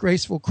and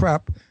disgraceful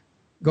crap,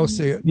 go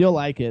see it. You'll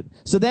like it.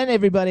 So then,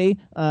 everybody,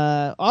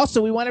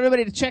 also, we want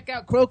everybody to check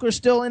out Croker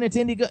still in its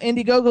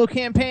Indiegogo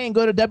campaign.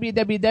 Go to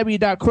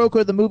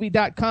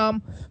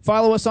www.crokerthemovie.com.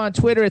 Follow us on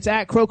Twitter. It's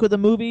at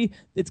CrokerTheMovie.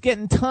 It's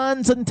getting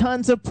tons and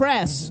tons of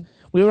press.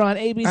 We were on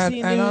ABC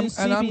News,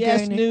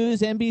 CBS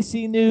News,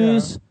 NBC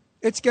News. Yeah.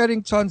 It's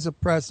getting tons of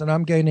press, and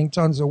I'm gaining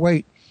tons of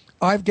weight.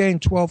 I've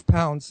gained 12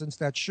 pounds since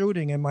that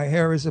shooting, and my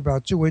hair is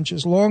about 2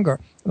 inches longer,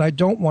 and I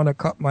don't want to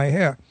cut my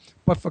hair.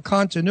 But for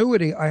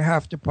continuity, I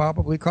have to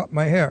probably cut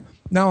my hair.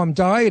 Now I'm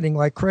dieting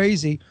like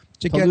crazy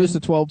to get lose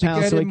the 12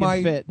 pounds so he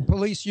can fit.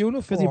 Police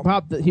uniform.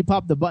 Because he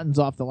popped the buttons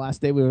off the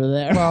last day we were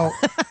there. Well,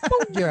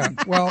 yeah.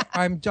 Well,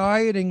 I'm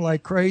dieting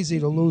like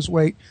crazy to lose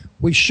weight.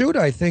 We shoot,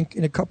 I think,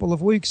 in a couple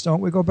of weeks, don't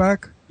we go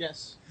back?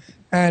 Yes.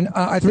 And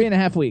I think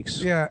 3.5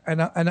 weeks. Yeah,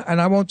 and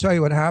I won't tell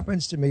you what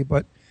happens to me,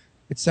 but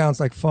it sounds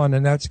like fun,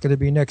 and that's going to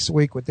be next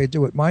week, what they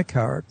do with my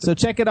character. So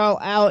check it all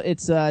out.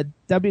 It's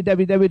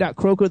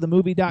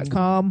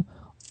www.crokerthemovie.com.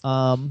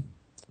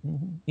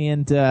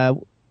 And I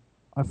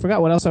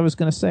forgot what else I was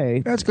going to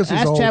say. That's because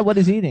Ask Chad what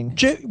he's eating.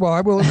 Well,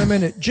 I will in a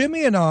minute.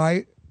 Jimmy and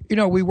I, you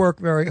know, we work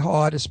very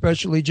hard,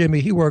 especially Jimmy.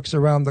 He works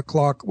around the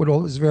clock with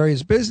all his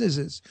various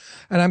businesses.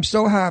 And I'm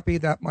so happy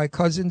that my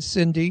cousin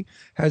Cindy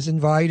has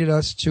invited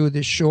us to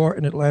the shore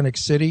in Atlantic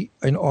City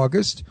in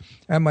August.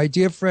 And my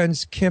dear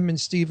friends Kim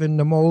and Stephen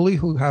Namoli,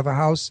 who have a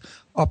house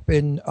up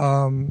in,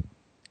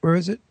 where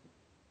is it?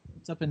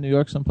 It's up in New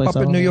York someplace.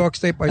 Up in New York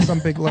State by some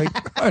big lake.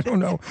 I don't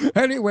know.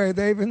 Anyway,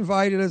 they've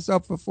invited us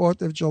up for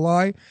 4th of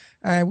July.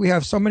 And we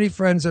have so many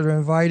friends that are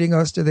inviting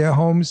us to their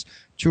homes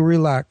to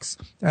relax.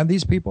 And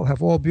these people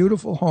have all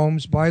beautiful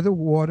homes by the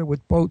water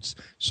with boats.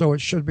 So it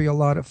should be a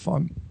lot of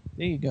fun.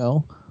 There you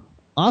go.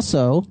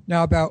 Also.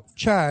 Now about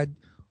Chad,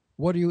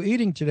 what are you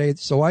eating today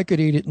so I could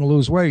eat it and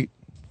lose weight?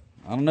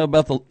 I don't know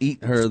about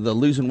the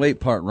losing weight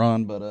part,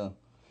 Ron, but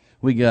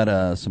we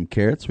got some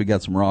carrots. We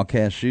got some raw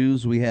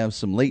cashews. We have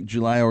some late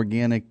July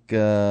organic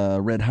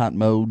Red Hot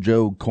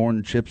Mojo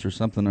corn chips or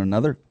something or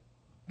another.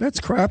 That's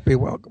crappy.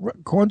 Well,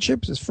 corn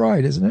chips is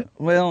fried, isn't it?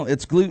 Well,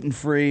 it's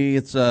gluten-free.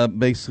 It's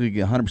basically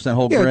 100%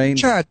 whole grain.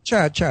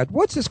 Chad,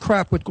 what's this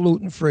crap with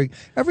gluten-free?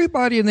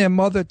 Everybody and their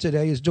mother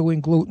today is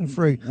doing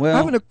gluten-free. Well, I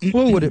haven't a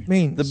clue what it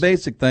means. The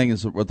basic thing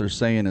is what they're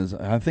saying is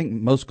I think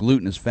most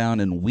gluten is found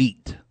in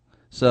wheat.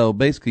 So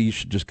basically you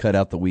should just cut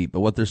out the wheat.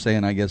 But what they're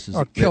saying, I guess, is...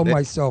 I'll kill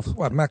myself.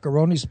 What,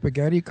 macaroni,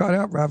 spaghetti cut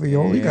out?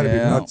 Ravioli? You got to be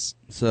nuts.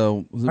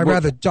 So I'd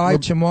rather die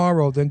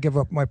tomorrow than give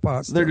up my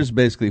pasta. They're just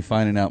basically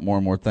finding out more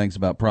and more things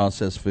about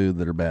processed food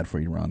that are bad for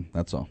you, Ron.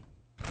 That's all.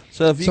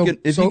 So if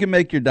you can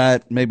make your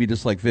diet maybe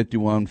just like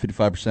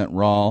 55%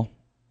 raw,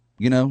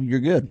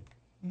 you're good.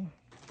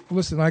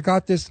 Listen, I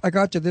got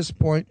to this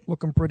point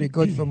looking pretty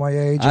good for my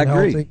age and I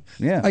agree. healthy.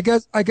 Yeah.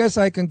 I guess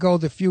I can go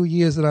the few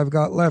years that I've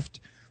got left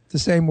the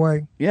same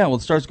way. Yeah, well,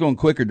 it starts going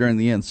quicker during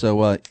the end,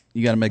 so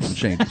you got to make some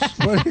changes.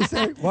 What do you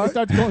say? What? It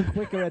starts going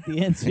quicker at the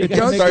end. So it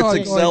starts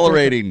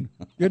accelerating.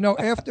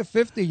 After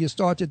 50, you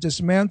start to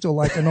dismantle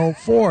like an old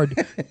Ford.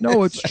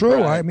 No, it's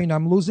true. I mean,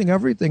 I'm losing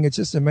everything. It's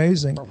just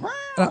amazing.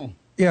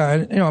 Yeah,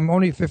 and I'm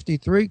only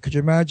 53. Could you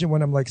imagine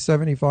when I'm like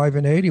 75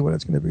 and 80 what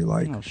it's going to be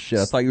like? Oh, shit.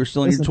 I thought you were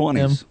still in your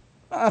 20s.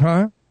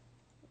 Huh?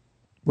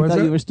 I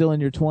thought you were still in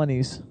your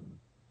 20s.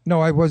 No,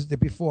 I was there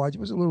before. I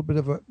was a little bit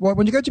of a... Well,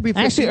 when you get to be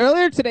 50... Actually,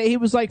 earlier today, he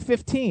was like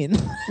 15.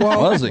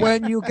 Well,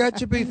 when you get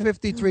to be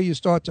 53, you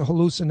start to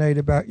hallucinate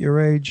about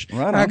your age.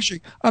 Right.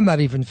 Actually, I'm not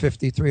even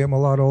 53. I'm a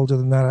lot older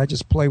than that. I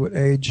just play with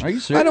age. Are you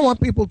serious? I don't want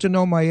people to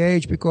know my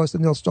age because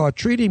then they'll start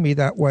treating me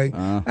that way.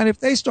 And if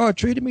they start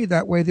treating me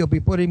that way, they'll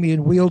be putting me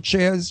in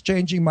wheelchairs,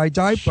 changing my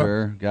diaper.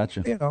 Sure,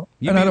 gotcha.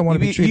 And I don't want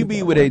to be treated You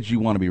be what age you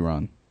want to be,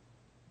 Ron.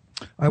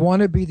 I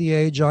want to be the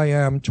age I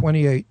am,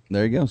 28.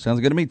 There you go. Sounds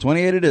good to me.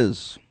 28 it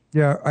is.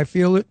 Yeah, I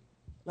feel it.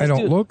 I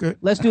don't look it.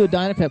 Let's do a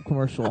Dynapep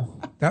commercial.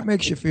 That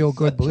makes you feel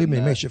good. Believe me,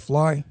 it makes you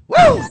fly. Woo!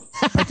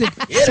 I think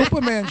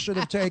Superman should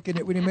have taken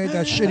it when he made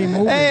that shitty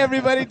movie. Hey,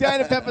 everybody.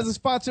 Dynapep is a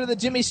sponsor of the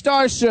Jimmy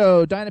Star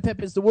Show.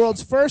 Dynapep is the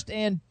world's first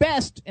and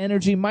best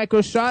energy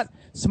micro shot.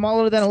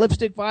 Smaller than a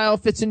lipstick vial,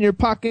 fits in your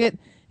pocket,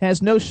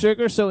 has no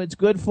sugar, so it's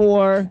good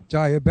for...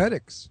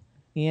 diabetics.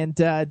 And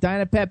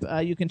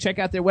Dynapep, you can check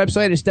out their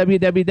website. It's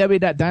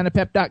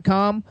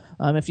www.dynapep.com.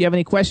 If you have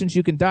any questions,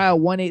 you can dial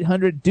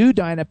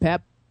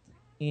 1-800-DO-DYNAPEP.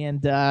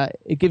 And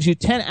it gives you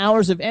 10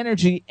 hours of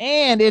energy,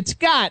 and it's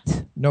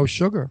got... no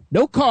sugar.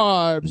 No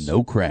carbs.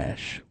 No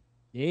crash.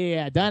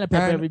 Yeah, Dynapep,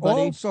 And everybody.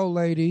 also,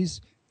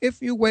 ladies,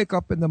 if you wake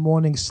up in the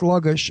morning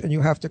sluggish and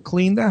you have to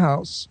clean the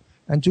house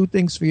and do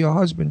things for your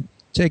husband,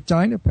 take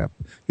Dynapep.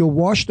 You'll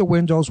wash the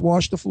windows,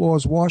 wash the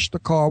floors, wash the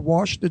car,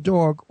 wash the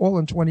dog, all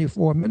in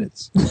 24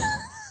 minutes.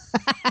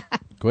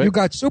 Quick. You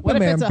got Superman.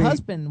 What if it's a beat.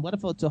 husband? What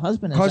if it's a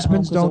husband?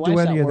 Husbands don't do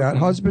any of that. Working?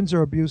 Husbands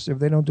are abusive.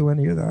 They don't do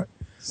any of that.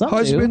 Some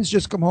Husbands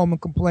just come home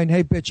and complain,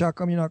 "Hey, bitch, how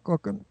come you're not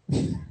cooking?"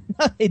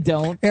 They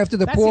don't. After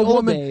the That's poor the old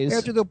woman, days.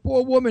 after the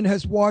poor woman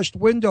has washed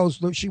windows,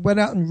 she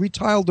went out and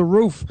retiled the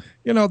roof.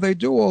 They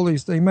do all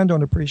these things. Men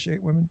don't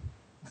appreciate women.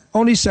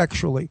 Only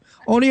sexually.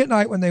 Only at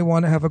night when they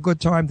want to have a good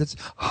time. That's,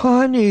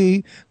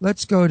 honey,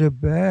 let's go to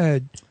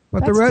bed.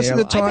 But the rest of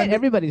the time, I bet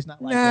everybody's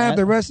not like that.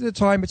 the rest of the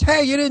time, it's,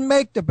 hey, you didn't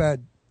make the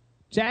bed.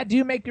 Chad, do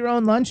you make your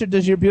own lunch, or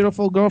does your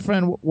beautiful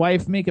girlfriend,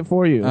 wife, make it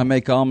for you? I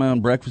make all my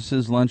own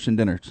breakfasts, lunch, and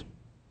dinners.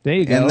 There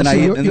you go. And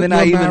then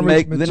I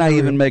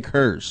even make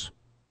hers.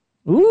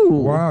 Ooh!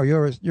 Wow,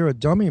 you're a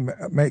dummy. You're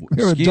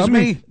Excuse a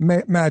dummy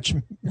me? match.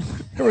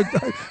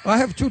 I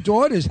have 2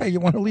 daughters. Hey, you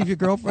want to leave your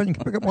girlfriend? You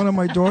can pick up one of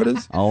my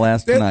daughters. I'll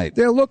ask tonight.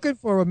 They're looking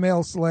for a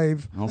male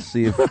slave. I'll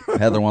see if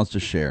Heather wants to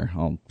share.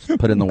 I'll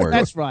put in the word.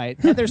 That's right.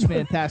 Heather's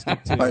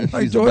fantastic too.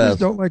 My daughters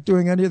don't like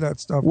doing any of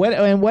that stuff.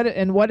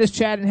 What is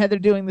Chad and Heather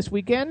doing this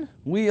weekend?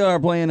 We are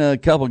playing a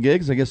couple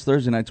gigs. I guess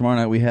Thursday night, tomorrow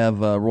night we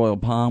have Royal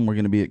Palm. We're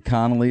going to be at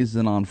Connolly's.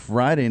 Then on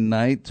Friday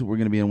night we're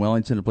going to be in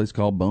Wellington, a place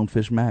called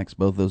Bonefish Max.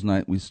 Both those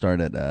nights we start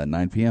at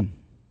 9 p.m.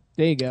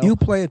 There you go. You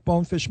play at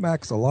Bonefish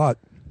Max a lot.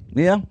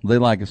 Yeah, they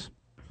like us.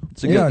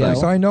 It's a good place.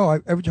 Yes, I know.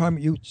 Every time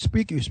you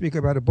speak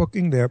about a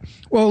booking there.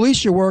 Well, at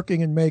least you're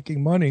working and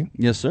making money.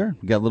 Yes, sir.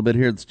 We got a little bit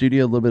here at the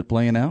studio, a little bit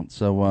playing out.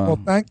 So, well,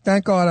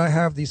 thank God I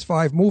have these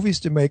 5 movies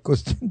to make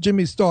because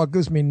Jimmy Starr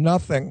gives me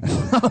nothing.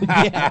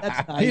 Yeah,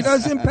 that's nice. He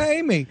doesn't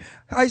pay me.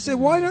 I said,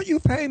 why don't you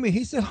pay me?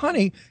 He said,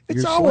 honey,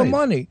 it's You're our slave.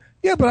 money.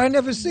 Yeah, but I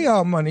never see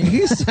our money.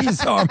 He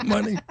sees our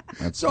money.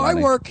 That's so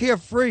funny. I work here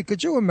free.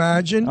 Could you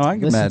imagine? Oh, I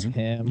can Listen imagine. to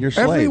him. You're a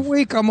slave. Every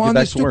week I'm Get on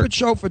back this to work. stupid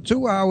show for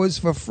 2 hours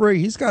for free.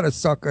 He's got a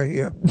sucker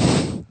here.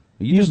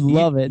 You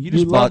love it.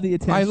 You love the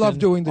attention. I love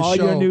doing the all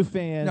show. All your new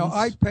fans. No,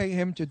 I pay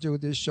him to do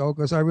this show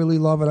because I really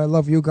love it. I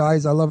love you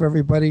guys. I love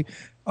everybody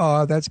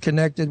that's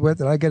connected with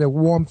it. I get a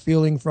warm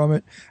feeling from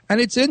it. And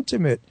it's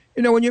intimate.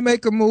 When you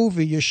make a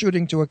movie, you're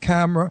shooting to a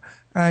camera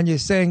and you're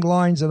saying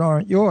lines that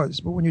aren't yours.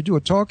 But when you do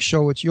a talk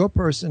show, it's your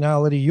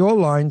personality, your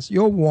lines,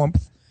 your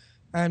warmth,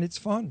 and it's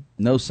fun.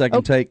 No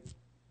second take.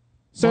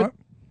 So,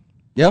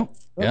 Yeah.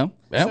 so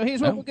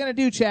here's what we're going to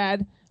do,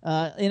 Chad.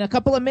 In a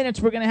couple of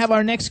minutes, we're going to have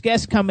our next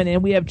guest coming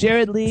in. We have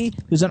Jared Lee,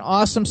 who's an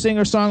awesome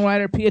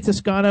singer-songwriter. Pia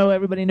Toscano,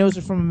 everybody knows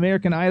her from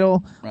American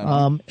Idol.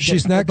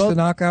 She's next. The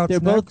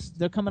Knockouts.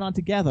 They're coming on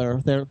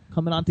together. They're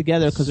coming on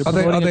together because they're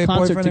promoting a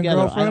concert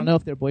together. I don't know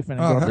if they're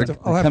boyfriend and girlfriend.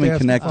 They're coming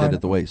connected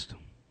at the waist.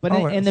 But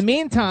in the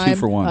meantime, 2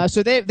 for 1.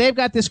 So they've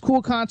got this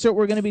cool concert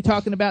we're going to be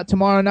talking about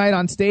tomorrow night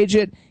on Stage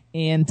It.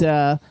 And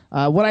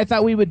what I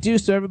thought we would do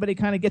so everybody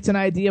kind of gets an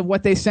idea of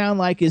what they sound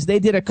like is they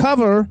did a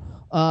cover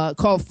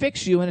called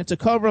Fix You, and it's a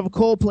cover of a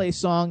Coldplay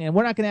song, and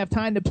we're not going to have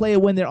time to play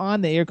it when they're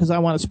on the air because I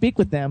want to speak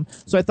with them.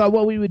 So I thought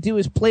what we would do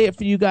is play it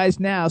for you guys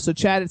now. So,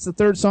 Chad, it's the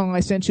third song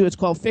I sent you. It's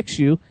called Fix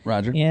You.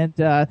 Roger. And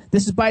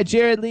this is by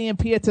Jared Lee and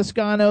Pia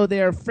Toscano.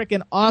 They're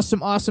freaking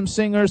awesome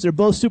singers. They're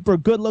both super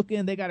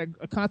good-looking. They got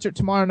a concert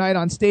tomorrow night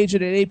on Stage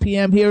at 8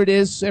 p.m. Here it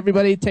is.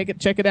 Everybody check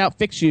it out.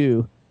 Fix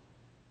You.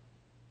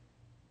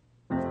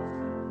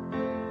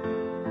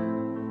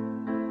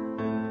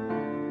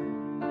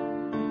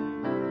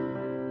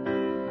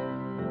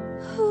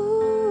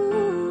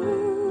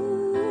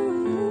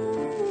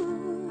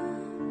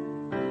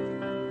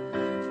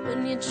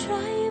 When you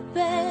try your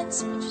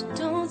best but you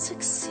don't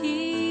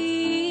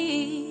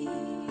succeed,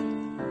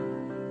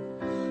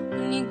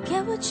 when you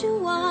get what you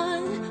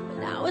want but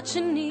not what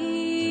you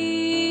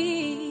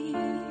need,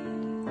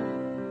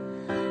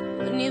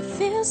 when you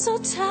feel so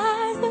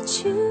tired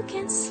that you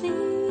can't sleep,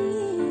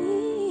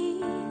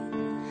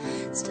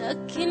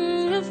 stuck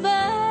in reverse,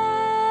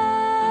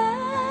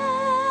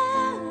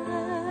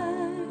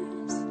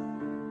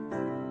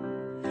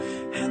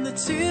 and the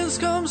tears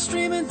come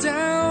streaming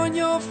down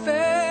your face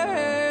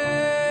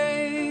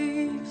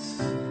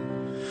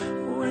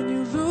when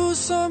you lose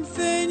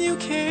something you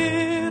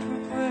can't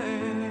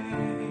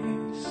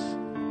replace,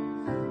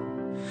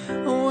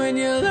 when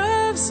you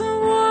love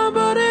someone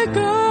but it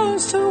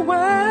goes to waste.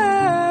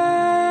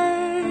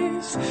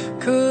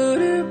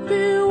 Could it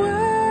be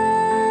worse?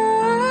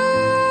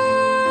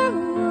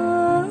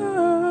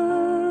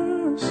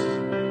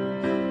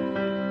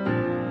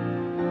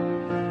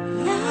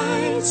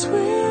 Lights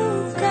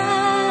will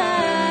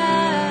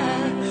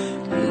guide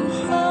you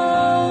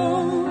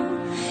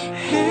home,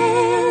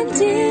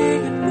 hand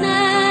ignite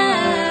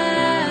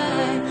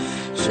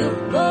your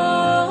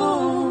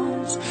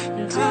bones,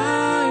 and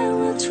I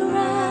will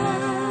try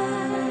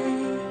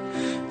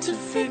to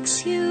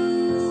fix you.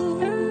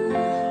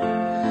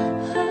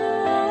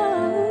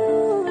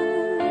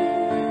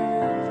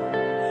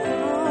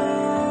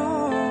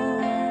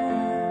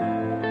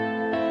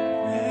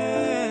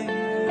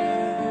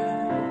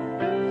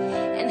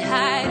 And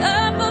high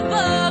up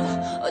above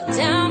or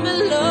down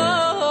below,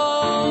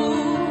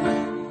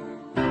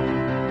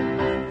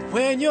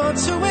 When you're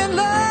too in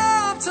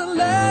love to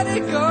let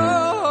it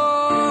go.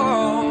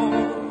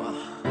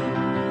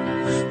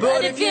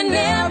 but if you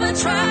never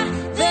try,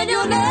 then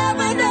you'll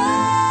never know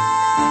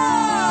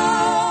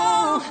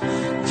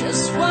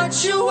just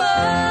what you are.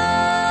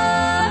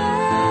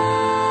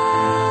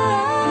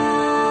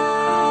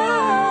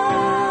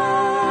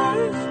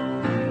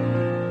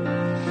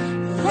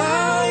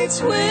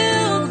 Lights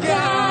will guide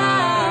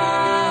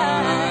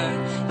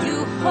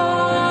you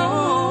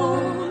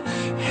home,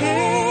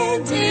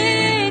 hand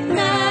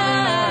ignite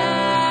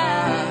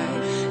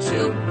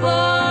your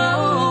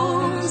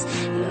bones,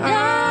 and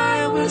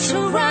I will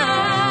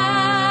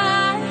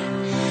try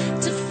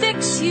to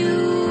fix you.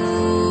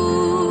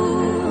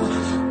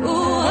 Ooh, oh,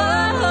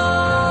 oh,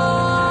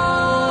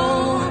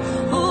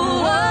 oh,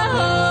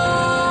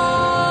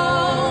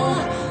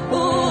 oh,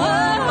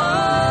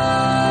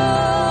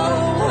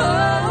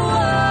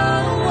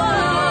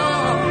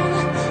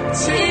 oh.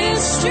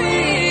 Tears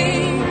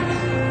stream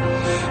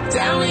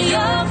down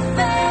your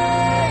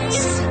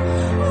face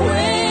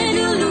when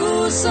you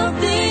lose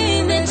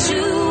something that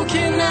you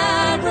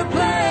cannot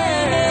replace.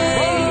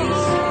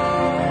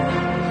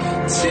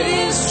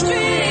 Tears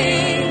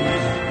stream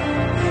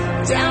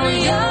down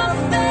your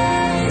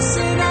face,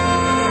 and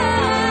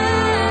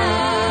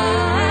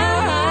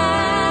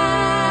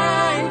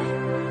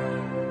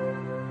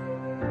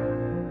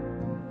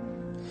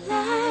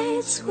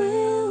lights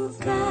will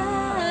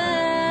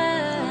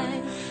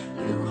guide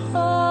you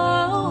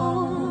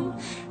home,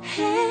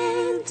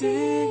 hand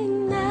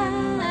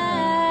ignite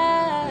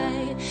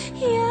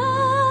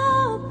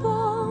your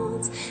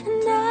bones,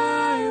 and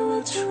I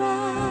will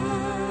try.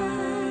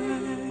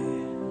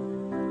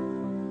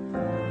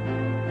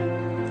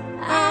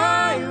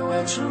 I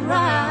will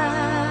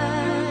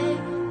try.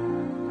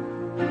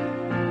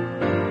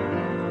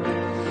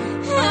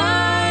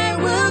 I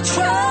will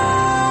try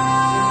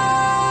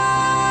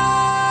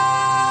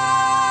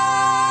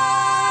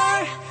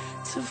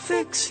to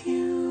fix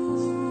you.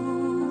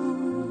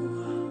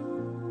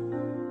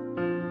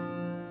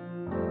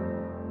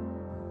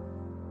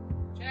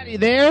 Chad, you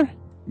there?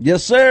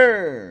 Yes,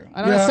 sir.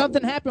 I don't know.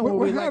 Something happened where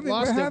we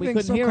lost it. We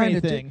couldn't hear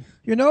anything.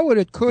 You know what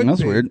it could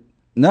That's be? weird.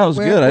 No, it was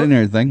good. I didn't hear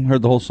anything.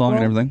 Heard the whole song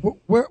and everything.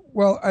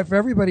 Well, if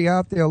everybody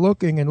out there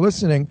looking and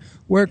listening,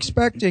 we're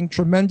expecting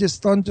tremendous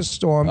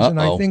thunderstorms, and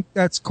I think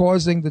that's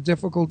causing the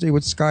difficulty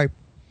with Skype.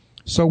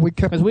 So we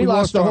kept because we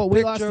lost our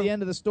we lost picture. the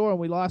end of the store and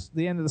we lost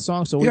the end of the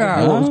song, so we Yeah.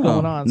 didn't know what was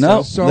going on.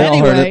 No, so they all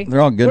heard anyway, it.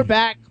 They're all good. We're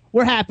back.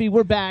 We're happy.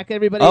 We're back.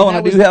 Everybody. Oh, and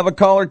I do have a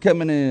caller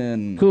coming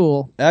in.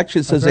 Cool.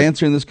 Actually, it says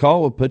answering this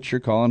call will put your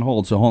call on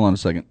hold. So hold on a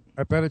second.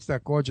 I bet it's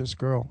that gorgeous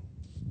girl.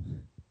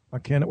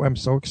 I'm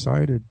so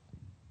excited.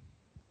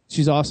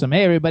 She's awesome.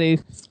 Hey, everybody.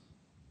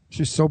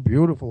 She's so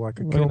beautiful. I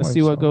could We're kill going to myself.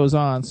 see what goes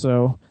on.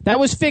 So that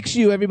was Fix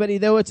You, everybody,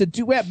 though. It's a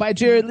duet by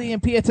Jared Lee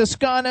and Pia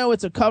Toscano.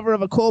 It's a cover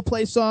of a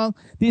Coldplay song.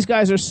 These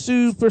guys are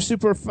super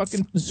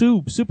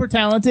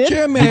talented.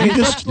 Jimmy, Did you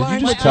just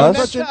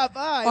cuss?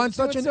 On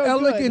such an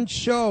elegant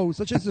show,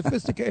 such a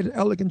sophisticated,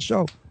 elegant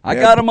show. I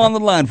got him on the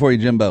line for you,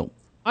 Jimbo.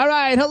 All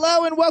right.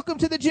 Hello and welcome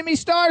to the Jimmy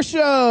Star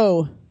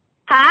Show.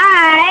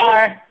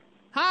 Hi.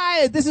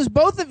 Hi. This is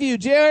both of you,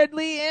 Jared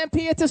Lee and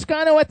Pia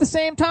Toscano at the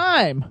same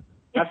time.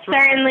 It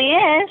certainly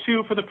is.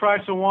 2 for the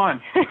price of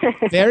 1.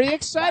 Very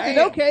excited.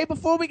 Okay,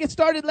 before we get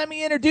started, let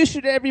me introduce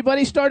you to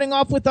everybody, starting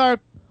off with our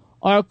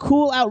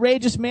cool,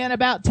 outrageous man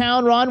about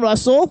town, Ron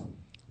Russell.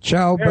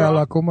 Ciao,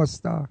 Bella. ¿Cómo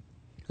está?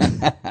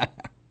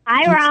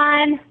 Hi,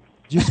 Ron.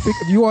 Do you speak?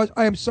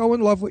 I am so in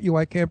love with you.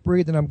 I can't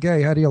breathe, and I'm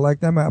gay. How do you like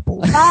them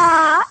apples?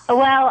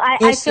 Well,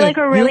 I feel like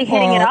we're really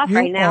hitting it off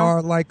right now. You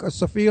are like a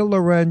Sophia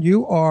Loren.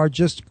 You are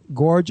just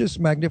gorgeous,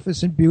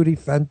 magnificent beauty,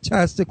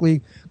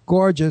 fantastically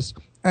gorgeous.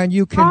 And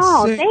you can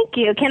sing. Thank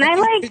you. Can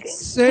I,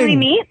 sing. we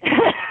meet?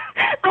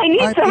 I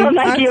need someone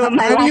like you in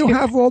my life. How do you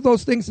have all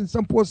those things and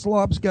some poor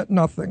slobs get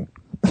nothing?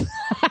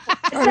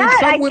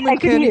 Some women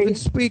can't even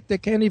speak. They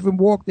can't even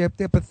walk. They're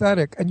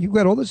pathetic. And you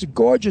got all this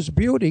gorgeous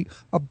beauty,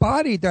 a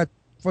body that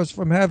was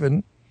from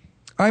heaven.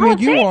 I mean,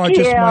 you are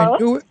just my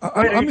new...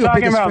 I'm your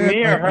biggest fan.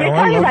 You're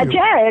talking about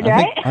Jared,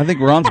 right? I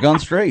think Ron's gone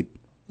straight.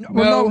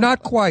 No,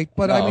 not quite.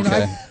 But I mean,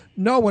 okay.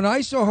 No, when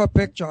I saw her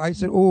picture, I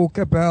said, "Oh,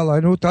 che bella,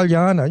 no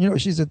Italiana." You know,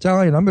 she's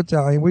Italian. I'm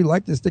Italian. We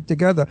like to stick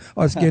together,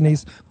 us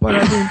guineas. But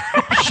I mean,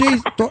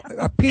 she's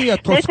Pia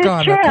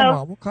Toscana. Come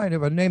on, what kind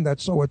of a name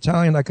that's so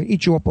Italian? I could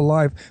eat you up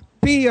alive.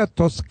 Pia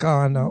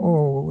Toscana.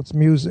 Oh, it's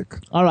music.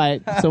 All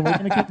right, so we're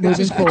going to keep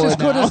moving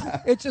forward.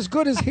 It's as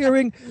good as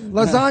hearing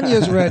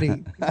lasagna's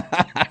ready.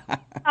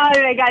 Oh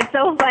my God,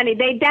 so funny.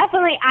 They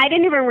definitely, I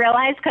didn't even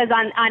realize because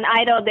on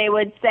Idol they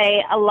would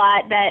say a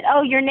lot that,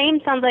 oh, your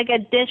name sounds like a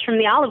dish from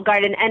the Olive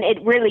Garden, and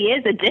it really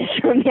is a dish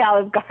from the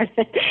Olive Garden.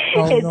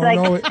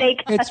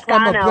 Steak it's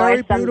Toscano from a very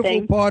or something.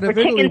 beautiful part of or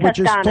Italy, which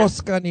is Toscano.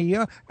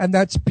 Toscania, and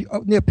that's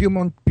near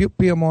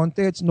Piemonte.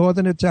 It's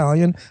northern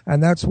Italian,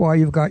 and that's why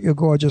you've got your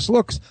gorgeous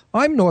looks.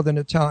 I'm northern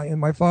Italian.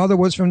 My father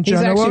was from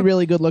Genoa. He's actually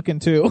really good looking,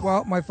 too.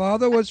 Well, my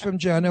father was from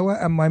Genoa,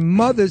 and my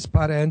mother's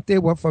parente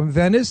were from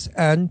Venice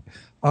and...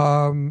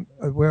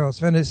 where else?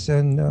 Venice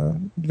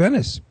and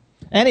Venice.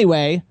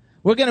 Anyway,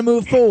 we're going to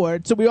move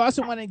forward. So we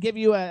also want to give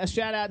you a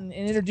shout out and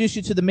introduce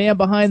you to the man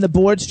behind the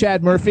boards,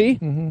 Chad Murphy.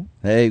 Mm-hmm.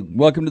 Hey,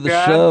 welcome to the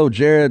show,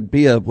 Jared.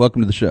 Pia,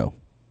 welcome to the show.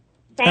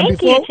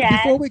 Thank you,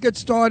 Chad. Before we get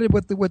started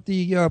with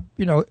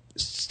the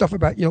stuff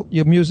about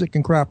your music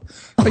and crap,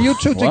 are you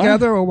two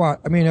together or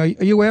what? I mean, are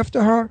you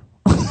after her?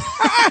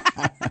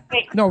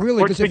 No,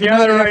 really, because if you're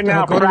not after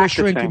her, go to a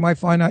shrink, you might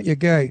find out you're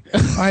gay.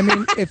 I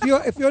mean, if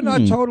you're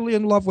not totally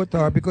in love with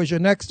her because you're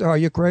next to her,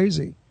 you're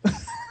crazy.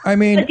 I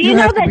mean, But do you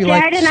know have to that be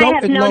Jared and so I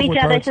have in known love each with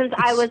other her. since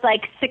I was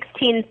like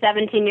 16,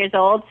 17 years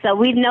old, so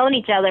we've known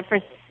each other for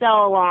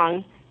so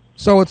long.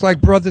 So it's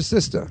like brother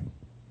sister.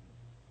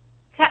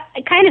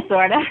 Kind of,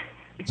 sort of.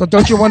 So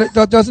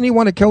doesn't he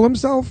want to kill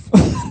himself?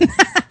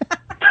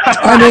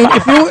 I mean,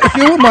 if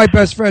you were my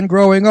best friend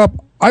growing up,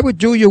 I would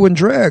do you in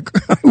drag.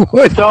 I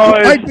would.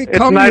 I'd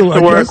become it's nice you,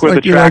 to work with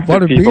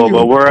attractive people,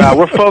 but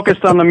we're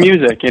focused on the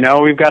music. You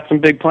know, we've got some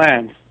big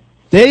plans.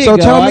 There you so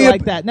go. Tell me, I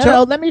like that.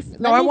 Let me.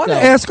 I want to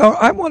ask.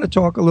 I want to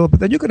talk a little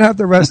bit. Then you can have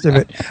the rest of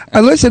it.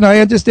 Listen, I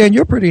understand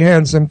you're pretty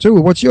handsome too.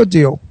 What's your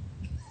deal?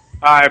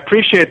 I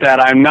appreciate that.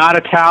 I'm not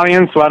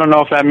Italian, so I don't know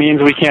if that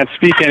means we can't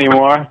speak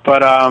anymore.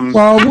 But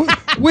well,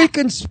 we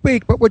can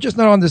speak, but we're just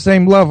not on the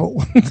same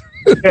level.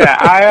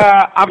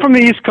 Yeah, I'm from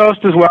the East Coast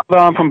as well, though.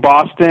 I'm from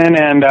Boston,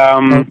 and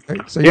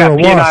so Pia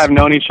and I have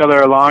known each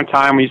other a long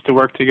time. We used to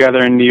work together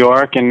in New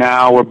York, and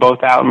now we're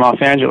both out in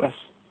Los Angeles.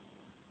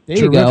 There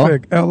you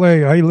Terrific. go.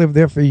 L.A. I lived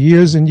there for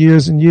years and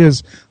years and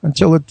years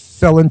until it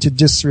fell into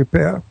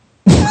disrepair.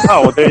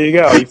 Oh, well, there you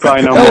go. You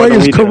probably know more L.A. than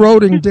is we do.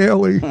 corroding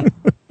daily.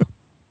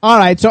 All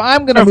right, so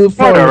I'm going to move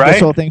forward with this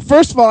whole thing.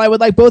 First of all, I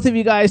would like both of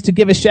you guys to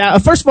give a shout.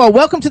 First of all,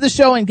 welcome to the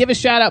show, and give a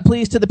shout out,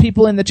 please, to the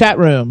people in the chat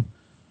room.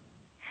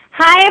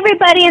 Hi,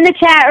 everybody in the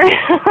chat room.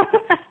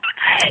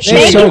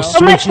 Thank you so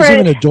much for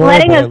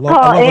letting us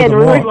call in.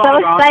 We're so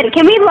excited.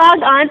 Can we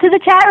log on to the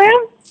chat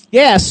room?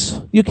 Yes,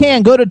 you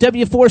can. Go to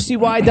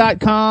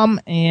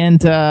w4cy.com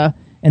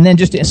and then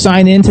just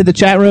sign into the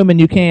chat room, and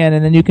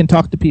then you can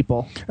talk to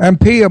people. And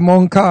Pia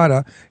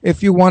Moncada,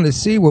 if you want to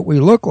see what we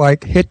look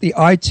like, hit the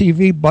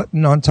ITV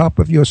button on top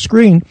of your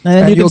screen,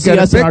 and you'll get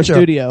a us picture. in our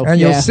studio. And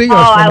you'll see us from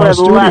I our would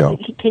studio. love.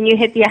 Can you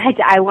hit the?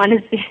 I want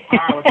to see.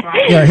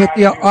 Yeah, hit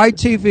the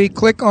ITV,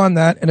 click on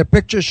that, and a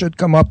picture should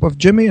come up of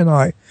Jimmy and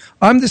I.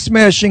 I'm the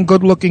smashing,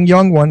 good-looking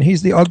young one.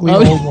 He's the ugly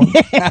old one.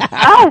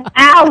 Oh,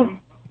 ow!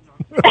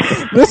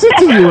 Listen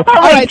to you. All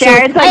right, so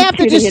Jared's I have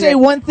to just say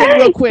one thing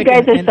real quick.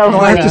 You guys are so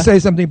I have to say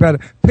something better.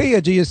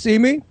 Pia, do you see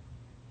me?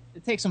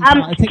 It takes some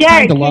time. It takes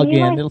time to log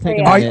in. It'll take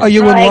a minute. Are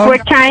you in love? We're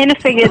trying to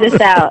figure this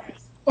out.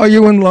 Are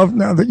you in love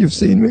now that you've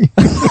seen me?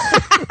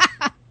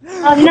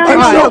 Oh no!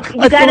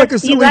 I feel like a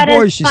silly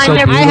boy. She's so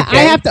beautiful.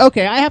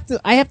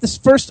 I have to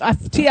first.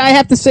 Tia, I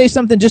have to say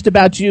something just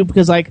about you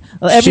because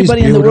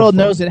everybody in the world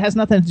knows it has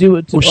nothing to do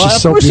with. Well,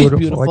 she's so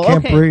beautiful.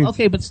 I can't breathe.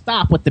 Okay, but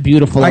stop with the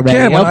beautiful. I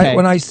can't. Okay.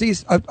 When I see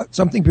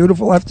something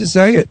beautiful, I have to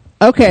say it.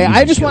 Okay,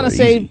 I just want to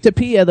say to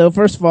Pia though,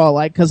 first of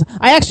all, because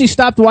I actually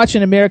stopped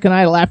watching American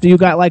Idol after you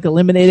got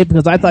eliminated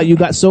because I thought you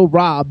got so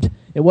robbed.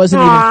 It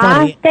wasn't even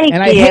funny. Thank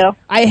and you.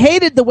 I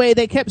hated the way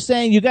they kept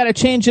saying you got to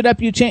change it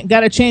up. You got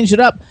to change it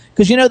up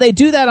because they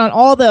do that on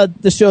all the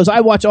shows.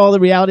 I watch all the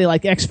reality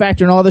like X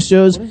Factor and all the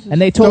shows,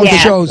 and they told the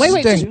shows.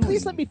 Wait, just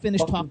please let me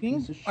finish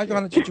talking. I'm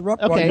going to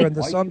interrupt while you're in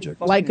the subject.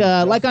 Like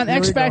on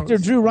X Factor,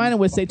 Drew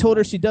Reinowitz, they told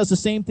her she does the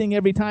same thing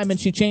every time, and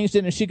she changed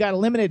it, and she got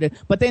eliminated.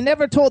 But they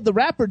never told the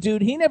rapper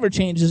dude he never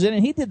changes it,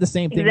 and he did the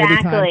same thing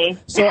every time.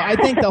 So I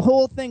think the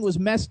whole thing was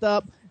messed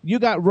up. You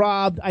got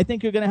robbed. I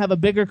think you're going to have a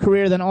bigger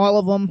career than all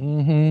of them.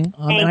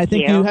 Mm-hmm. And I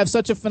think you have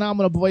such a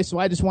phenomenal voice, so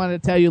I just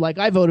wanted to tell you,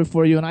 I voted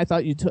for you, and I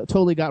thought you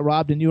totally got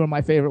robbed, and you were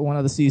my favorite one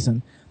of the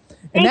season.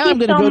 And now I'm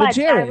going to go to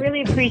Jared. I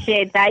really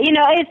appreciate that.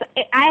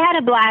 I had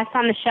a blast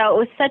on the show. It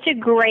was such a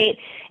great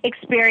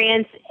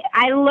experience.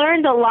 I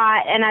learned a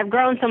lot, and I've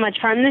grown so much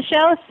from the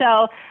show,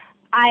 so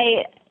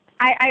I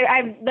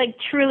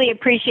truly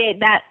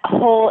appreciate that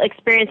whole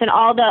experience and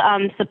all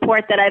the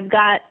support that I've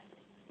got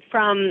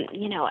from,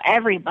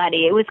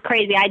 everybody. It was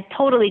crazy. I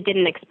totally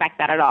didn't expect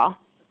that at all.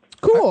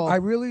 Cool. I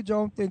really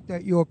don't think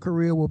that your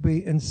career will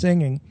be in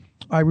singing.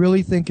 I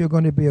really think you're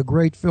going to be a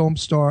great film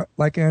star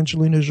like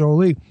Angelina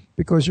Jolie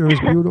because you're as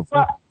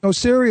beautiful. No,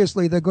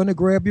 seriously, they're going to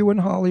grab you in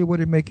Hollywood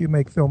and make you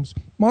make films.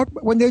 Mark,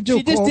 when they do,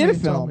 she just did a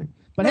film.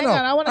 But hang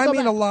on, I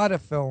mean a lot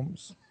of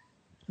films.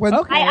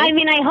 Okay.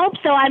 I hope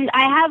so. I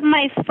have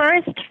my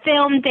first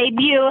film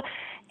debut.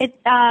 It's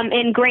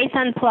in Grace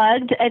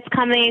Unplugged. It's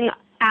coming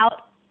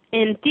out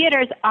in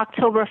theaters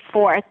October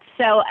 4th.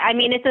 So,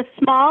 it's a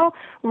small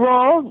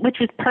role, which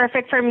was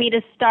perfect for me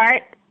to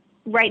start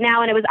right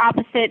now, and it was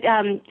opposite.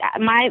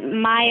 My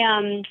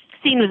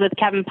scene was with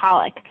Kevin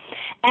Pollak.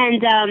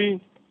 And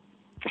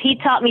he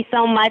taught me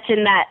so much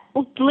in that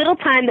little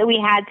time that we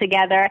had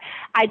together.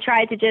 I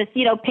tried to just,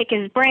 pick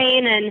his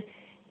brain and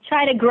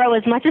try to grow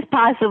as much as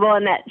possible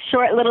in that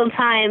short little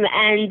time.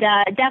 And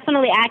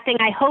definitely acting,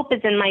 I hope,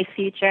 is in my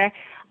future.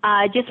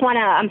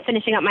 I'm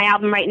finishing up my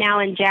album right now,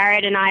 and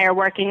Jared and I are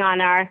working on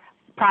our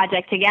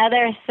project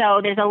together. So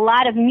there's a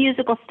lot of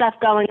musical stuff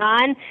going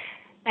on,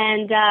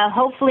 and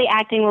hopefully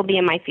acting will be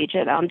in my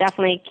future, though. I'm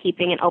definitely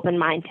keeping an open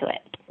mind to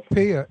it.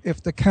 Pia,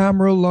 if the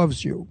camera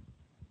loves you,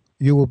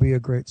 you will be a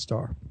great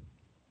star.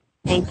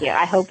 Thank you.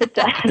 I hope it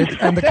does.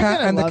 And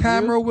the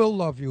camera will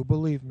love you,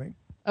 believe me.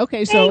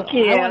 Okay, so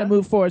I want to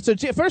move forward. So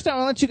first I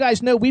want to let you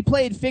guys know we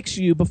played Fix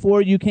You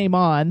before you came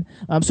on,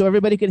 so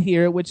everybody could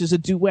hear it, which is a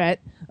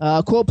duet,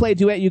 Coldplay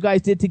duet you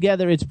guys did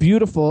together. It's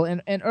beautiful.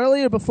 And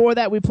earlier before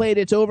that we played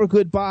It's Over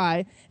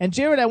Goodbye. And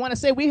Jared, I want to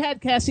say we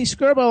had Cassie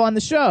Skirbo on the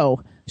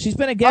show. She's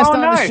been a guest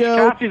on the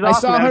show. Cassie's I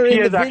saw awesome. her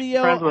in the Kia's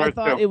video. I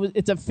thought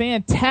it's a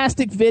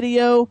fantastic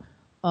video.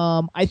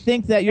 I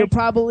think that you're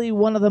probably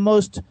one of the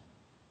most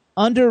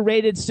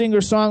underrated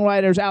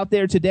singer-songwriters out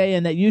there today,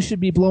 and that you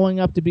should be blowing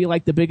up to be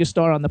like the biggest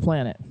star on the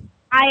planet.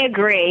 I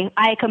agree.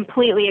 I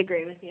completely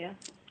agree with you.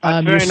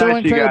 You're so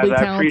incredibly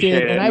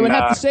talented, and I would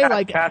have to say,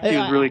 Cassie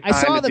was really I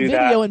saw kind to the do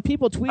video that. and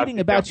people tweeting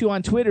about you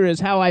on Twitter is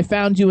how I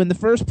found you in the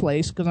first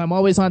place, because I'm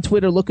always on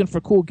Twitter looking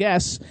for cool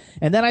guests.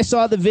 And then I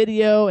saw the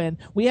video, and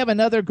we have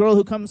another girl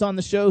who comes on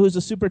the show who's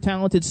a super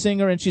talented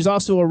singer, and she's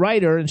also a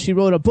writer, and she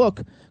wrote a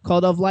book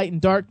called Of Light and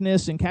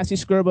Darkness, and Cassie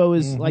Skirbo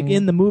is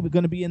in the movie,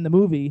 going to be in the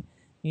movie,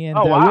 and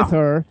with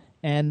her.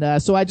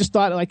 And so I just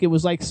thought it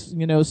was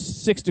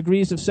 6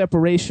 degrees of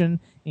separation.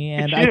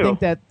 And I think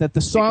that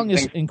the song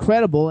is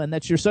incredible, and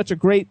that you're such a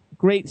great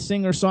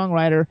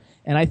singer-songwriter.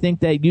 And I think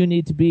that you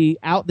need to be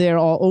out there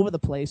all over the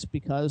place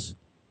because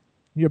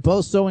you're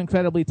both so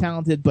incredibly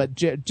talented. But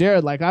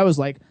Jared, I was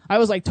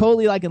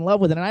totally in love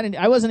with it. And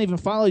I wasn't even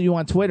following you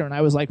on Twitter, and I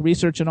was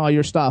researching all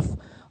your stuff.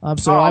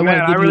 So I want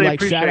to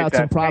give you shout outs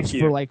and props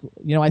for I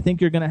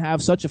think you're going to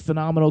have such a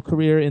phenomenal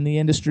career in the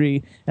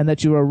industry, and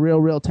that you're a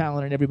real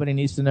talent, and everybody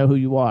needs to know who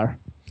you are.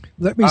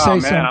 Let me say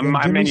something.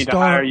 I may need to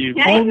hire you.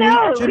 I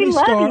know. We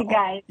love you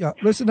guys. Yeah,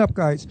 listen up,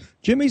 guys.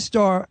 Jimmy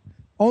Star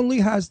only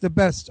has the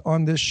best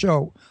on this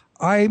show.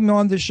 I'm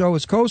on this show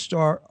as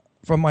co-star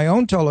from my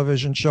own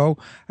television show,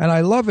 and I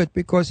love it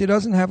because he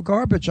doesn't have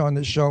garbage on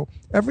this show.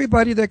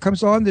 Everybody that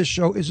comes on this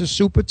show is a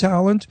super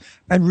talent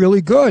and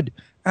really good.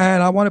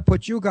 And I want to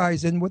put you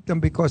guys in with them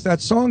because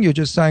that song you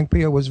just sang,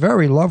 Pia, was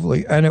very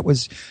lovely, and it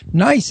was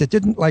nice. It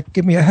didn't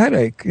give me a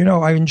headache.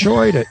 I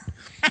enjoyed it.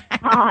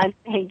 Oh,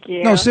 thank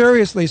you. No,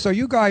 seriously. So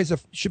you guys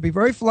should be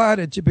very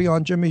flattered to be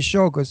on Jimmy's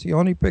show because he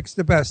only picks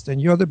the best,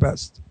 and you're the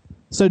best.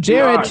 So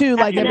Jared, too,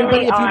 like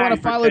Definitely everybody, if you are. want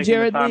to follow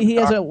Jared Lee, he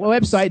has a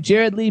website,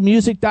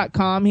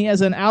 jaredleemusic.com. He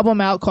has an album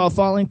out called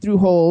Falling Through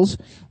Holes.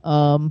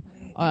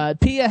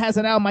 Pia has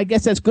an album, I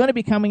guess, that's going to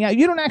be coming out.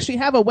 You don't actually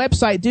have a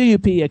website, do you,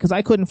 Pia? Because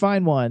I couldn't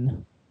find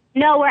one.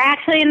 No, we're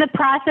actually in the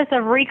process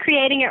of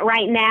recreating it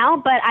right now,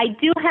 but I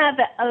do have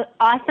an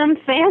awesome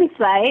fan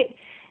site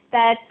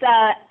that's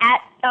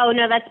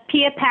that's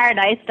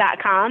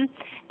piaparadise.com.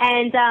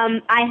 And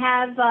I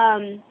have,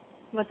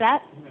 what's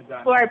that?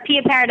 Or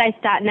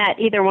piaparadise.net,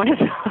 either one of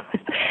those.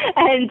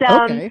 And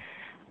Okay.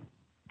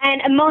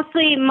 and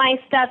mostly my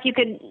stuff you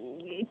could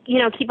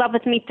keep up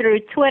with me through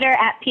Twitter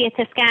at Pia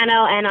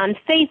Toscano and on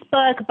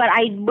Facebook, but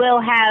I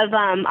will have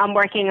I'm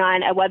working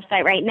on a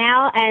website right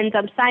now, and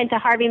I'm signed to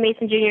Harvey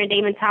Mason Jr. and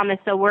Damon Thomas,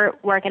 so we're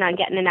working on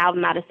getting an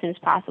album out as soon as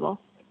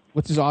possible.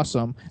 Which is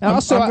awesome. And I'm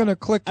also, going to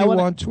click you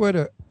on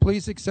Twitter.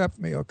 Please accept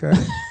me, okay?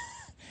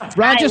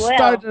 Ron just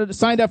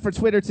signed up for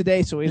Twitter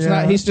today, so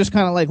he's just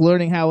kind of like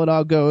learning how it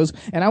all goes.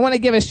 And I want to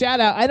give a shout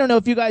out. I don't know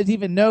if you guys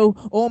even know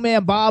Old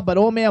Man Bob, but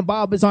Old Man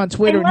Bob is on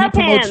Twitter, and he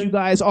promotes you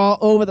guys all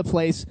over the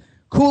place.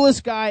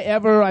 Coolest guy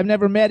ever. I've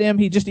never met him.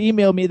 He just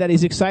emailed me that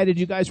he's excited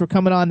you guys were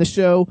coming on the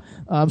show.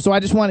 So I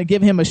just want to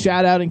give him a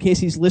shout out in case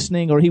he's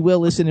lilistening, or he will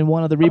listen in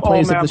one of the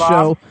replays of the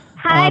show.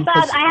 Hi,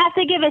 Bob. I have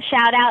to give a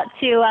shout out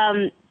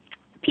to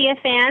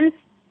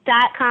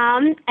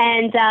piafans.com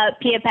and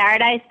Pia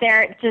Paradise.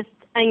 They're just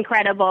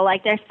incredible.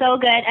 Like, they're so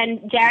good.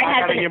 And Jared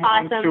has an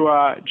awesome...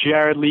 to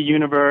Jared Lee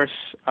Universe,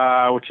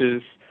 which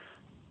is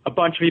a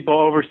bunch of people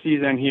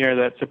overseas and here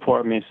that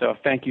support me. So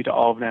thank you to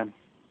all of them.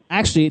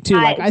 Actually, too,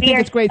 I think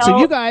it's great. So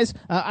you guys,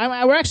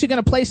 we're actually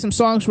going to play some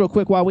songs real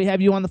quick while we have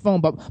you on the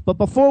phone. But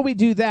before we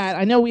do that,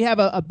 I know we have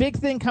a big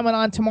thing coming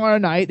on tomorrow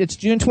night. It's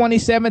June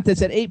 27th.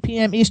 It's at 8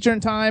 p.m.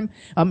 Eastern Time.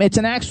 It's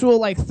an actual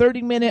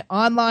 30-minute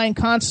online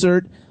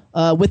concert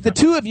with the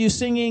two of you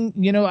singing.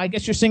 I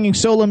guess you're singing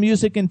solo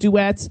music and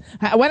duets.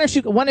 Why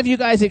don't one of you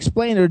guys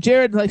explain, or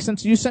Jared,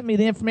 since you sent me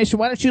the information,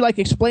 why don't you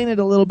explain it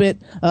a little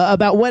bit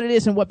about what it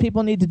is and what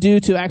people need to do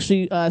to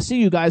actually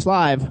see you guys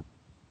live?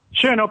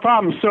 Sure, no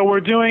problem. So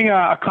we're doing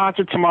a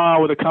concert tomorrow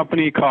with a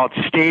company called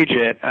Stage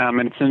It, and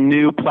it's a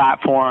new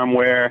platform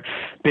where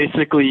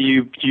basically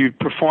you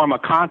perform a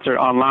concert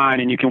online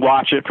and you can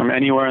watch it from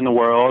anywhere in the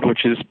world,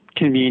 which is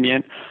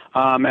convenient.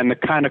 And the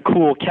kind of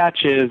cool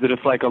catch is that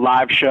it's like a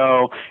live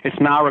show. It's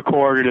not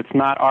recorded. It's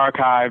not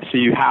archived, so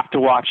you have to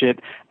watch it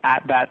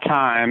at that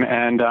time.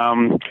 And,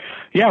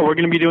 we're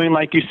going to be doing,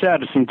 like you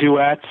said, some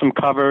duets, some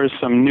covers,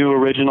 some new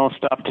original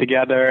stuff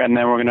together, and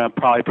then we're going to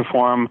probably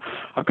perform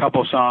a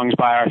couple songs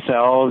by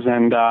ourselves,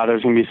 and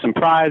there's going to be some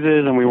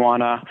prizes, and we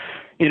want to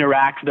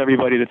interact with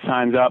everybody that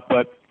signs up.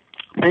 But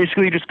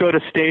basically, just go to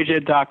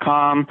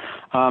stageit.com,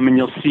 and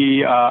you'll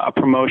see a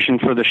promotion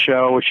for the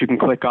show, which you can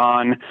click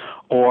on,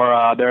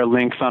 or there are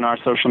links on our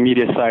social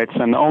media sites.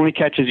 And the only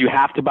catch is you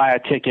have to buy a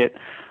ticket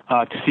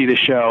to see the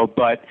show,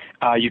 but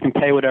you can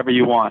pay whatever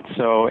you want.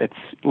 So it's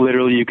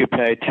literally you could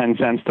pay 10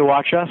 cents to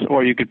watch us,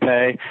 or you could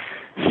pay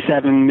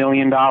 $7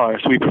 million.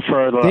 We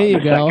prefer the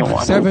second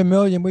one. $7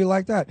 million, we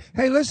like that.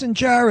 Hey, listen,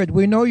 Jared,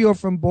 we know you're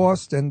from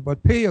Boston,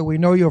 but Pia, we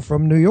know you're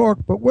from New York,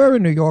 but we're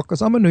in New York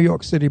because I'm a New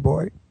York City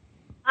boy.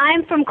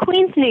 I'm from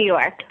Queens, New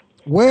York.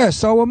 Where?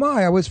 So am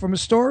I. I was from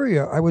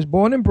Astoria. I was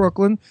born in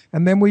Brooklyn,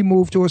 and then we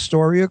moved to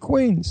Astoria,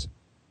 Queens.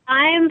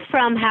 I'm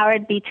from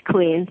Howard Beach,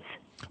 Queens.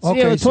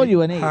 Okay, I told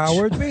you an age.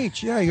 Howard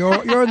Beach. Yeah,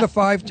 you're in the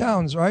 5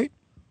 towns, right?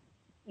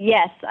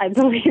 Yes, I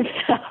believe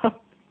so.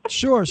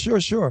 Sure.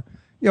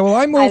 Yeah, well,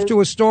 I moved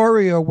to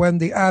Astoria when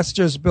the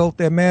Astors built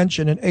their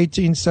mansion in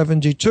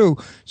 1872.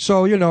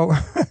 So,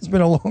 it's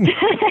been a long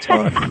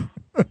time.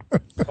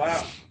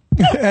 Wow.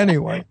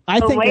 Anyway,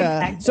 I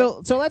think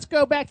so let's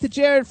go back to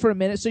Jared for a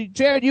minute. So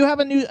Jared, you have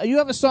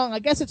a song. I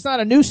guess it's not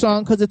a new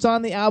song because it's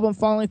on the album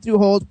Falling Through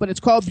Holes, but it's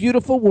called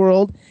Beautiful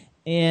World.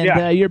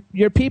 And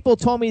your people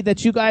told me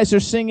that you guys are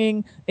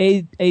singing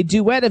a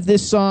duet of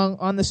this song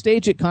on the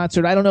Stage It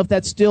concert. I don't know if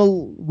that's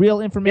still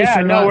real information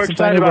or not, we're since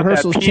I excited know about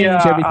rehearsals that.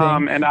 change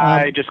everything. And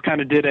I just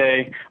kind of did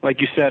like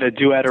you said, a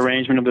duet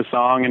arrangement of the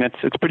song, and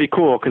it's pretty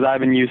cool because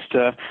I've been used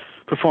to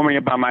performing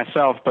it by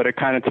myself, but it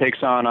kind of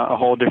takes on a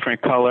whole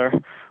different color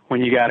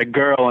when you got a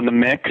girl in the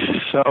mix.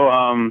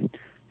 So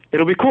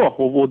it'll be cool.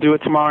 We'll do it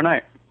tomorrow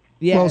night.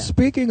 Yeah. Well,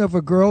 speaking of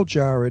a girl,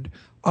 Jared,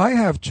 I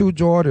have 2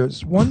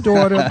 daughters. One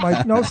daughter,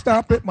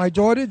 stop it. My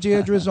daughter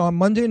Deirdre is on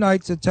Monday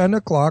nights at 10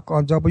 o'clock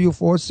on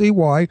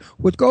W4CY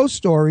with Ghost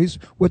Stories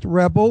with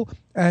Rebel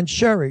and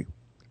Sherry.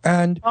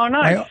 And oh,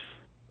 nice.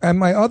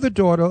 My other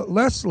daughter,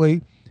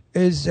 Leslie,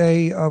 is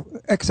a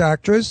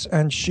ex-actress,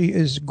 and she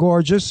is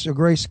gorgeous, a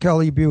Grace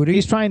Kelly beauty.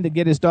 He's trying to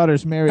get his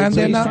daughters married. And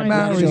they're not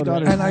married.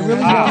 And I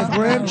really want a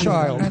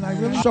grandchild.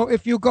 So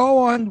if you go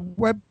on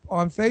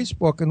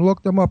Facebook and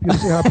look them up, you'll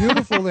see how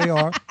beautiful they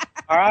are.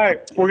 All right,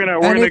 we're gonna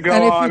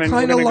go on and if you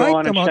kind of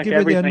like them, I'll give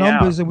you their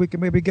numbers, and we can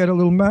maybe get a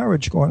little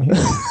marriage going here.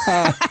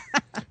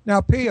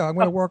 Now, Pia, I'm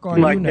going to work on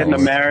you now. Getting a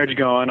marriage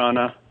going on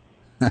a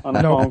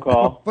phone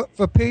call.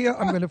 For Pia,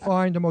 I'm going to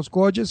find the most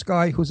gorgeous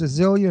guy who's a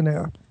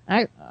zillionaire.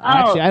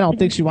 Actually, I don't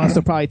think she wants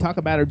to probably talk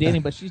about her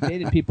dating, but she's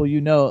dated people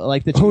you know,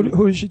 like the.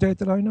 Who did she date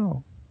that I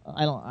know?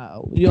 I don't.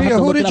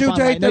 Who did you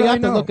date? No, you I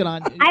have to know. look it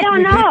on. I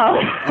don't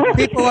know.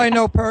 People I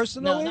know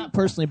personally. No, not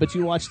personally, but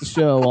you watch the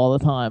show all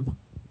the time.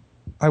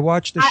 I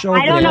watch the show.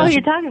 I don't know who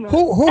you're talking about.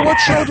 What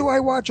show do I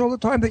watch all the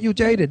time that you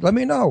dated? Let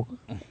me know.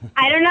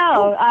 I don't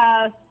know.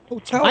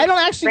 I don't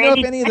actually know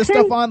if any of the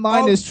stuff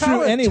online is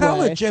true anyway.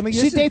 Tell it, Jimmy.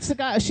 She dates the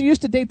guy. She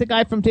used to date the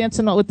guy from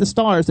Dancing with the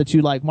Stars that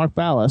you like, Mark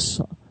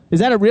Ballas. Is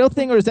that a real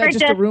thing, or is that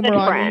just a rumor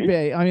on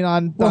eBay? I mean,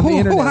 on the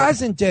internet. Who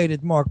hasn't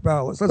dated Mark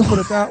Ballas? Let's put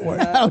it that way.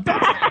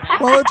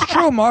 Well, it's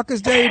true. Mark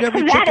has dated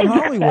every chick in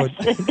Hollywood.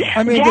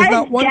 I mean, there's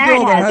not one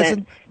girl that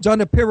hasn't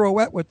done a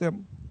pirouette with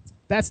him.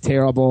 That's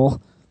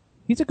terrible.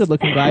 He's a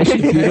good-looking guy.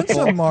 She's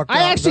beautiful.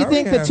 I actually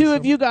think the two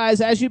of you guys,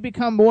 as you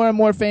become more and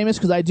more famous,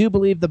 because I do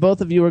believe the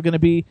both of you are going to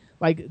be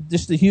like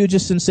just the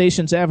hugest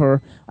sensations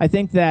ever. I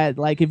think that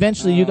like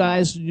eventually you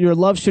guys, your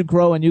love should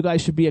grow, and you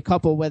guys should be a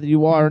couple, whether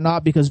you are or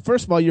not. Because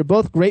first of all, you're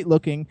both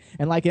great-looking,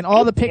 and like in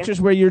all the pictures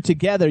where you're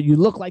together, you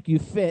look like you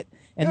fit.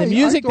 And the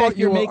music that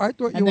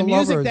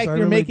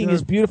you're making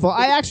is beautiful.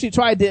 I actually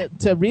tried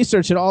to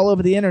research it all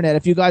over the internet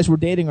if you guys were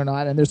dating or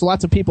not, and there's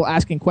lots of people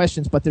asking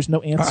questions, but there's no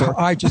answer.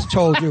 I just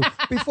told you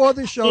before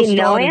the show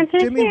started.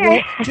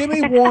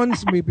 Jimmy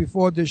warns me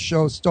before this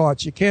show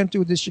starts. You can't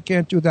do this. You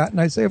can't do that.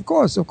 And I say, of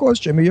course,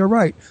 Jimmy, you're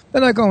right.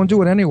 Then I go and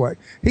do it anyway.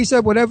 He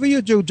said, whatever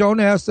you do, don't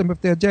ask them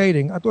if they're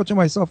dating. I thought to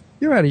myself,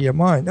 you're out of your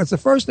mind. That's the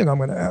first thing I'm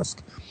going to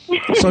ask.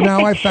 So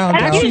now I found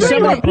out they're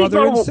my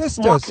brother and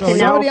sister. So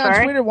somebody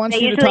on Twitter wants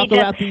you to talk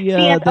about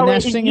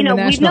the singing the national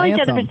anthem. We've known each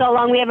other for so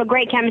long. We have a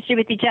great chemistry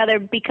with each other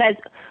because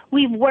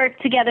we've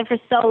worked together for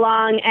so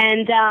long.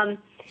 And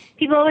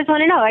people always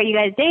want to know, are you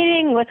guys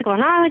dating? What's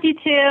going on with you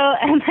two?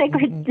 And like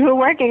we're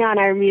working on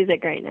our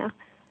music right now.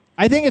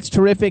 I think it's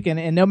terrific,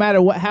 and no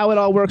matter how it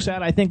all works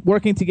out, I think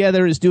working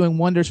together is doing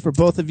wonders for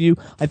both of you.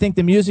 I think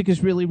the music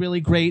is really, really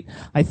great.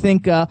 I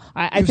think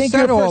I think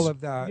said all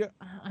of that.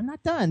 I'm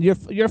not done.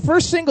 Your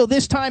first single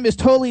this time is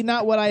totally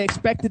not what I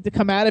expected to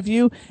come out of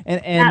you, and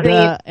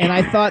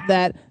I thought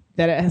that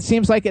it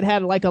seems like it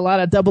had like a lot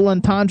of double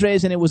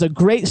entendres, and it was a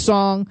great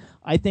song.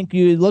 I think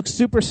you look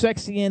super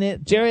sexy in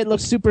it. Jared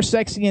looks super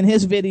sexy in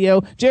his video.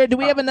 Jared, do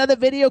we have another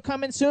video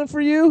coming soon for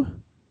you?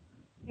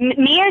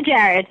 Me or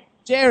Jared?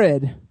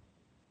 Jared.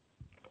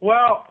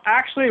 Well,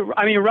 actually,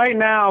 I mean, right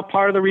now,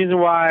 part of the reason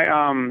why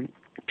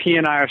P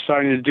and I are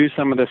starting to do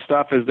some of this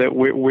stuff is that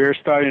we're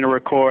starting to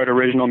record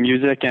original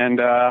music, and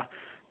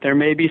there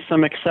may be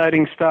some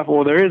exciting stuff.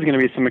 Well, there is going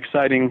to be some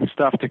exciting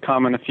stuff to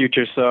come in the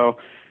future, so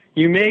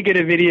you may get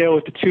a video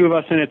with the two of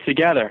us in it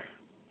together.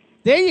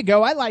 There you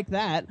go. I like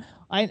that.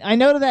 I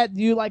know that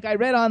you, like I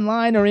read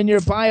online or in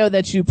your bio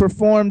that you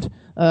performed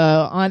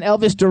on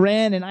Elvis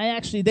Duran, and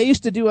they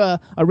used to do a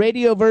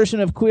radio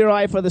version of Queer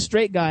Eye for the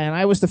Straight Guy, and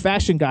I was the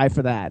fashion guy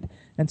for that.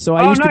 And so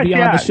I used to be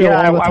on the show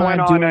all the time. I went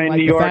on in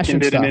New York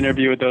and did stuff. an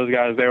interview with those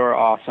guys. They were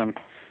awesome.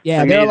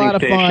 Yeah, they're a lot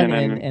of fun,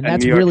 and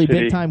that's really City.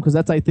 big time because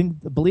that's I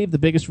believe the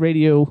biggest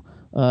radio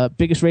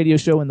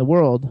show in the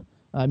world.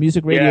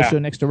 Music radio show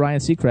next to Ryan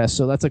Seacrest,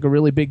 so that's like a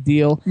really big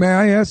deal. May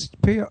I ask,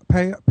 here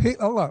goes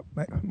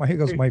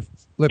my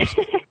lips.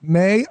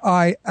 May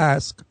I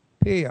ask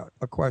Pia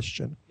a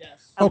question?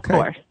 Yes. Okay. Of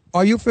course.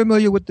 Are you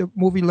familiar with the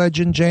movie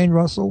legend Jane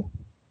Russell?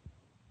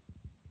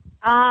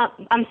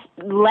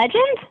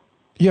 Legend?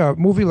 Yeah,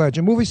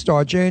 movie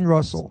star Jane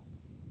Russell.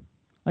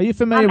 Are you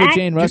familiar with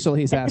Jane Russell?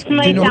 He's asking.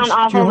 This might sound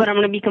awful, but I'm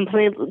going to be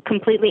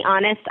completely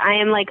honest. I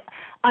am like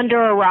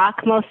under a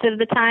rock most of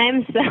the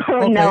time, so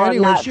okay, no,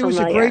 anyway, I'm not she was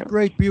familiar. a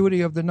great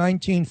beauty of the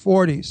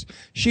 1940s.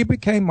 She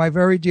became my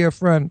very dear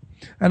friend,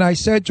 and I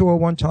said to her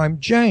one time,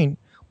 Jane,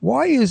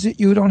 why is it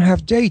you don't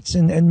have dates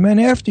and men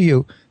after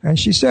you? And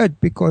she said,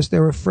 because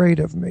they're afraid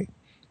of me.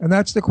 And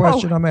that's the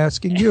question I'm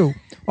asking you.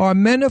 Are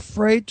men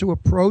afraid to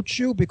approach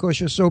you because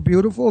you're so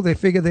beautiful? They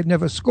figure they'd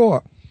never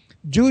score.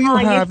 Do you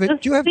have it? So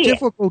do you have sweet.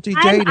 difficulty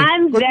dating?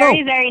 I'm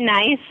very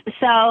nice,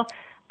 so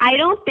I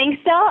don't think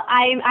so.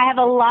 I have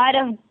a lot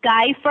of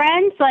guy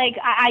friends. Like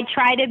I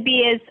try to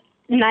be as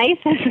nice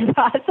as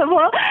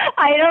possible.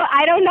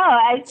 I don't know.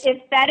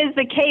 If that is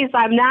the case,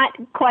 I'm not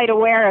quite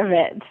aware of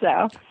it.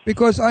 So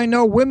because I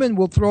know women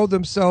will throw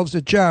themselves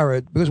at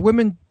Jared, because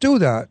women do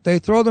that. They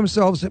throw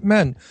themselves at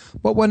men.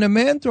 But when a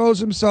man throws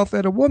himself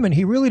at a woman,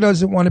 he really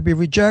doesn't want to be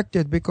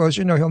rejected because,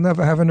 he'll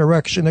never have an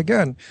erection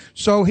again.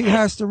 So he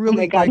has to really...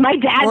 Oh my God, my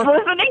dad's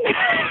listening.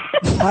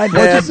 Hi,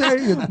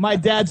 Dad. My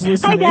dad's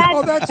listening. Hi, Dad.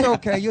 Oh, that's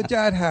okay. Your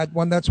dad had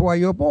one. That's why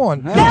you're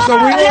born. So we all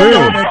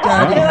know that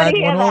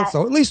Daddy had one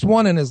also. At least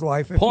one in his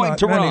life, if Point not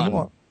to many Ron.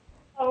 more.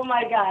 Oh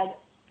my God.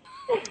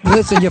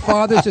 Listen, your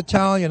father's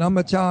Italian. I'm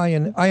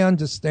Italian. I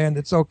understand.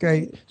 It's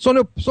okay.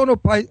 Now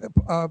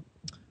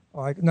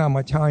my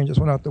Italian just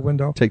went out the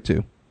window. Take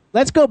two.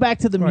 Let's go back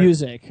to the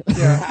music.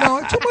 Yeah, no,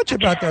 too much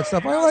about that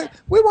stuff.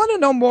 We want to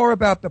know more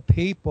about the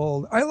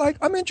people.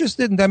 I'm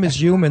interested in them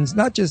as humans,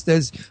 not just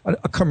as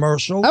a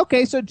commercial.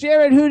 Okay, so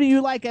Jared, who do you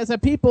like as a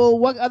people?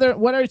 What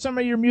are some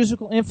of your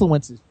musical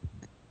influences?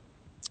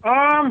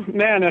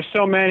 Man, there's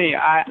so many.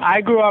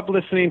 I grew up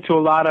listening to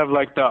a lot of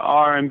like the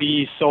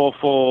R&B,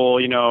 soulful,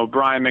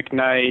 Brian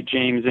McKnight,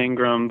 James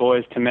Ingram,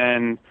 Boyz II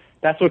Men.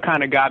 That's what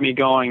kind of got me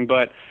going.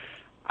 But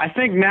I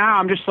think now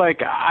I'm just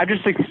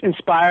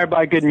inspired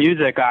by good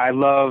music. I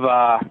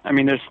love,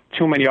 there's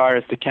too many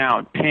artists to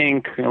count.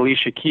 Pink,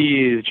 Alicia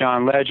Keys,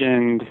 John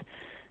Legend,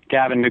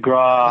 Gavin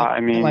DeGraw. I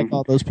like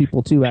all those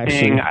people too,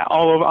 actually. Ping,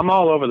 I'm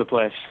all over the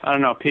place. I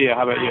don't know, Pia,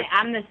 how about you?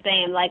 I'm the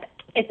same. Like,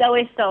 it's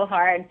always so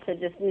hard to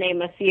just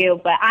name a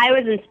few, but I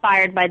was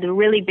inspired by the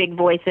really big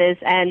voices,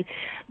 and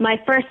my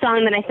first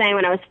song that I sang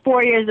when I was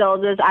 4 years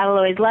old was I Will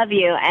Always Love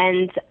You,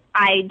 and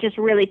I just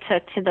really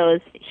took to those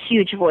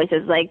huge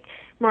voices like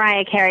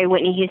Mariah Carey,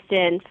 Whitney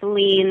Houston,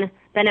 Celine.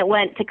 Then it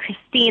went to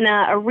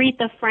Christina,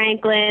 Aretha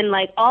Franklin,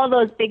 like all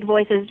those big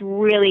voices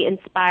really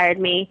inspired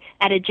me.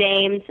 Etta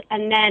James.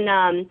 And then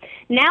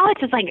now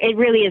it's just like it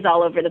really is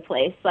all over the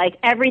place. Like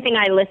everything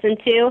I listen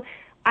to,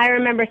 I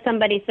remember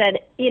somebody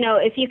said,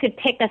 if you could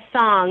pick a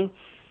song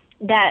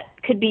that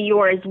could be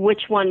yours,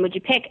 which one would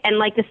you pick? And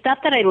like the stuff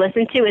that I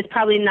listen to is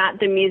probably not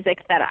the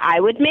music that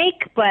I would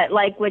make, but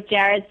like what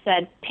Jared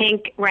said,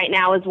 Pink right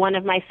now is one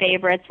of my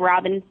favorites.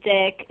 Robin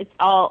Thicke, it's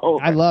all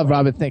over. I love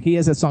Robin Thicke. He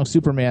has that song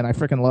Superman. I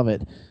freaking love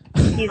it.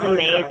 He's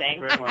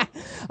amazing.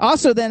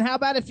 Also, then, how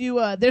about if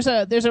you there's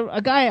a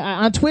guy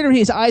on Twitter.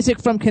 He's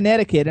Isaac from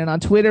Connecticut, and on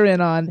Twitter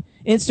and on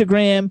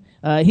Instagram,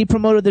 he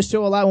promoted the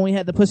show a lot when we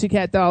had the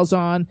Pussycat Dolls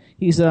on.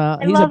 He's a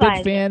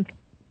big fan.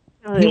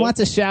 He wants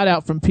a shout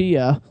out from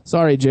Pia.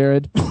 Sorry,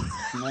 Jared.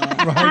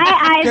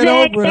 Hi,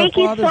 Isaac. Thank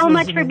you so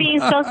much for being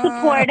so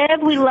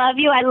supportive. We love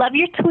you. I love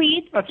your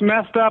tweets. That's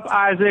messed up,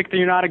 Isaac, that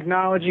you're not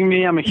acknowledging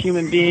me. I'm a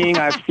human being.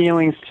 I have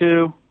feelings,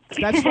 too.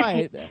 That's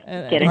right.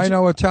 I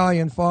know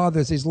Italian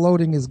fathers. He's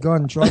loading his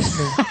gun. Trust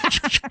me.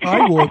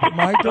 I would.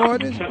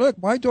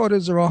 My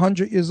daughters are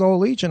 100 years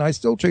old each, and I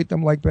still treat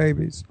them like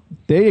babies.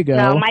 There you go.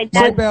 No, my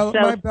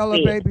Bella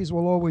babies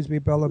will always be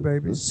Bella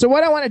babies. So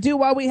what I want to do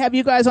while we have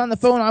you guys on the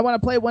phone, I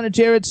want to play one of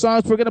Jared's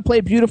songs. We're going to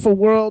play "Beautiful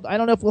World." I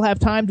don't know if we'll have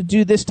time to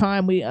do this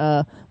time.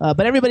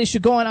 But everybody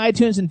should go on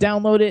iTunes and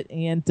download it.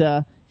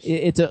 And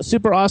it's a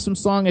super awesome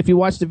song. If you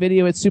watch the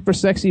video, it's super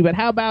sexy. But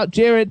how about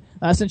Jared?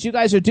 Since you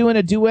guys are doing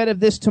a duet of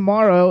this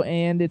tomorrow,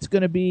 and it's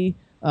going to be.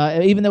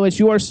 Even though it's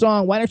your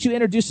song, why don't you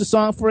introduce the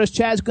song for us?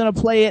 Chad's going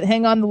to play it.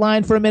 Hang on the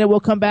line for a minute. We'll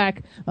come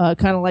back,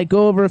 kind of like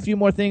go over a few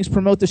more things,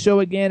 promote the show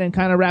again, and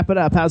kind of wrap it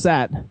up. How's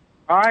that?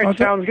 All right, okay.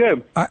 Sounds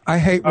good. I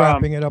hate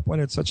wrapping it up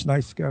when it's such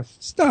nice guests.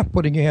 Stop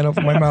putting your hand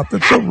over my mouth.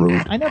 That's so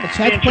rude. I know, but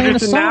Chad's playing a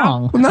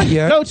song. Well, not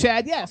yet. Go,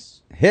 Chad,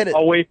 yes. Hit it.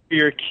 I'll wait for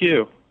your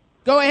cue.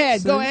 Go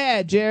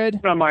ahead,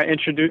 Jared. On my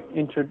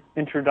introduction.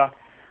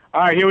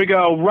 All right, here we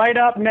go. Right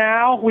up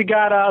now, we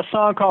got a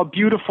song called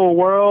Beautiful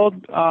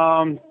World.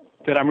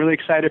 That I'm really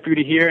excited for you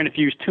to hear. And if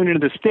you tune into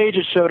the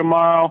Stages show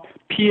tomorrow,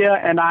 Pia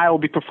and I will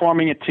be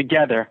performing it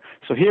together.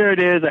 So here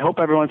it is. I hope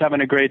everyone's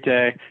having a great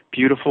day.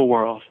 Beautiful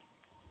World.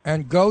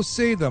 And go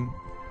see them.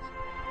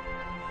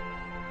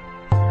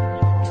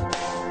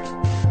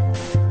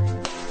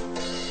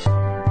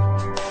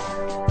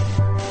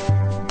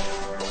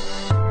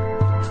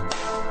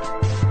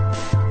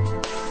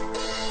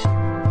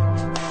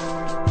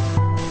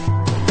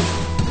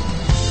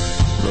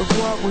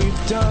 What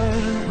we've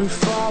done, we've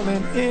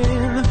fallen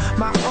in.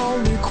 My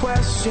only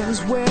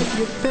question's where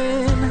you've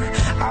been.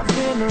 I've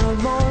been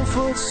alone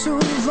for too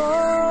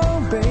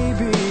long,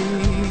 baby.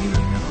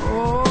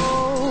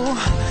 Oh,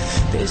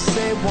 they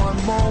say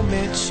one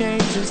moment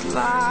changes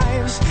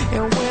lives,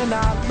 and when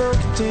I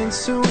looked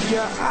into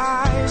your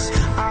eyes,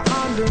 I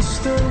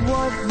understood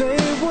what they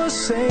were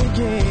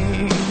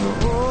saying.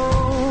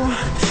 Oh,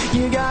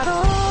 you got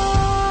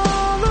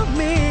all of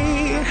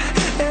me,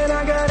 and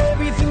I got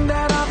everything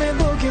that I've been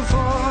looking for.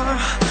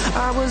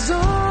 I was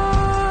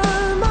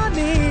on my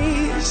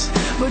knees,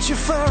 but you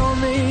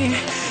found me,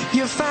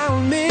 you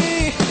found me.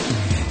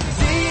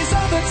 These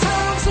are the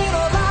times in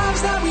our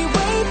lives that we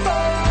wait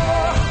for.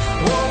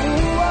 Whoa,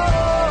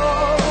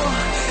 whoa.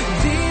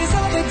 These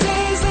are the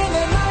days and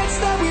the nights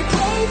that we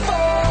pray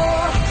for.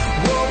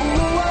 Whoa,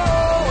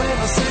 whoa. And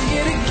I'll say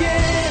it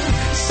again,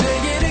 say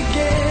it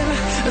again,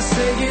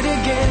 say it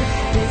again.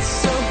 It's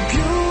so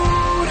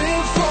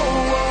beautiful.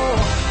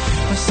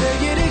 I'll say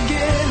it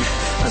again,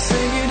 I'll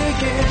say it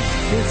again.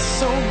 It's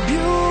so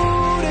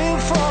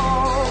beautiful.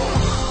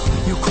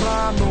 You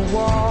climbed the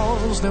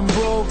walls, then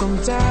broke them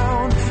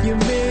down. You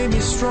made me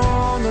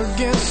strong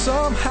again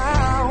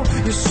somehow.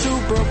 Your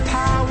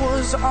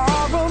superpowers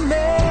are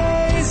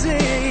amazing.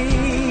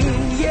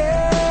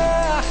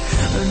 Yeah,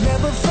 I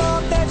never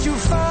thought that you'd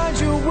find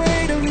your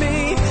way to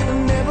me. I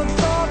never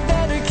thought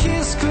that a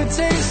kiss could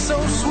taste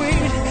so sweet.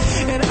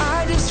 And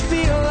I just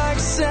feel like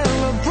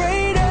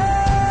celebrating.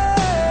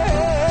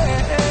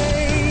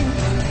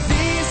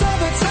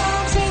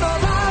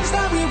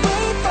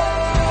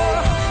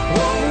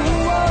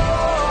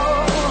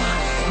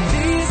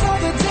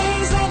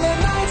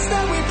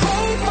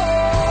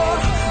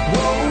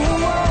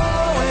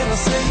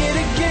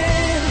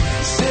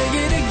 Say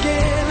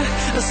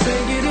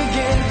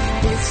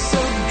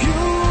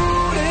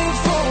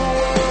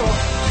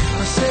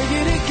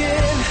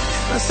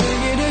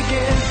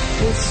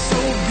It's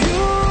so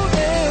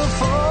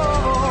beautiful.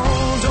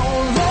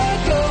 Don't let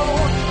go,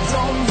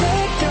 don't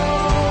let go.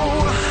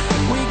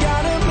 We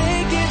gotta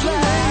make it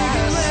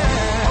last.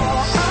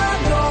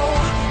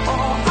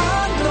 All I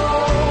know,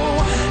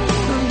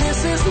 this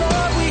is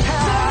love we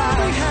have.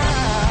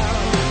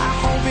 I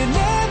hope it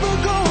never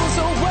goes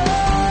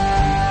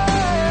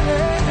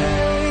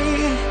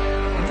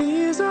away.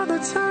 These are the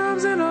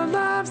times in our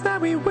lives that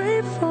we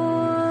wait for.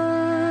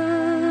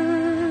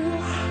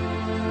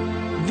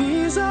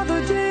 These are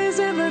the days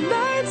and the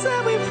nights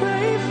that we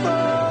pray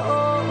for.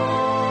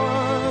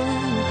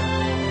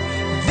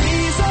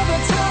 These are the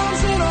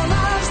times in our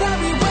lives that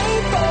we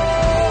wait for.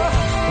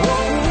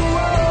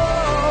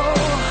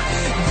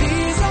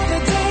 These are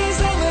the days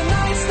and the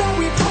nights that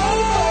we pray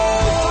for.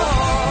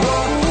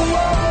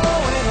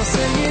 And I'll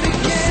sing it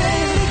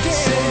again,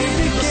 sing it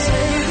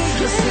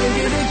again, sing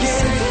it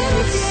again.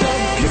 It's so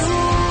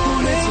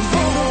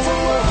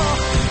beautiful.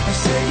 I'll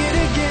sing it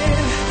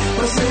again,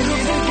 I'll sing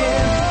it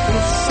again.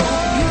 It's so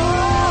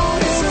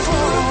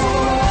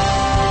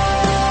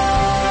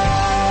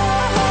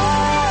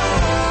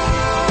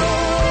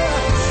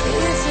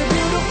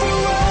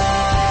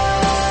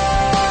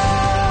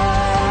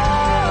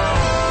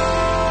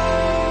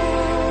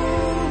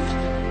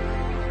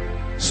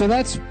So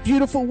that's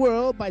Beautiful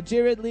World by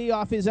Jared Lee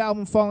off his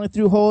album Falling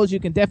Through Holes. You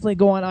can definitely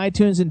go on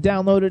iTunes and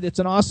download it. It's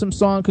an awesome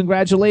song.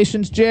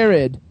 Congratulations,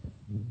 Jared.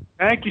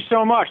 Thank you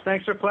so much.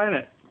 Thanks for playing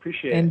it.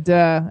 Appreciate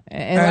it.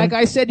 And like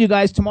I said, you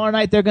guys, tomorrow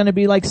night they're going to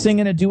be like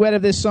singing a duet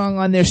of this song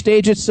on their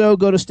Stage It So.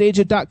 Go to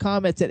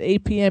stageit.com. It's at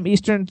 8 p.m.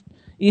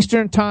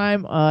 Eastern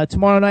time.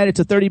 Tomorrow night it's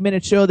a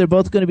 30-minute show. They're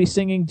both going to be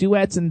singing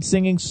duets and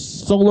singing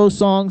solo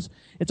songs.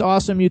 It's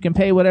awesome. You can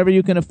pay whatever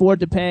you can afford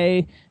to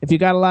pay. If you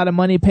got a lot of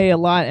money, pay a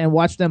lot and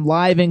watch them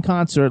live in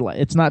concert.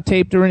 It's not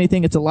taped or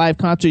anything. It's a live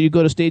concert. You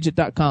go to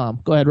stageit.com.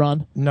 Go ahead,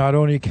 Ron. Not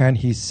only can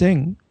he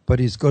sing, but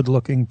he's good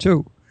looking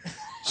too.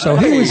 So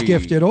he was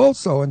gifted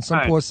also, and some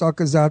poor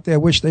suckers out there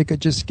wish they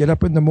could just get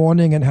up in the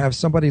morning and have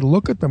somebody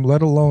look at them,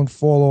 let alone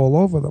fall all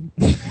over them.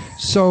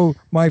 So,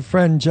 my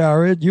friend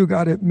Jared, you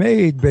got it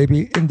made,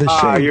 baby, in the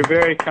shade. You're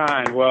very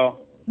kind. Well,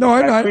 no,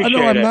 I'm not. appreciate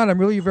No, I'm it. not. I'm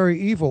really very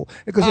evil.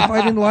 Because if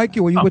I didn't like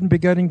you, well, you wouldn't be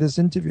getting this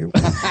interview.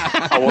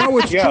 No,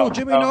 it's true.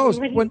 Jimmy knows.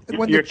 When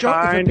You're the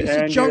junk, kind if a piece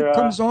of and junk you're,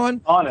 comes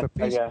on, honest,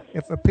 I guess.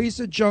 if a piece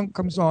of junk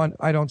comes on,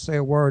 I don't say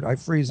a word. I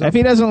freeze up. If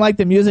he doesn't like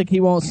the music,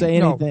 he won't say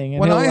anything. And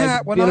When he'll, I like,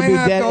 have when it'll I be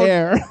have dead those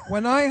air.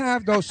 when I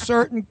have those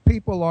certain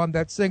people on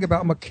that sing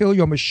about I'm gonna kill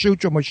you, I'm gonna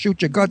shoot you, I'm gonna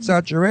shoot your guts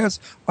out your ass,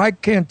 I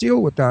can't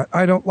deal with that.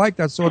 I don't like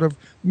that sort of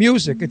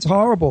music. It's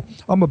horrible.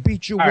 I'm gonna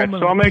beat you, All right,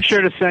 woman. so I'll make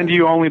sure to send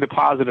you only the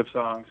positive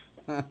songs.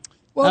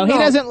 Well, he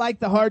doesn't like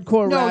the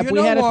hardcore No, rap. you We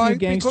know had a why? few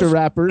gangster Because-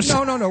 rappers.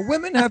 No.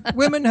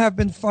 Women have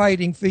been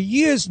fighting for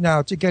years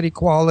now to get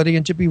equality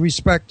and to be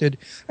respected.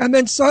 And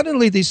then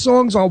suddenly these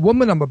songs are,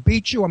 woman, I'm gonna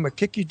beat you, I'm gonna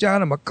kick you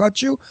down, I'm gonna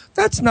cut you.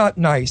 That's not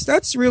nice.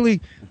 That's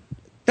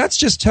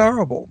just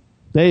terrible.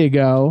 There you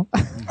go.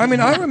 I mean,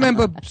 I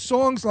remember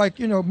songs like,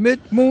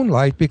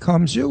 Moonlight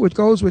Becomes You. It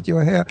goes with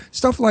your hair.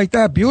 Stuff like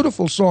that.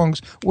 Beautiful songs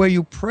where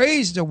you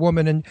praised a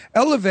woman and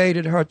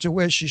elevated her to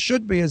where she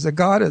should be as a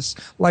goddess,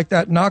 like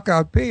that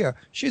Knockout Pia.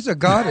 She's a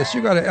goddess.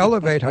 You got to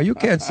elevate her. You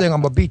can't sing,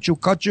 I'm going to beat you,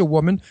 cut you,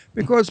 woman,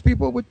 because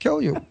people would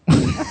kill you.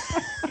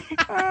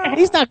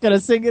 He's not going to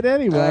sing it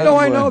anyway. No,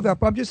 I know that,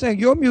 but I'm just saying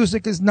your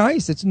music is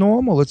nice. It's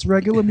normal. It's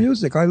regular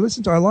music. I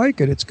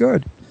like it. It's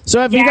good.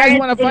 So if you guys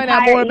want to find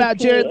out more about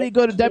Jared Lee,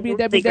 go to great.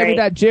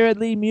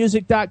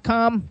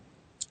 www.jaredleemusic.com.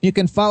 You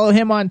can follow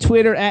him on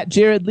Twitter at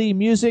Jared Lee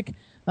Music.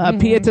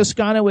 Pia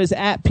Toscano is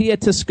at Pia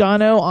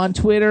Toscano on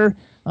Twitter.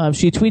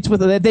 She tweets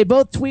with they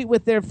both tweet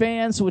with their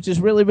fans, which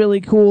is really,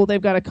 really cool.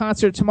 They've got a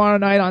concert tomorrow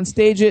night on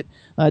Stage It.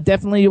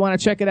 Definitely you want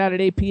to check it out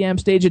at 8 p.m.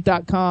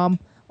 stageit.com.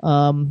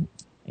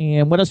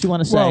 And what else do you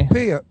want to say? Well,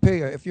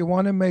 Pia, if you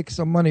want to make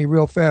some money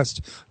real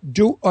fast,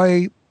 do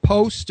a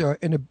poster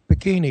in a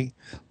bikini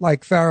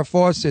like Farrah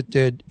Fawcett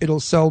did. It'll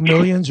sell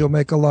millions. You'll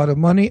make a lot of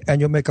money,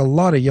 and you'll make a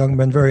lot of young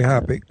men very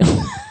happy.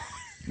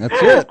 That's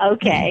it.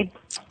 Okay.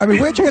 I mean,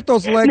 where'd you get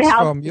those legs Now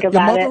from? think Your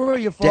about mother it. or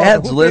your father?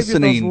 Dad's Who gave you those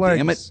listening. legs?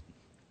 Damn it.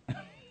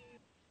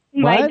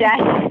 My What? dad.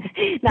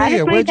 Not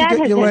Pia, if my where'd you dad get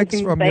has your legs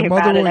anything from? to say Your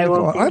mother about or it, I your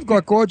won't father? I've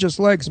got gorgeous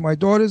legs. My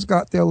daughters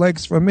got their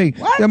legs from me.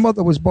 Their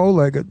mother was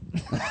bow-legged.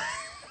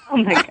 Oh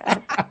my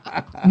god.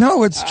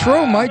 No, it's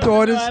true. My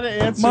daughters you.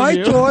 have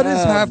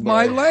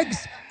my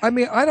legs. I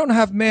mean, I don't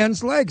have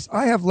man's legs.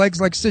 I have legs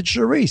like Sid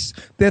Charisse.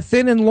 They're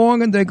thin and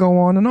long, and they go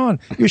on and on.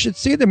 You should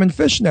see them in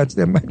fishnets.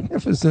 They're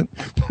magnificent.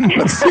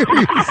 But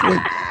seriously,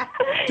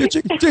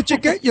 did you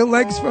get your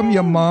legs from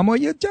your mom or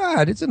your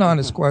dad? It's an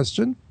honest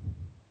question.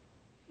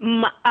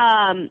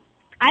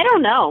 I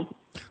don't know.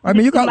 I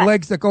mean, you got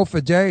legs that go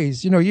for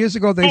days. Years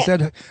ago they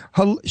said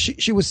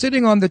she was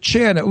sitting on the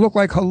chair and it looked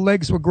like her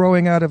legs were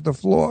growing out of the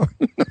floor.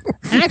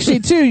 Actually,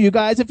 too, you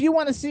guys, if you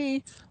want to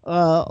see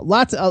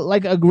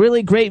like a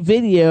really great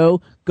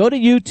video, go to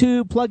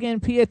YouTube, plug in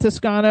Pia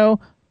Toscano,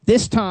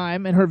 this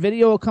time, and her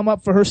video will come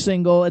up for her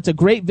single. It's a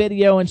great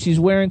video, and she's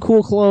wearing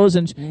cool clothes,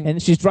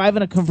 and she's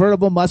driving a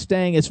convertible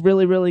Mustang. It's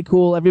really, really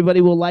cool. Everybody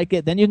will like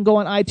it. Then you can go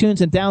on iTunes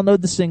and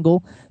download the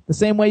single. The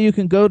same way you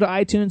can go to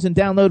iTunes and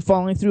download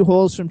Falling Through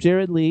Holes from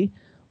Jared Lee.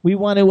 We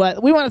want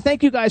to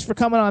thank you guys for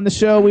coming on the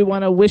show. We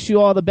want to wish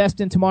you all the best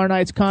in tomorrow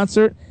night's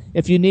concert.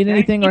 If you need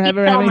anything or have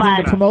anything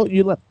to promote,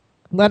 you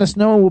let us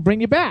know, and we'll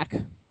bring you back.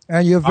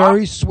 And you're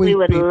very sweet. We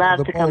would people, love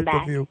the to come both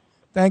back. of you.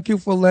 Thank you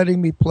for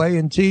letting me play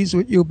and tease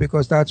with you,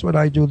 because that's what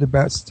I do the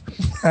best.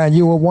 And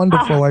you were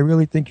wonderful. I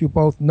really think you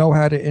both know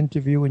how to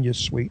interview, and you're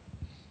sweet.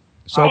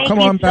 So Thank come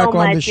you on back so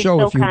on much. the show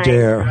You're if so you kind.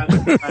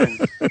 dare.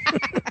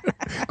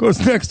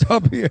 Because next I'll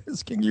be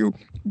asking you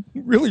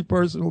really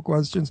personal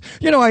questions.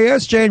 You know, I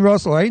asked Jane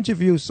Russell. I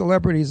interview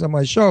celebrities on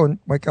my show,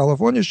 my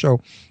California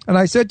show. And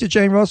I said to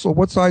Jane Russell,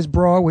 what size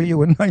bra were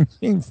you in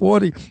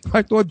 1940?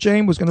 I thought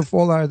Jane was going to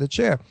fall out of the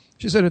chair.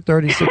 She said a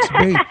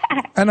 36B.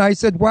 And I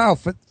said, wow,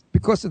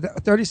 because of the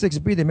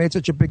 36B, they made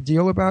such a big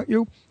deal about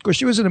you? Because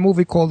she was in a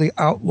movie called The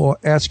Outlaw,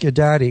 Ask Your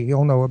Daddy.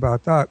 You'll know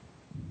about that.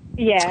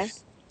 Yeah.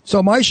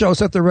 So my show,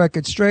 Set the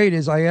Record Straight,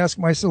 is I ask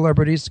my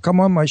celebrities to come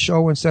on my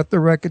show and set the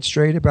record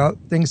straight about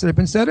things that have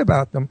been said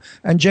about them.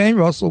 And Jane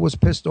Russell was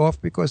pissed off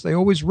because they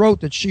always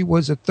wrote that she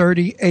was a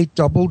 38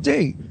 double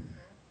D.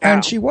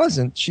 And she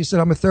wasn't. She said,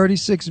 I'm a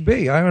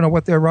 36B. I don't know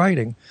what they're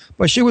writing.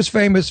 But she was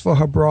famous for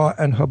her bra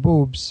and her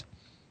boobs,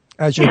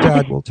 as your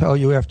dad will tell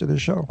you after the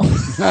show.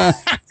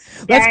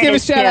 Let's give a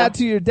shout out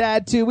to your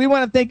dad, too. We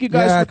want to thank you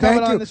guys for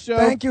coming on the show.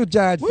 Thank you,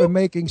 Dad, for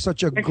making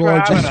such a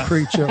gorgeous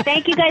creature.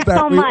 Thank you guys that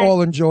so we much.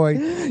 all enjoy.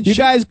 You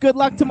guys, good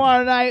luck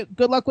tomorrow night.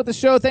 Good luck with the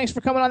show. Thanks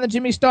for coming on the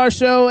Jimmy Star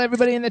Show.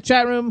 Everybody in the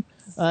chat room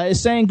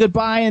is saying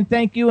goodbye and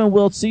thank you, and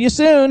we'll see you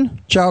soon.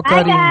 Ciao,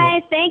 Hi,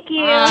 guys. Thank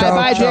you.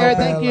 Bye, Jared.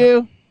 Thank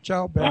you.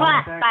 Ciao, Bye.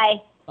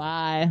 Bella.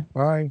 Bye.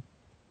 Bye.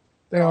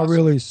 They are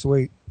really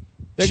sweet.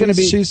 They're gonna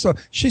be-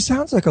 She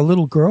sounds like a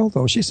little girl,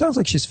 though. She sounds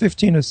like she's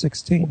 15 or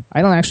 16.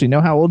 I don't actually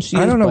know how old she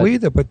is. I don't know but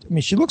either, but I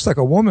mean, she looks like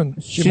a woman.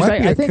 She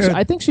might be a kid.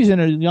 I think she's in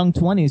her young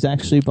 20s,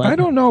 actually. But I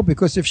don't know,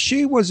 because if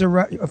she was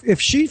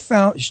if she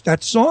found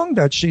that song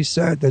that she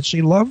said that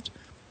she loved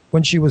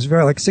when she was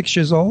like 6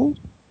 years old,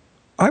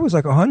 I was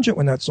like 100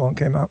 when that song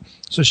came out.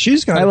 So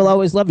she's got. I Will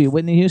Always Love You,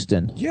 Whitney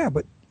Houston. Yeah,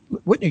 but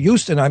Whitney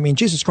Houston. I mean,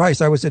 Jesus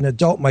Christ! I was an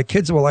adult. My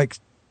kids were like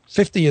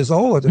 50 years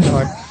old at the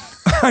time.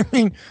 I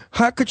mean,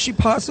 how could she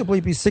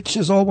possibly be 6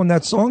 years old when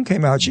that song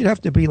came out? She'd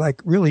have to be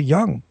like really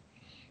young.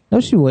 No,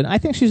 she wouldn't. I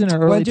think she's in her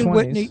early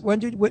 20s. When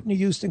did Whitney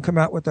Houston come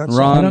out with that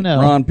song? I don't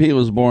know. Ron P.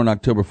 was born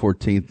October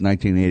 14th,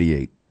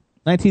 1988.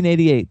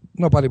 1988.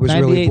 Nobody was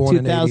really born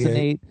in 2008.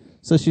 88.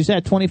 So she's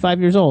at 25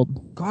 years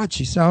old. God,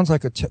 she sounds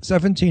like a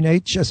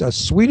 17-8. She has the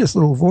sweetest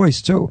little voice,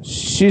 too.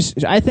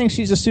 I think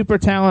she's a super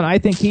talent. I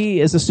think he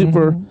is a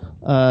super.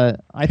 I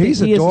think He's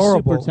he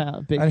adorable. is a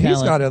super big and talent.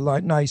 he's got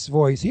a nice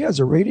voice. He has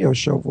a radio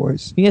show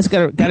voice. He has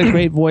got a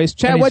great voice.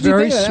 Chad, And what he's do you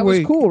think very of that? That was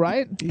sweet. cool,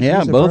 right?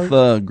 Yeah,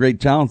 both great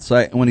talents.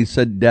 When he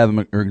said Gavin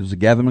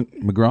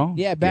McGraw?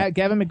 Yeah,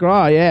 Gavin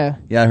McGraw, yeah.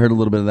 Yeah, I heard a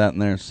little bit of that in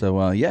there.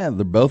 So, yeah,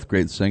 they're both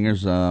great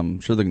singers. I'm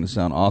sure they're going to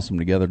sound awesome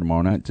together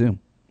tomorrow night, too.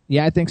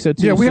 Yeah, I think so,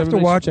 too. Yeah, we So have to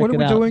everybody watch. should What are check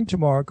we it out. doing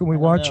tomorrow? Can we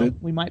watch it?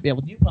 We might be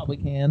able to. You probably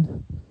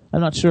can.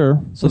 I'm not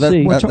sure. So We'll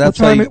see.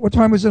 What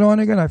time is it on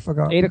again? I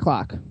forgot. 8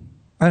 o'clock.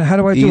 And how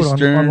do I do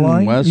Eastern, it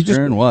online?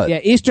 Western, what? Yeah,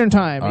 Eastern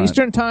time. All right.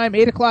 Eastern time,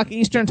 8 o'clock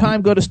Eastern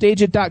time. Go to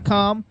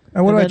stageit.com.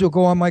 And what do I then- do?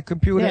 Go on my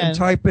computer Yeah, and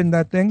type in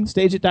that thing?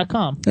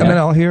 Stageit.com. And then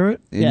I'll hear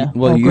it? Yeah.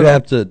 Well, Oh, you good.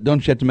 have to.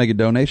 Don't you have to make a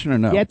donation or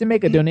no? You have to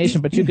make a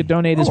donation, but you could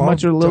donate as Oh,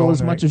 much or I'll little as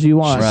donate. much as you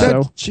want.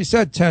 She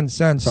said 10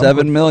 cents. I'm 7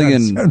 good for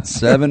million. 10 cents.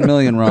 7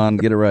 million, Ron.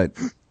 Get it right.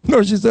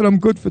 No, she said I'm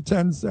good for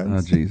 10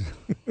 cents. Oh, jeez.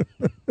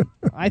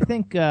 I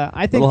think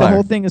Little the higher.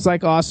 whole thing is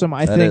like awesome.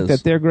 I That think is.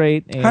 that they're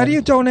great. And How do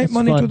you donate it's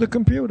money fun. to the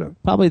computer?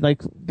 Probably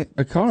like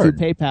a card, through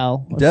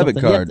PayPal, or Debit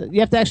something. card. You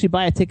have to actually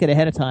buy a ticket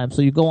ahead of time.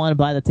 So you go on and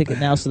buy the ticket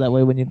now, so that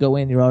way when you go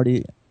in, you're already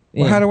in.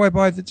 Well, how do I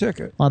buy the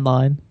ticket?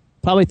 Online?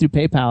 Probably through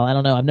PayPal. I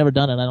don't know. I've never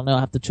done it. I don't know. I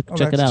have to check it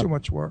that's out. too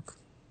much work.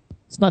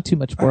 It's not too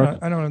much work.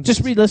 I don't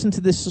Just re-listen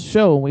to this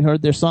show and we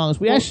heard their songs.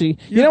 We Well, actually,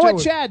 you you know do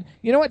what, it. Chad?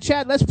 You know what,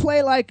 Chad? Let's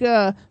play like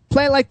the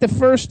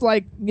first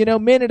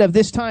minute of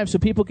this time so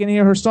people can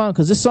hear her song,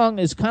 because this song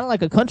is kind of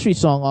like a country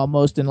song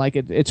almost, and like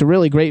it's a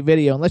really great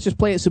video. And let's just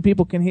play it so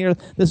people can hear.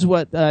 This is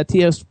what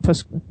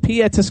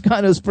Pia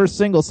Toscano's first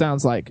single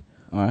sounds like.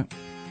 All right.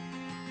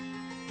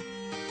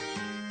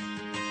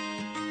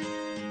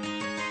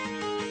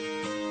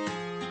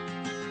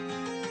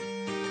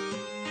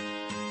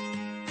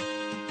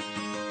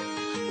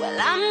 Well,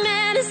 I'm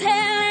mad as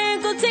hell,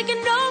 ain't gonna take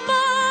it no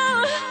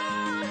more.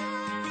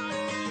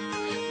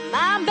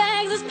 My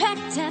bags is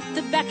packed at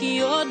the back of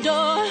your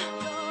door.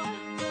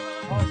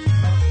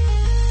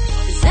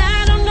 'Cause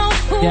I don't know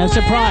who Yeah, I'm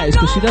surprised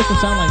because she doesn't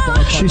sound like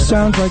that. She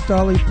sounds like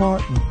Dolly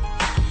Parton.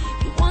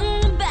 you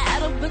won the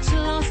battle, but you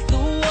lost the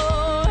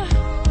war.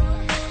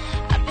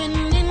 I've been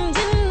in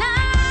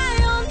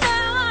denial,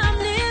 now I'm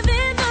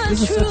living the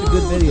This is such a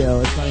good video.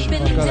 It's not even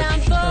Been funny. down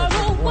for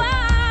a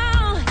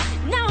while,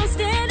 now I'm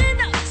standing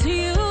up to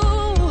you.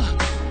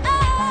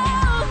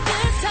 Oh,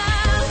 this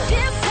time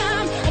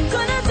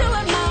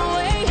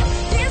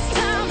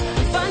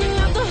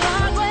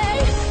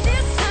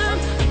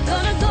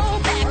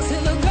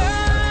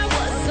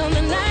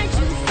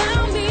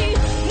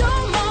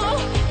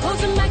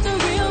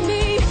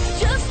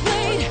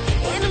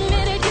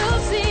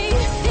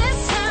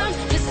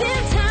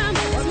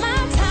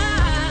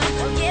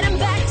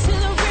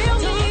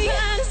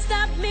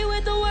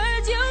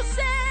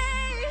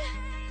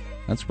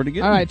pretty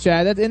good. All right,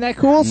 Chad. Isn't that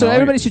cool? So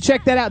everybody should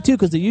check that out, too,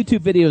 because the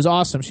YouTube video is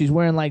awesome. She's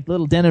wearing, like,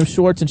 little denim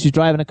shorts, and she's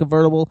driving a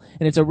convertible,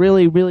 and it's a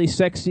really, really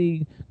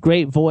sexy,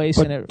 great voice.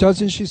 But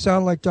doesn't she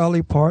sound like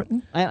Dolly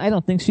Parton? I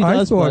don't think she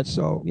does. I thought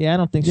so. Yeah, I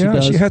don't think she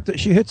does.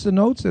 She hits the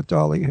notes that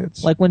Dolly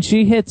hits. Like,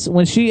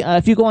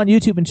 if you go on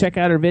YouTube and check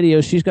out her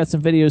videos, she's got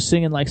some videos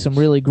singing, like, some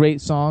really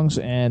great songs,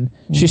 and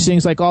she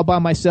sings, like, All By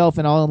Myself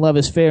and All in Love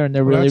is Fair, and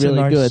they're really, that's really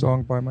a nice good.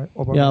 Song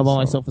All By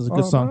Myself is a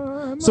good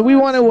song. So we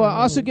want to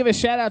also give a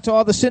shout-out to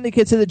all the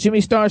syndicates of the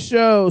Jimmy Star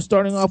Show,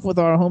 starting off with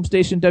our home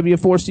station,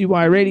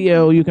 W4CY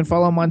Radio. You can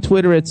follow them on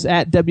Twitter. It's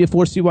at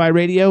W4CY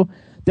Radio.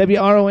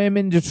 WROM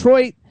in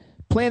Detroit.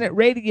 Planet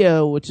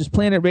Radio, which is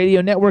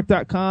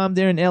planetradionetwork.com.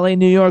 They're in L.A.,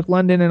 New York,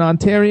 London, and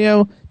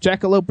Ontario.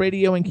 Jackalope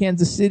Radio in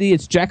Kansas City.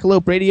 It's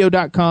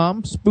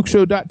jackaloperadio.com.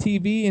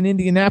 Spookshow.tv in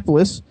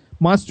Indianapolis.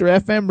 Monster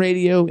FM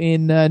Radio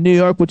in New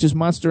York, which is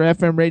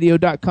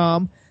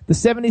monsterfmradio.com. The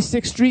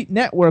 76th Street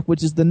Network,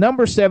 which is the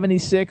number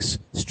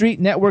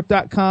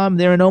 76streetnetwork.com.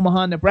 They're in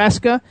Omaha,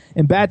 Nebraska.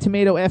 And Bad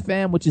Tomato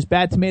FM, which is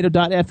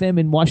badtomato.fm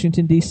in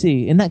Washington,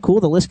 D.C. Isn't that cool?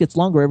 The list gets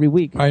longer every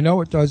week. I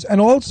know it does. And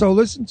also,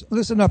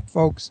 listen up,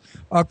 folks.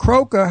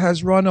 Croker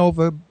has run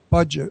over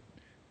budget.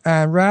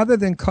 And rather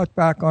than cut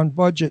back on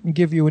budget and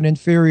give you an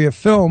inferior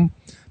film,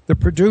 the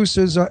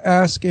producers are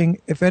asking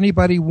if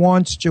anybody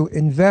wants to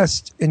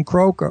invest in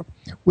Croker,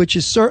 which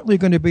is certainly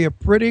going to be a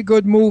pretty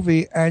good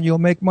movie, and you'll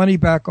make money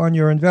back on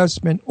your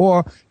investment,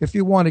 or if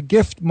you want to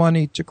gift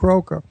money to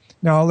Croker.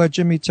 Now, I'll let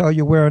Jimmy tell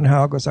you where and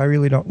how, because I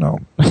really don't know.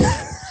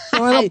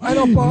 So I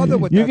don't bother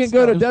with You that can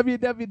go to stuff.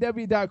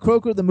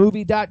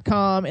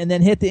 www.crokerthemovie.com and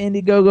then hit the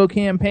Indiegogo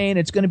campaign.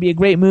 It's going to be a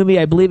great movie.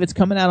 I believe it's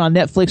coming out on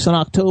Netflix in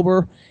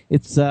October.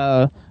 It's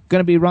going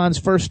to be Ron's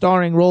first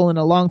starring role in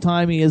a long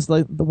time. He is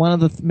like one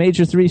of the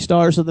major 3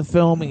 stars of the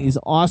film. He's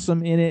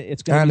awesome in it.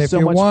 It's going to be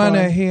so much fun. And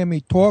if you want to hear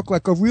me talk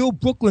like a real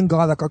Brooklyn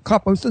guy, like a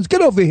cop, I says, get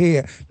over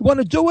here. You want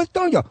to do it,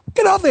 don't you?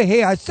 Get over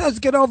here. I says,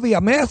 get over here.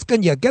 I'm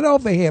asking you. Get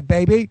over here,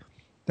 baby.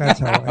 That's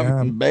how I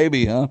am.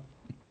 Baby, huh?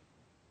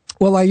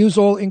 Well, I use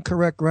all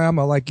incorrect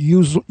grammar, like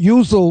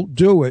usual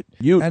do it.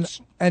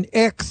 And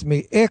X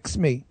me.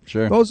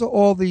 Sure. Those are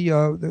all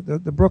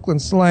the Brooklyn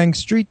slang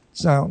street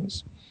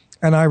sounds.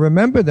 And I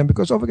remember them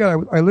because, don't forget,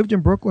 I lived in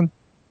Brooklyn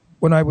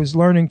when I was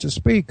learning to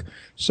speak,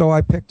 so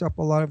I picked up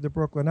a lot of the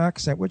Brooklyn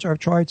accent, which I've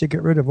tried to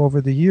get rid of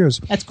over the years.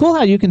 That's cool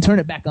how you can turn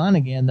it back on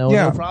again, though.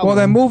 Yeah. No problem. Well,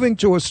 then moving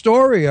to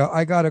Astoria,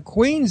 I got a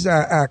Queens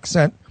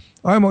accent.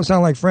 I almost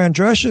sound like Fran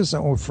Drescher.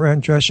 Oh,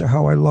 Fran Drescher,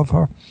 how I love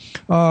her.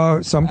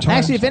 Sometimes.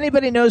 Actually, if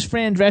anybody knows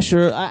Fran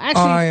Drescher,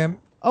 I am.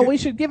 Oh, we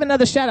should give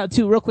another shout out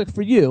too, real quick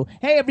for you.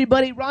 Hey,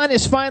 everybody! Ron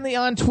is finally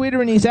on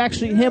Twitter, and he's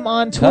actually him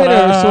on Twitter.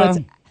 Ta-da. So it's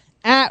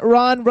at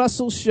Ron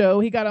Russell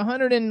Show. He got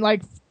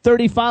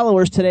 130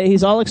 followers today.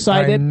 He's all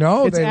excited. I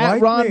know, it's they at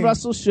like Ron me.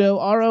 Russell Show.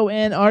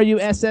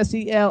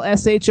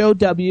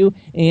 RONRUSSELSHOW.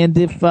 And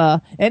if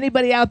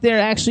anybody out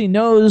there actually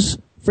knows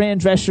Fran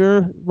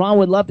Drescher, Ron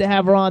would love to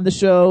have her on the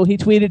show. He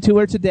tweeted to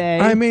her today.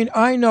 I mean,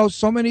 I know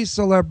so many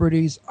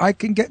celebrities. I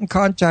can get in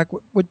contact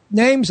with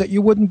names that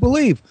you wouldn't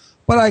believe,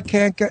 but I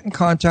can't get in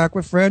contact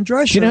with Fran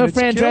Drescher. Do you know who It's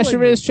Fran killing Drescher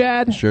me. is,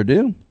 Chad? Sure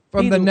do.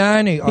 From The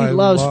Nanny. He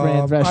loves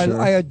Fran Drescher.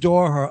 I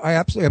adore her. I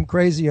absolutely am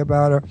crazy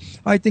about her.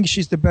 I think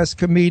she's the best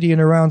comedian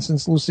around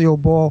since Lucille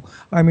Ball.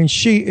 I mean,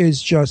 she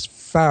is just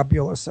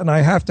fabulous, and I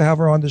have to have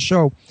her on the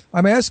show.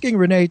 I'm asking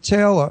Renee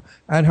Taylor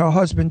and her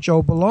husband,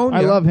 Joe Bologna.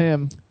 I love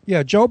him.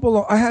 Yeah, Joe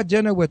Bologna. I had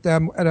dinner with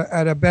them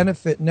at a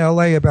benefit in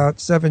L.A.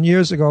 about 7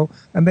 years ago,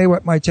 and they were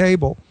at my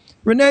table.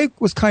 Renee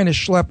was kind of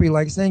schleppy,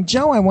 like saying,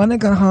 Joe, I want to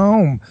go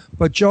home.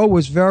 But Joe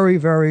was very,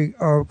 very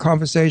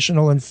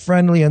conversational and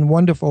friendly and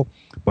wonderful.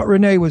 But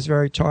Renee was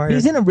very tired.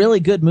 He's in a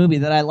really good movie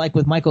that I like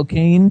with Michael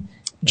Caine.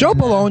 Joe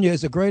Bologna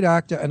is a great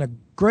actor and a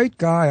great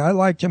guy. I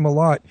liked him a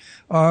lot.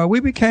 We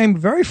became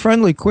very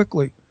friendly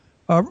quickly.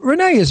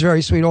 Renee is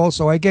very sweet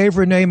also. I gave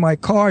Renee my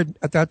card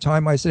at that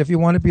time. I said, if you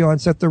want to be on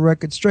Set the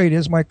Record Straight,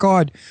 here's my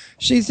card.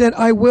 She said,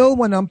 I will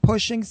when I'm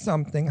pushing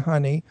something,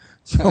 honey.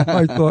 So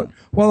I thought,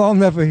 well, I'll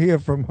never hear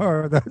from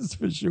her, that's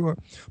for sure.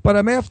 But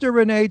I'm after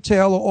Renee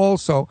Taylor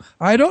also.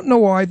 I don't know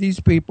why these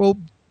people,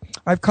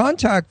 I've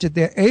contacted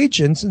their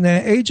agents, and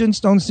their agents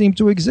don't seem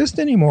to exist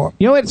anymore.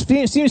 You know, it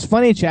seems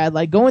funny, Chad,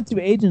 like going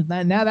through agents,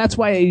 now that's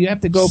why you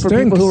have to go for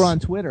people who are on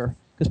Twitter.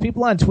 Because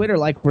people on Twitter,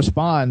 like,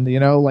 respond, you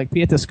know, like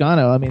Pia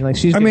Toscano. I mean, like,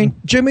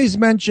 Jimmy's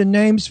mentioned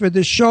names for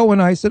this show, and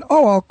I said,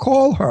 oh, I'll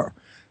call her.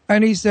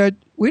 And he said,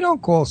 we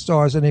don't call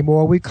stars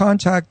anymore. We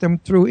contact them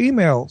through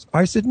emails.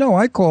 I said, no,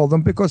 I call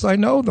them because I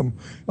know them.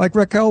 Like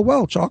Raquel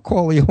Welch, I'll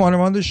call her. You want her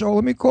on the show?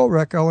 Let me call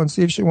Raquel and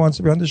see if she wants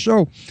to be on the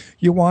show.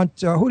 You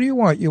want, who do you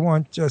want? You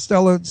want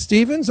Stella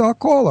Stevens? I'll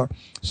call her.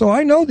 So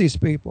I know these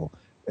people.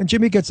 And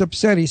Jimmy gets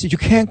upset. He said, you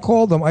can't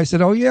call them. I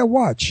said, oh, yeah,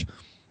 watch.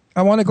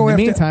 I want to go In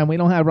the after... meantime, we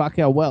don't have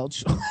Raquel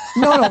Welch.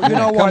 No, you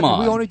know what? Come on.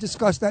 We only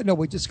discussed that. No,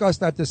 we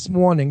discussed that this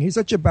morning. He's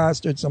such a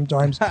bastard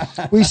sometimes.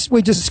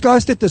 we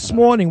discussed it this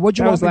morning. What'd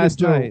you want me to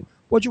do? Night.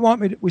 What'd you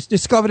want me to... We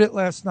discovered it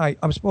last night.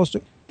 I'm supposed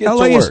to... Get to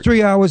LA is work.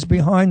 3 hours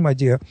behind, my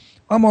dear.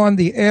 I'm on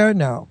the air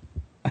now.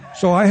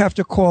 So I have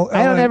to call LA.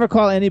 I don't ever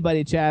call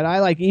anybody, Chad.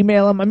 I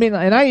email them. I mean,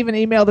 and I even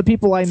email the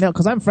people I know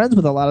because I'm friends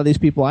with a lot of these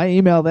people. I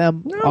email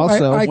them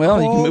also. You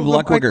can move a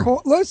lot quicker.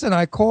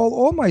 I call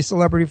all my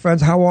celebrity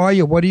friends. How are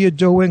you? What are you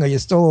doing? Are you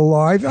still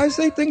alive? I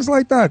say things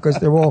like that because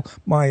they're all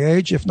my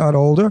age, if not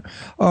older.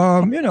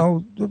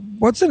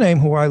 What's the name?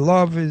 Who I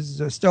love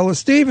is Stella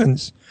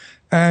Stevens.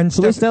 And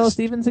who is Stella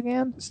Stevens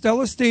again?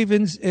 Stella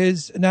Stevens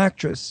is an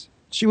actress.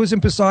 She was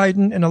in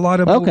Poseidon in a lot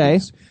of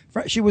movies.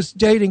 She was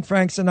dating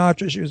Frank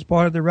Sinatra. She was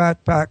part of the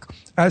Rat Pack,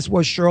 as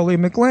was Shirley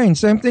MacLaine.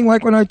 Same thing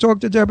like when I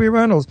talked to Debbie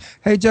Reynolds.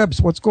 Hey,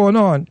 Debs, what's going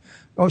on?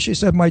 Oh, she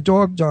said, my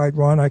dog died,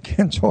 Ron. I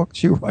can't talk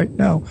to you right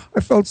now.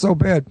 I felt so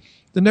bad.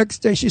 The next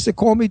day, she said,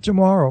 call me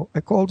tomorrow.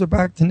 I called her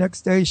back the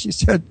next day. She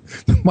said,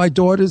 my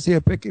daughter's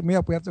here picking me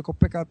up. We have to go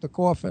pick out the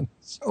coffin.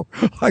 So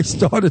I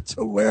started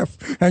to laugh,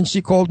 and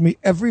she called me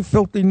every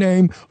filthy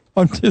name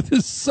under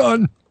the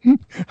sun.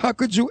 How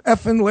could you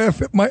effing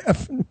laugh at my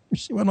effing?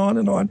 She went on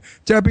and on.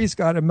 Debbie's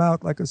got a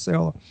mouth like a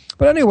sailor.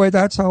 But anyway,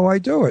 that's how I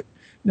do it.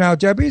 Now,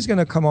 Debbie's going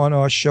to come on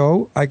our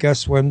show, I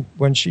guess,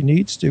 when she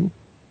needs to.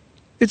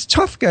 It's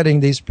tough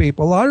getting these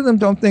people. A lot of them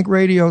don't think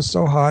radio's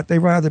so hot. They'd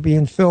rather be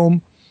in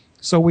film.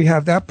 So we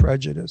have that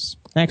prejudice.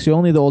 Actually,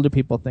 only the older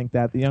people think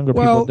that. The younger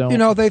people don't.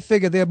 Well, they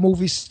figure they're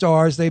movie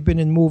stars. They've been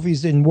in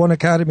movies and won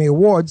Academy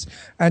Awards.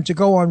 And to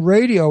go on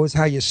radio is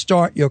how you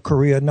start your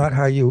career, not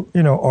how you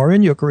are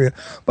in your career.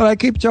 But I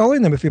keep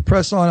telling them, if you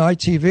press on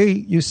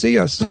ITV, you see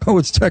us. So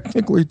it's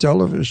technically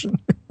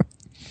television.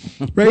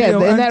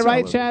 Radio isn't that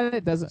right, Chad?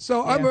 It doesn't.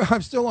 So yeah.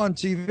 I'm still on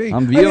TV.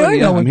 I'm viewing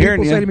you. I'm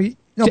hearing you. Say to me,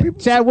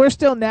 Chad, we're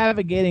still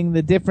navigating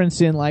the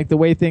difference in the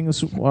way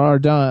things are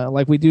done.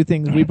 Like we do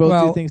things, we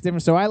both do things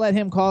different. So I let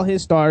him call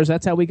his stars.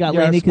 That's how we got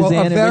Lainie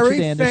Kazan and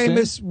Richard Anderson. A very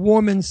famous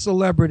woman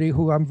celebrity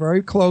who I'm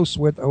very close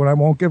with, and I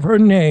won't give her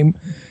name,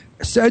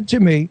 said to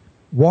me,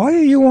 "Why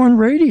are you on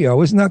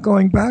radio? Isn't that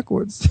going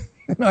backwards?"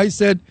 And I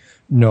said,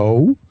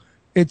 "No,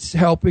 it's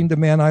helping the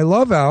man I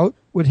love out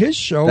with his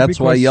show." That's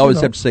why you always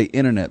have to say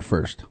internet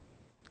first.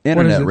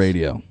 Internet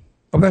radio.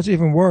 Oh, that's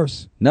even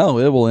worse. No,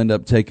 it will end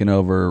up taking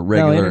over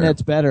regular. No,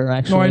 internet's better,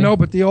 actually. No, I know,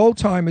 but the old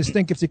timers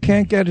think if you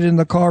can't get it in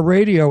the car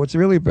radio, it's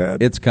really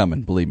bad. It's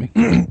coming, believe me.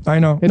 I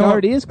know. It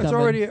already is coming.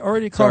 It's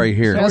already coming. Sorry,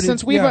 here.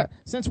 Since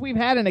we've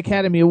had an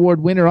Academy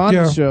Award winner on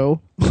the show.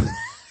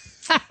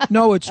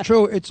 No, it's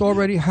true. It's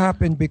already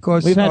happened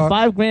because we've had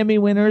 5 Grammy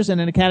winners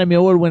and an Academy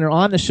Award winner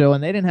on the show,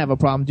 and they didn't have a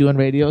problem doing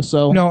radio.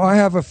 So no, I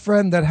have a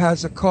friend that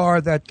has a car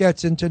that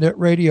gets internet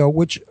radio,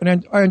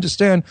 and I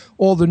understand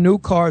all the new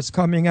cars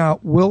coming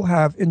out will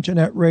have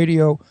internet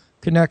radio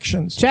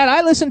connections. Chad,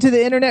 I listen to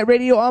the internet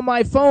radio on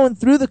my phone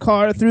through the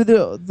car, through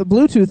the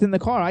Bluetooth in the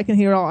car. I can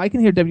hear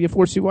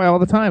W4CY all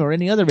the time, or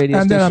any other radio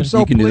station. And then I'm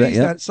so pleased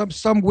that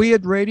some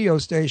weird radio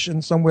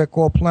station somewhere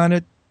called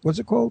Planet. What's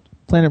it called?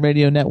 Planet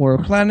Radio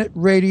Network. Planet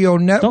Radio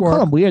Network. Don't call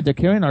them weird. They're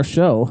carrying our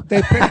show.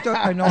 They picked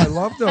up. I know. I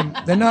love them.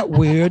 They're not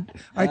weird.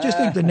 I just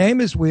think the name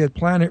is weird.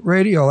 Planet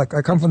Radio. Like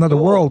I come from another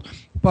world.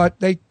 But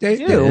they're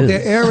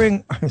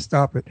airing.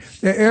 Stop it.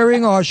 They're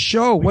airing our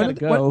show.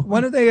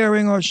 When are they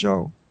airing our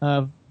show?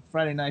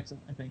 Friday nights.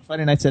 I think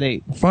Friday nights at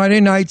 8. Friday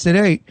nights at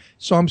 8.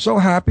 So I'm so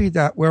happy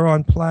that we're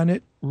on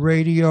Planet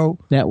Radio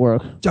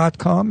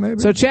Network.com. Maybe.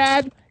 So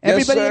Chad,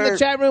 everybody in the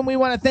chat room, we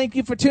want to thank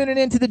you for tuning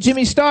in to the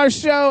Jimmy Star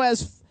Show.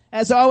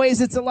 As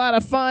always, it's a lot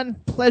of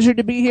fun. Pleasure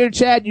to be here,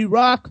 Chad. You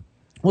rock.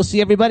 We'll see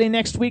everybody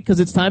next week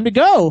because it's time to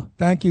go.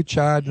 Thank you,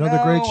 Chad.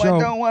 Another great show. I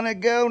don't want to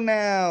go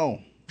now.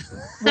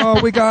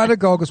 Well, we got to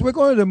go because we're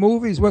going to the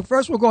movies.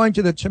 First, we're going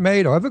to the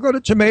Tomato. Ever go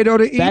to Tomato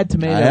to eat? Bad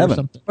Tomato. I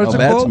haven't. Or something.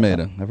 Bad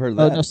Tomato. I've heard of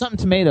that. Oh, no, something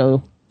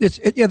Tomato.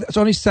 It's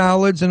only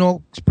salads and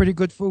all. It's pretty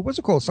good food. What's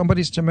it called?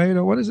 Somebody's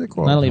Tomato. What is it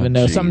called? I don't even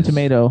know. Something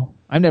Tomato.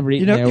 I've never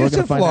eaten there. We're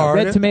going to find out.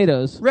 Red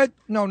Tomatoes.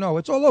 No,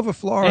 it's all over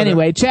Florida.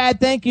 Anyway, Chad,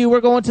 thank you.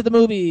 We're going to the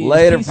movies.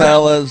 Later,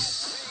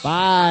 fellas.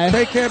 Bye.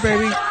 Take care,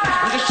 baby.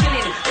 I'm just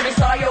chilling. When I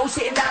saw you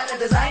sitting down and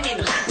designing,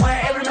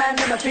 where every man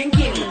them are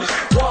thinking,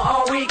 what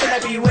are we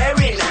gonna be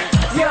wearing?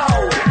 Yo,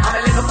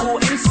 I'm a Liverpool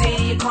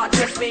MC. You can't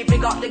trust me.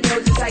 Big up the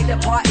girls inside the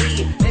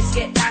party. Let's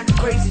get down to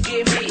crazy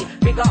Jimmy.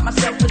 Big up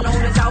myself and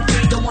known as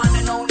Alfie, the one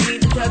and only,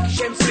 the Turkish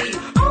MC.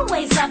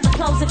 Always love the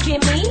clothes of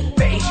Jimmy.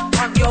 British,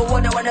 I'm your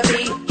one I wanna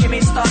be.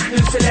 Jimmy Star's new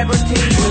celebrity.